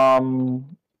 I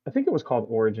think it was called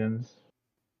Origins.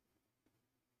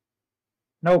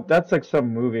 Nope, that's like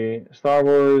some movie. Star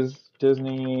Wars,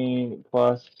 Disney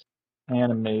Plus,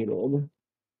 animated.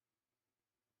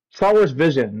 Star Wars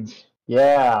Visions.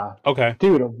 Yeah. Okay.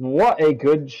 Dude, what a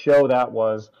good show that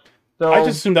was. So I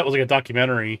just assumed that was like a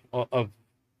documentary of.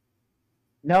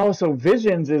 No, so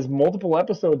Visions is multiple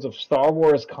episodes of Star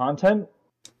Wars content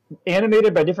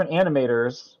animated by different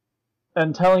animators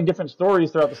and telling different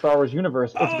stories throughout the Star Wars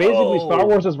universe. It's basically Star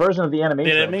Wars' version of the Animatrix.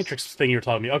 The Animatrix thing you were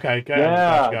telling me. Okay.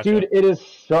 Yeah, gotcha. Dude, it is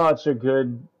such a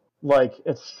good,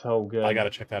 it's so good. I gotta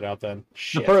check that out then.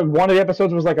 Shit. One of the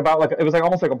episodes was it was like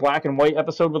almost like a black and white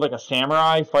episode with like a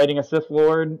samurai fighting a Sith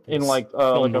Lord in like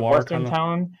a western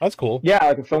town. That's cool. Yeah,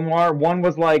 like a film noir. One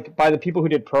was like by the people who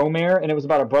did Promare, and it was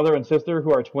about a brother and sister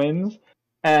who are twins.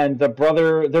 And the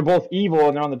brother, they're both evil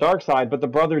and they're on the dark side, but the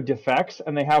brother defects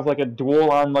and they have like a duel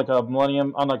on like a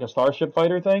Millennium, on like a Starship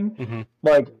Fighter thing.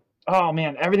 Like, oh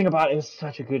man, everything about it is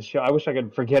such a good show. I wish I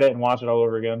could forget it and watch it all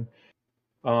over again.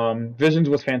 Visions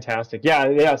was fantastic.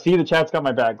 Yeah. See, the chat's got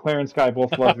my back. Claire and Sky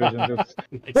both love Visions.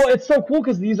 Nice. Well, it's so cool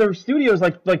because these are studios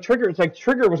like Trigger. It's like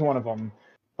Trigger was one of them.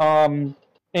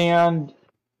 And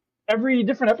every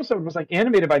different episode was like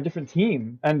animated by a different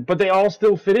team, but they all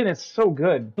still fit in. It's so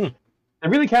good. They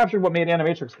really captured what made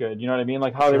Animatrix good. You know what I mean?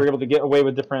 Like how they were able to get away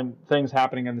with different things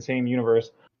happening in the same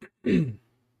universe.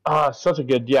 Such a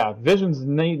good, Visions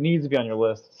needs to be on your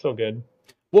list. It's so good.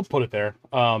 We'll put it there.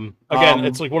 Again,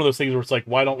 it's like one of those things where it's like,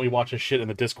 why don't we watch this shit in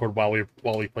the Discord while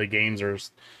we play games, or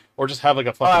just have like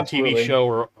a fucking TV show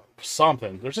or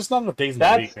something. There's just not enough days in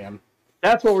the week, man.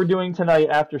 That's what we're doing tonight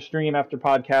after stream, after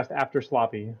podcast, after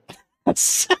Sloppy.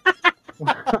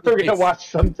 We're gonna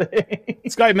watch something.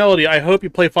 Sky Melody, I hope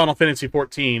you play Final Fantasy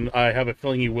 14. I have a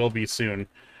feeling you will be soon.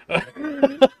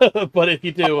 But if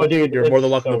you do, dude, you're more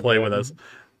than welcome to play with us.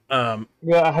 Have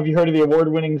you heard of the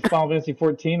award-winning Final Fantasy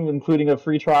 14, including a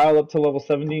free trial up to level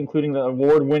 70, including the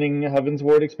award-winning Heaven's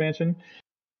Ward expansion?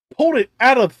 Pulled it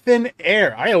out of thin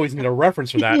air. I always need a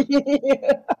reference for that.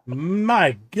 Yeah.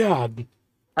 My God.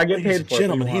 I get paid for it.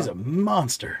 Gentlemen, he's a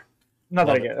monster. Not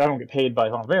that Love it. I don't get paid by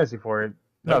Final Fantasy for it.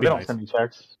 That'd No, be they don't nice. send me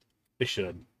checks. They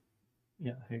should.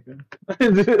 Yeah, hey,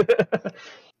 good.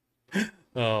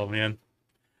 Oh man.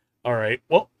 All right.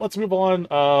 Well, let's move on.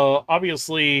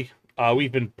 Obviously,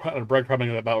 we've been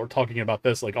breadcrumbing about we're talking about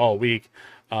this like all week.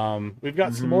 We've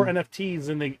got some more hmm NFTs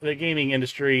in the gaming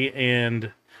industry,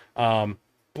 and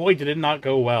boy, did it not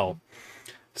go well.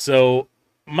 So,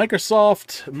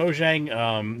 Microsoft,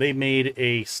 Mojang, they made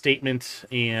a statement,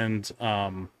 and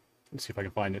let's see if I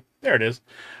can find it. There it is.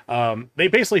 They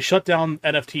basically shut down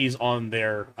NFTs on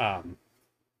their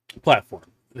platform.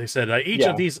 They said each of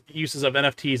Yeah. these uses of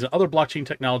NFTs and other blockchain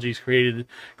technologies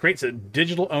creates a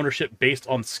digital ownership based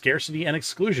on scarcity and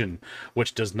exclusion,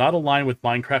 which does not align with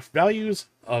Minecraft values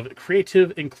of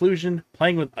creative inclusion,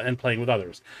 playing with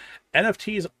others.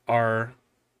 NFTs are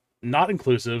not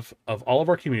inclusive of all of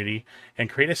our community and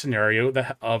create a scenario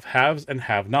of haves and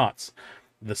have-nots.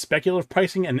 The speculative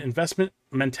pricing and investment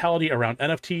mentality around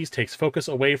NFTs takes focus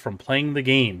away from playing the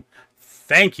game.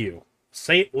 Thank you.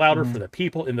 Say it louder for hmm the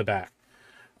people in the back.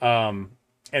 And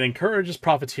encourages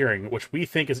profiteering, which we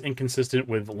think is inconsistent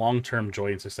with long-term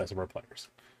joy and success of our players.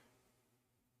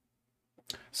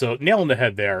 So nail in the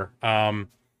head there. And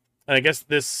I guess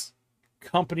this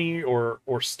company or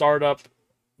startup,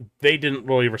 they didn't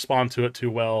really respond to it too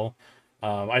well.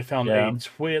 I found Yeah.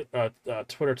 a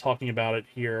Twitter talking about it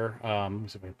here. Let me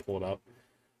see if I can pull it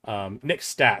up. Nick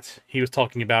Stat, he was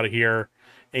talking about it here,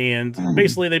 and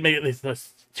basically they made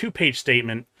this two-page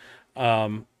statement.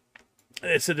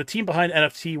 It said the team behind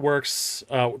NFT Worlds,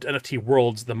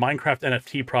 the Minecraft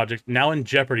NFT project, now in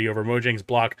jeopardy over Mojang's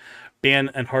block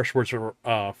ban and harsh words for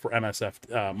MSF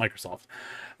Microsoft.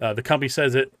 The company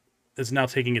says it is now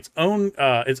taking its own,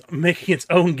 is making its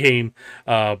own game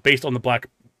based on the black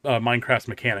Minecraft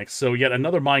mechanics. So yet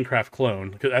another Minecraft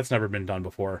clone, because that's never been done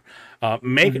before.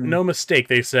 Make hmm no mistake,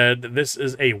 they said this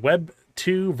is a Web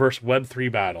 2 versus Web 3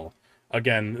 battle.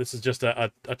 Again, this is just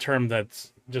a term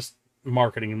that's just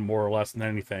marketing more or less than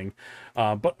anything.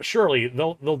 But surely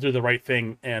they'll do the right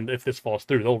thing, and if this falls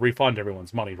through, they'll refund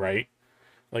everyone's money, right?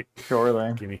 Like,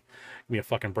 Surely. give me a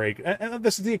fucking break. And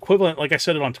this is the equivalent, like I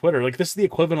said it on Twitter, like this is the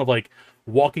equivalent of like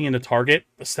walking into Target,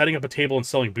 setting up a table and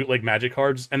selling bootleg magic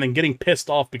cards, and then getting pissed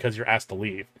off because you're asked to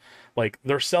leave. Like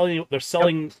Yep.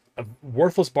 selling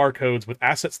worthless barcodes with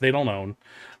assets they don't own,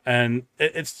 and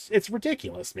it's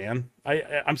ridiculous, man.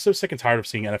 I'm so sick and tired of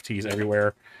seeing NFTs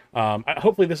everywhere.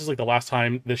 Hopefully this is like the last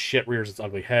time this shit rears its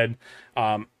ugly head.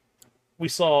 We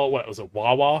saw what was it,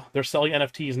 Wawa? They're selling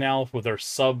NFTs now with their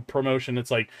sub promotion. It's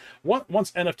like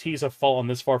once NFTs have fallen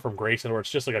this far from grace, and where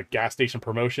it's just like a gas station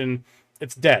promotion,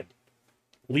 it's dead.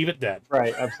 Leave it dead.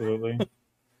 Right. Absolutely.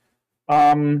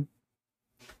 Um.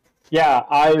 Yeah.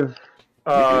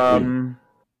 Um.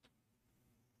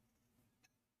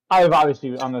 I've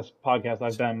obviously on this podcast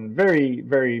I've been very,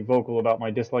 very vocal about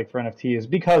my dislike for NFTs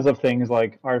because of things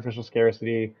like artificial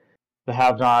scarcity, the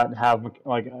have not have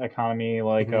like economy,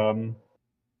 like Hmm.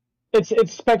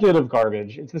 it's speculative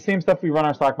garbage. It's the same stuff we run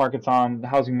our stock markets on, the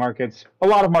housing markets. A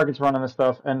lot of markets run on this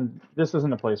stuff, and this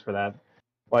isn't a place for that.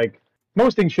 Like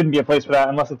most things shouldn't be a place for that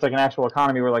unless it's like an actual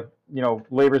economy where like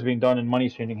labor's being done and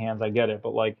money's changing hands. I get it,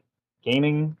 but like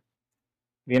gaming,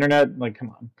 the internet, like come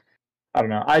on. I don't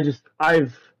know.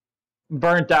 I've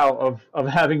burnt out of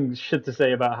having shit to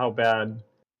say about how bad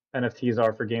NFTs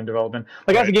are for game development.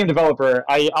 Like as a Right. game developer,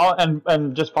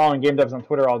 and just following game devs on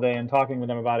Twitter all day and talking with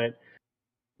them about it,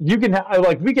 you can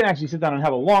like we can actually sit down and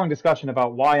have a long discussion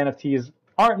about why NFTs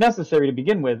aren't necessary to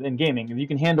begin with in gaming. If you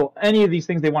can handle any of these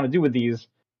things they want to do with these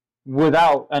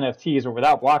without NFTs or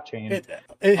without blockchain,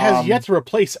 It has yet um, to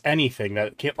replace anything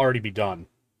that can't already be done.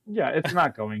 yeah, it's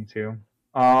not going to.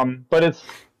 But it's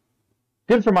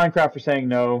good for Minecraft for saying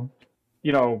no.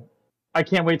 You know, I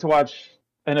can't wait to watch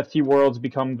NFT Worlds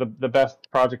become the best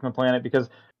project on the planet because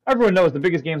everyone knows the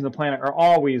biggest games on the planet are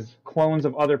always clones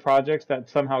of other projects that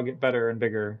somehow get better and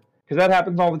bigger. Because that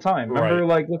happens all the time. Right. Remember,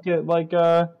 like look at like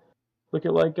look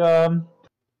at like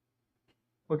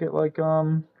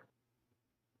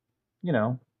you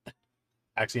know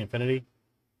Axie Infinity.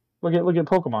 look at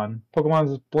Pokemon. Pokemon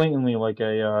is blatantly like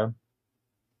a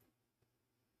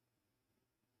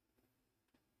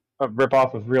rip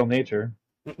off of real nature.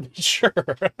 Sure.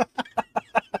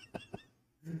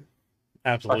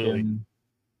 Absolutely. Fucking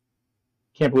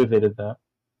can't believe they did that.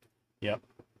 Yep.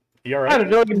 You all I right? don't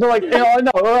know, but like,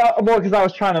 no, well, because I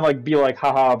was trying to like be like,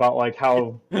 haha, about like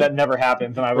how that never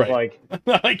happens, and I was Right.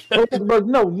 like, Like, but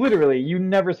no, literally, you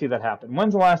never see that happen.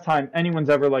 When's the last time anyone's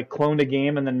ever like cloned a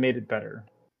game and then made it better?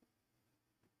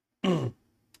 I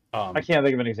um, can't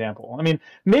think of an example. I mean,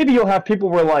 maybe you'll have people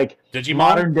where like Digimon,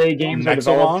 modern day games are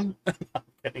developed. Mexomon.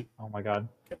 Kidding. Oh my god,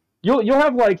 you'll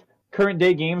have like current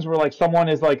day games where like someone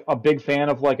is like a big fan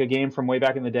of like a game from way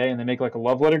back in the day and they make like a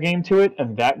love letter game to it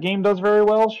and that game does very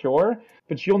well, sure.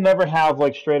 But you'll never have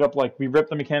like straight up like we ripped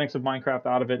the mechanics of Minecraft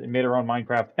out of it and made our own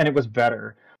Minecraft and it was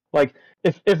better. Like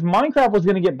if Minecraft was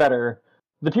going to get better,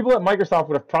 the people at Microsoft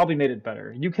would have probably made it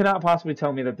better. You cannot possibly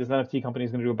tell me that this NFT company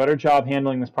is going to do a better job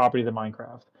handling this property than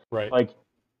Minecraft. Right. Like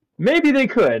maybe they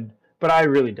could, but I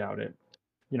really doubt it.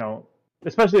 You know,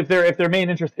 especially if their main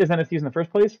interest is NFTs in the first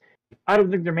place. I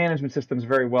don't think their management system's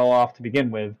very well off to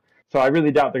begin with. So I really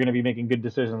doubt they're going to be making good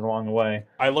decisions along the way.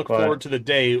 I look forward to the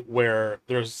day where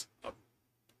there's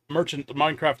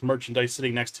Minecraft merchandise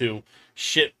sitting next to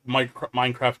shit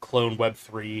Minecraft clone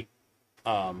Web3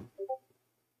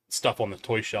 stuff on the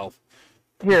toy shelf.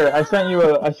 Here, I sent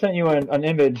you an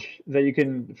image that you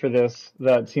can for this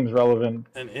that seems relevant.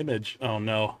 An image? Oh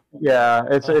no. Yeah,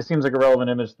 it seems like a relevant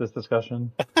image to this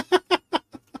discussion.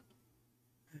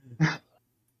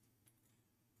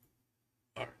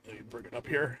 All right, let me bring it up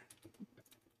here.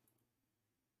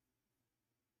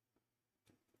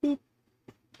 Boop.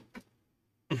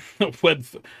 Web,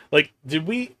 like, did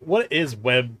we? What is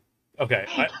web? Okay,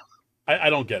 I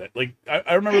don't get it. Like,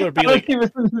 I remember there being like,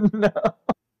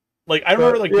 like I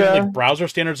remember like yeah. like browser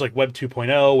standards like Web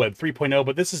 2.0, Web 3.0,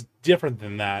 but this is different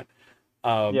than that.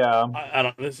 Yeah, I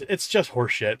don't. It's just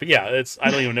horseshit. But yeah,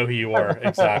 I don't even know who you are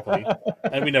exactly,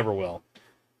 and we never will.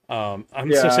 I'm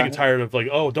so sick and tired of like,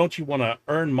 oh, don't you want to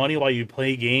earn money while you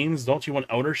play games? Don't you want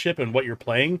ownership in what you're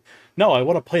playing? No, I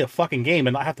want to play a fucking game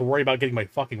and not have to worry about getting my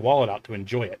fucking wallet out to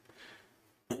enjoy it.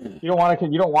 You don't want to.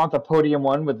 You don't want the podium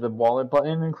one with the wallet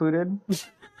button included.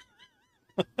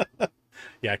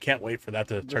 Yeah, I can't wait for that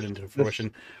to turn into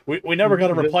fruition. We never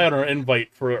got a reply on our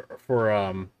invite for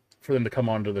them to come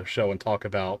onto the show and talk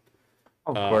about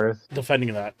of course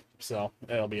defending that. So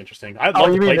it'll be interesting. I'd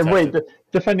love to play wait,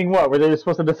 defending what? Were they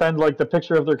supposed to defend like the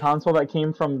picture of their console that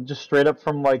came from just straight up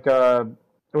from like it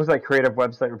was like creative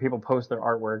website where people post their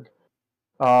artwork.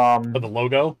 The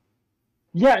logo?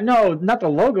 Yeah, no, not the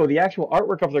logo. The actual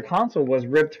artwork of their console was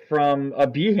ripped from a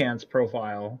Behance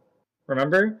profile.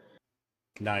 Remember?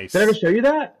 Nice. Did I ever show you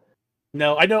that?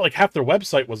 No, I know like half their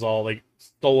website was all like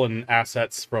stolen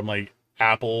assets from like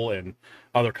Apple and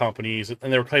other companies,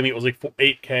 and they were claiming it was like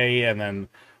 8K, and then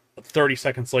 30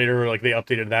 seconds later, like they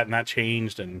updated that and that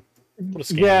changed, and what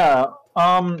a scam. Yeah.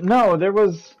 No, there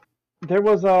was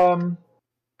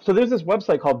so there's this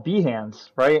website called Behance,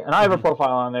 right? And I have a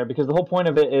profile on there because the whole point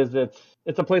of it is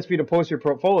it's a place for you to post your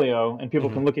portfolio and people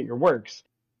can look at your works.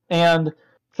 And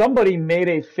somebody made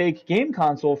a fake game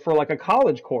console for like a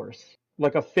college course,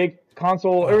 like a fake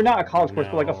console, or not a college course,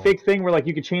 but like a fake thing where like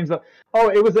you could change the. Oh,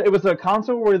 it was a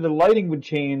console where the lighting would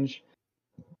change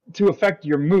to affect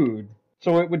your mood.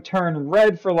 So it would turn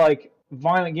red for like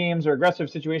violent games or aggressive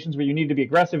situations where you need to be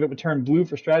aggressive. It would turn blue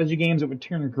for strategy games. It would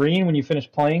turn green when you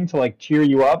finished playing to like cheer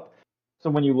you up. So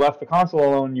when you left the console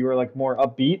alone, you were like more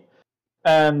upbeat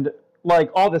and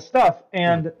like all this stuff.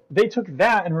 And they took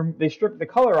that and they stripped the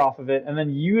color off of it and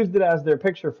then used it as their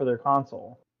picture for their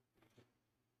console.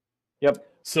 Yep.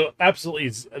 So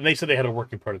absolutely, and they said they had a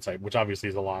working prototype, which obviously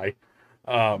is a lie.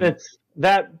 It's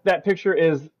that picture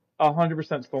is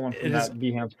 100% stolen from that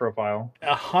Behance profile.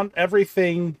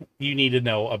 Everything you need to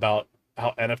know about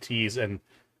how NFTs and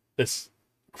this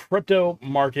crypto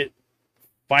market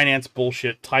finance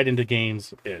bullshit tied into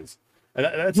games is. And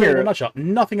that's it in a nutshell.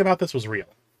 Nothing about this was real.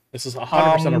 This is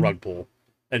 100% a rug pull.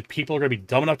 And people are going to be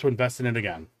dumb enough to invest in it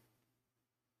again.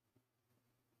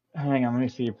 Hang on, let me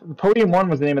see. Podium 1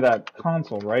 was the name of that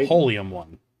console, right? Polium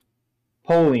 1.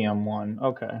 Polium 1,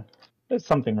 okay. It's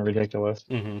something ridiculous.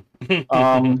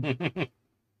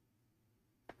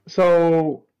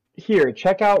 So, here,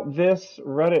 check out this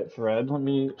Reddit thread. Let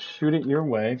me shoot it your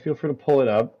way. Feel free to pull it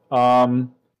up.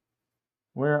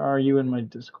 Where are you in my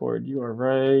Discord? You are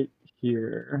right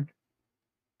here.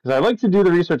 Because I like to do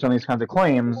the research on these kinds of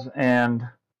claims, and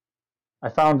I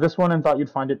found this one and thought you'd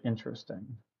find it interesting.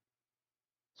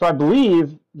 So I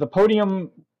believe the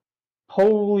Polium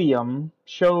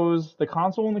shows the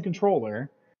console and the controller,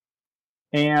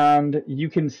 and you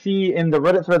can see in the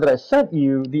Reddit thread that I sent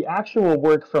you the actual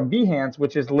work from Behance,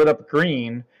 which is lit up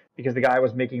green because the guy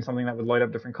was making something that would light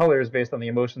up different colors based on the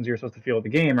emotions you're supposed to feel at the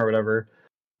game or whatever.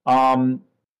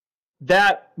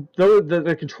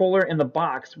 The controller and the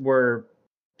box were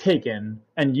taken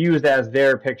and used as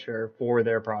their picture for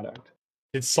their product.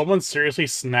 Did someone seriously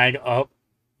snag up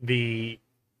the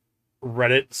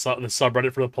Reddit, the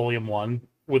subreddit for the Polium 1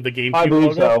 with the GameCube I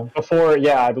believe logo? So.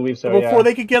 I believe so. Before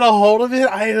they could get a hold of it?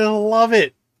 I love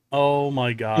it. Oh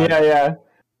my god. Yeah.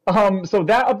 So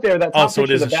that up there, that top so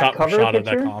picture, it is the a back shot cover of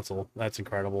picture, that console. That's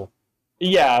incredible.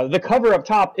 Yeah, the cover up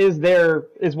top is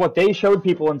what they showed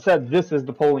people and said this is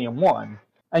the Polium 1.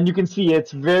 And you can see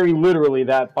it's very literally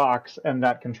that box and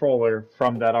that controller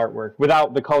from that artwork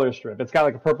without the color strip. It's got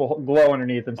like a purple glow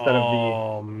underneath instead of the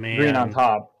Oh green on man.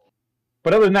 top.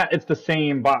 But other than that, it's the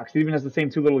same box. It even has the same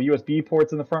two little USB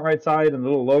ports in the front right side and the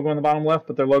little logo on the bottom left,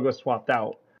 but their logo is swapped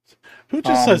out. Who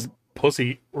just says Um,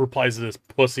 pussy replies to this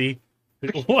pussy?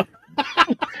 What?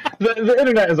 the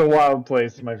internet is a wild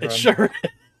place, my It friend. sure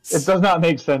It is. does not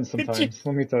make sense It just- sometimes,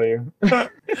 let me tell you. I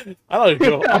don't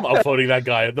know. I'm upvoting that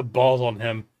guy. The balls on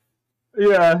him.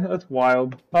 Yeah, that's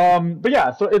wild. But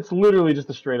yeah, so it's literally just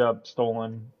a straight up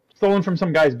stolen from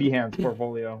some guy's Behance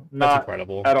portfolio, That's not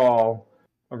incredible. at all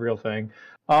a real thing.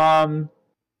 Um,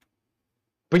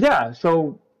 but yeah,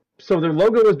 so their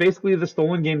logo is basically the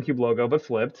stolen GameCube logo but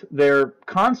flipped. Their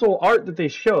console art that they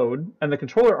showed and the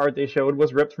controller art they showed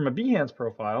was ripped from a Behance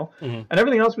profile, Hmm. and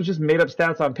everything else was just made up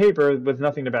stats on paper with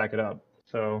nothing to back it up.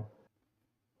 So,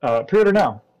 pre-order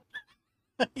now.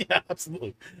 Yeah,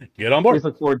 absolutely. Get on board. Please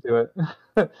look forward to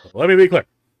it. Let me be clear.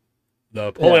 The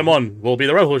Yeah. Polium 1 will be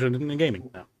the revolution in gaming.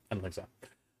 No, I don't think so.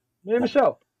 Hey,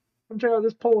 Michelle, come check out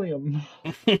this Polium.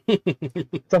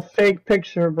 It's a fake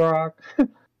picture, Brock.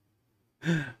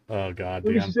 Oh god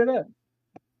Look, you should damn. say that.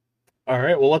 All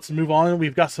right, well let's move on.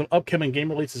 We've got some upcoming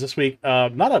game releases this week.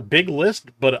 Not a big list,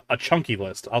 but a chunky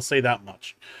list. I'll say that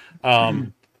much.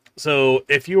 So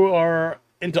if you are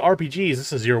into RPGs,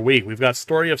 this is your week. We've got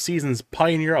Story of Seasons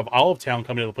Pioneer of Olive Town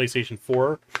coming to the PlayStation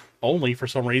 4 only for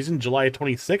some reason, July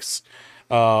 26th.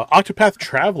 Octopath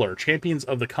Traveler, Champions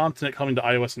of the Continent coming to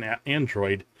iOS and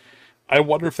Android. I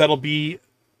wonder if that'll be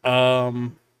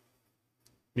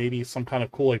maybe some kind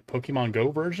of cool like Pokemon Go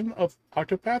version of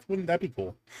Octopath. Wouldn't that be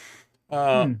cool?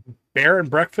 Bear and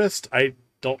Breakfast. I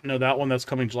don't know that one. That's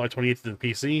coming July 28th to the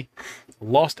PC.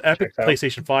 Lost Epic, Checks out.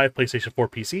 PlayStation 5, PlayStation 4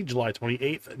 PC, July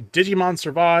 28th. Digimon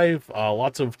Survive.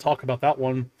 Lots of talk about that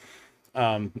one.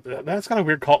 That's kind of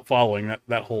weird cult following,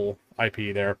 that whole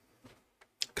IP there.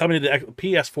 Coming to the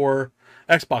PS4,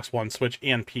 Xbox One, Switch,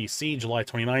 and PC, July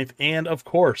 29th. And, of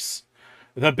course,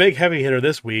 the big heavy hitter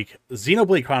this week,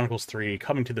 Xenoblade Chronicles 3,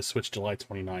 coming to the Switch, July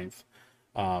 29th.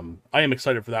 I am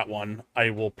excited for that one. I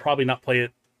will probably not play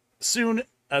it soon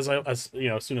as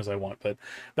soon as I want, but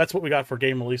that's what we got for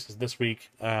game releases this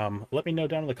week. Let me know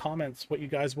down in the comments what you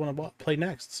guys want to play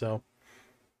next. So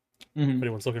if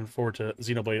anyone's looking forward to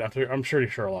Xenoblade, I'm pretty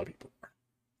sure a lot of people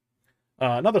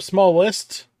are. Another small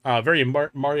list, very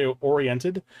Mario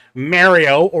oriented.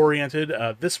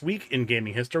 This week in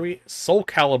gaming history, Soul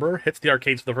Calibur hits the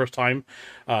arcades for the first time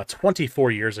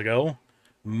 24 years ago.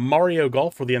 Mario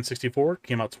Golf for the N64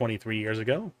 came out 23 years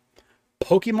ago.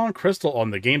 Pokemon Crystal on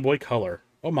the Game Boy Color.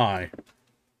 Oh my.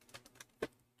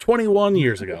 21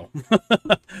 years ago.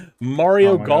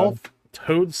 Mario Golf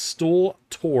Toadstool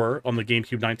Tour on the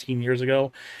GameCube 19 years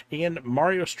ago. And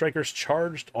Mario Strikers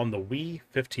Charged on the Wii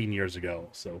 15 years ago.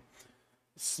 So,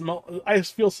 I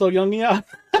feel so young, yeah.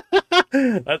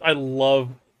 I love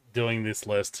doing this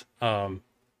list. All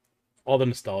the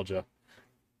nostalgia.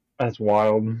 That's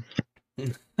wild.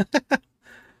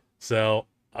 So,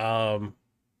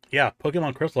 yeah,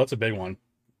 Pokemon Crystal, that's a big one.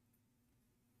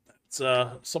 It's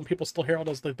some people still herald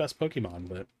as the best Pokemon,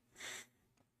 but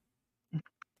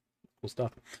cool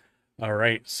stuff. All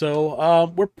right,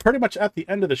 so we're pretty much at the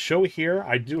end of the show here.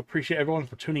 I do appreciate everyone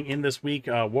for tuning in this week.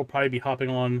 We'll probably be hopping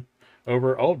on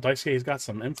over. Oh, Daisuke's got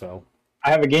some info. I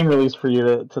have a game release for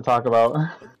you to talk about.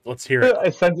 Let's hear it. I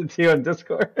sent it to you on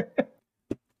Discord.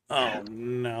 Oh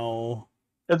no,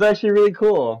 It's actually really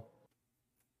cool.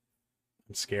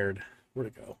 I'm scared. Where'd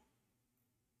it go?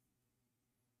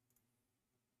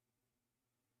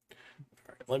 All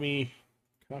right, let me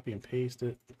copy and paste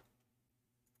it.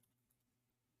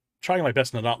 Trying my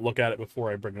best to not look at it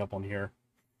before I bring it up on here,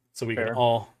 so we can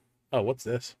all. Oh, what's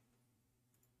this?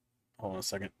 Hold on a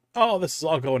second. Oh, this is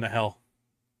all going to hell.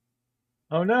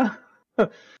 Oh no!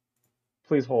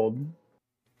 Please hold.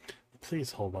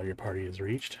 Please hold while your party is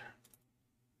reached.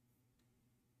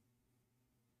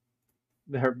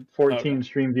 There are 14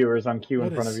 stream viewers on queue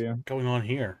in front of you. What's going on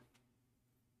here?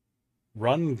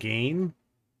 Run game?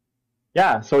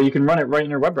 Yeah, so you can run it right in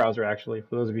your web browser, actually,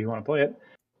 for those of you who want to play it.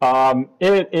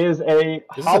 It is a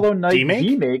Hollow Knight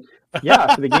demake.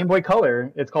 Yeah, for the Game Boy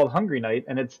Color. It's called Hungry Knight,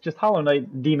 and it's just Hollow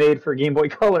Knight demade for Game Boy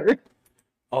Color.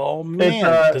 Oh man,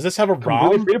 does this have a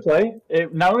ROM? Completely free to play.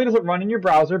 It not only does it run in your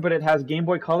browser, but it has Game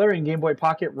Boy Color and Game Boy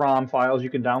Pocket ROM files you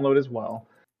can download as well.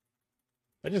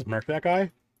 I just murked that guy?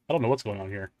 I don't know what's going on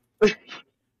here.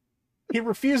 He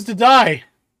refused to die.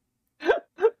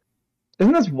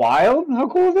 Isn't this wild? How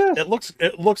cool is this?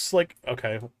 It looks like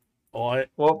okay.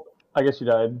 Well, I guess you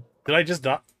died. Did I just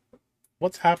die?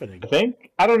 What's happening? I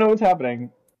think. I don't know what's happening.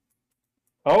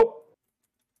 Oh,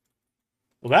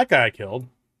 Well, that guy I killed.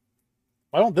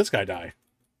 Why don't this guy die?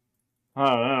 I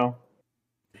don't know.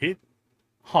 He,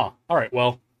 huh? All right.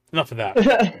 Well, enough of that.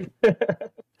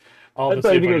 I'll have I to thought see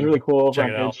I if think I it was really can cool check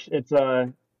from it out. Itch.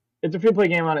 It's a free play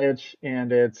game on Itch,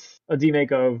 and it's a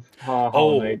remake of Hollow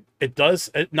Oh, Knight. it does.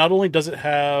 It not only does it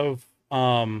have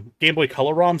Game Boy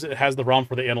Color ROMs, it has the ROM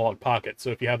for the Analog Pocket.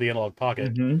 So if you have the Analog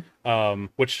Pocket, Hmm.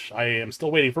 which I am still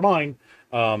waiting for mine,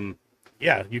 um,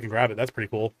 yeah, you can grab it. That's pretty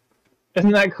cool.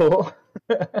 Isn't that cool?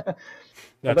 I That's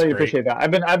thought you great. appreciate that.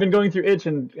 I've been going through Itch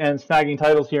and snagging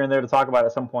titles here and there to talk about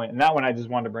at some point, and that one I just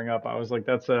wanted to bring up. I was like,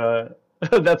 that's a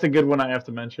that's a good one I have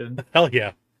to mention. Hell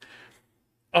yeah.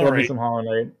 All Love me right. some Hollow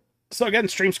Knight. So again,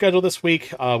 stream schedule this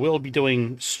week. We'll be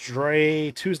doing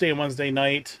Stray Tuesday and Wednesday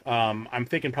night. I'm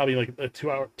thinking probably like a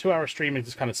two hour stream and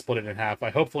just kind of split it in half.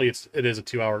 Hopefully it is a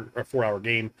 2 hour or 4 hour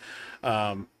game.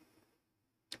 Um,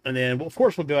 and then of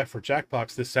course we'll be back for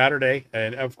Jackbox this Saturday,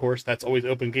 and of course that's always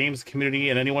open games community,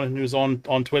 and anyone who's on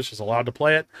Twitch is allowed to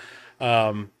play it.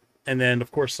 And then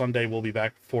of course Sunday we'll be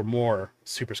back for more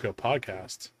SuperScope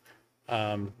podcasts.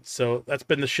 So that's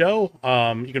been the show.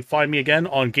 You can find me again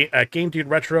at Game Dude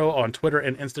Retro on Twitter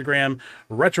and Instagram.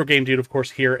 Retro Game Dude, of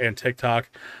course, here and TikTok.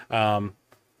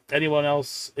 Anyone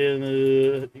else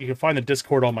you can find the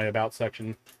Discord on my About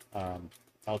section.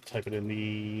 I'll type it in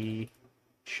the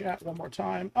chat one more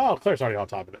time. Oh, Claire's already on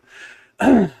top of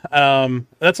it.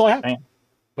 That's all I have. Man.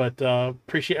 But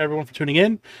appreciate everyone for tuning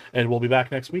in, and we'll be back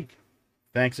next week.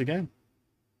 Thanks again.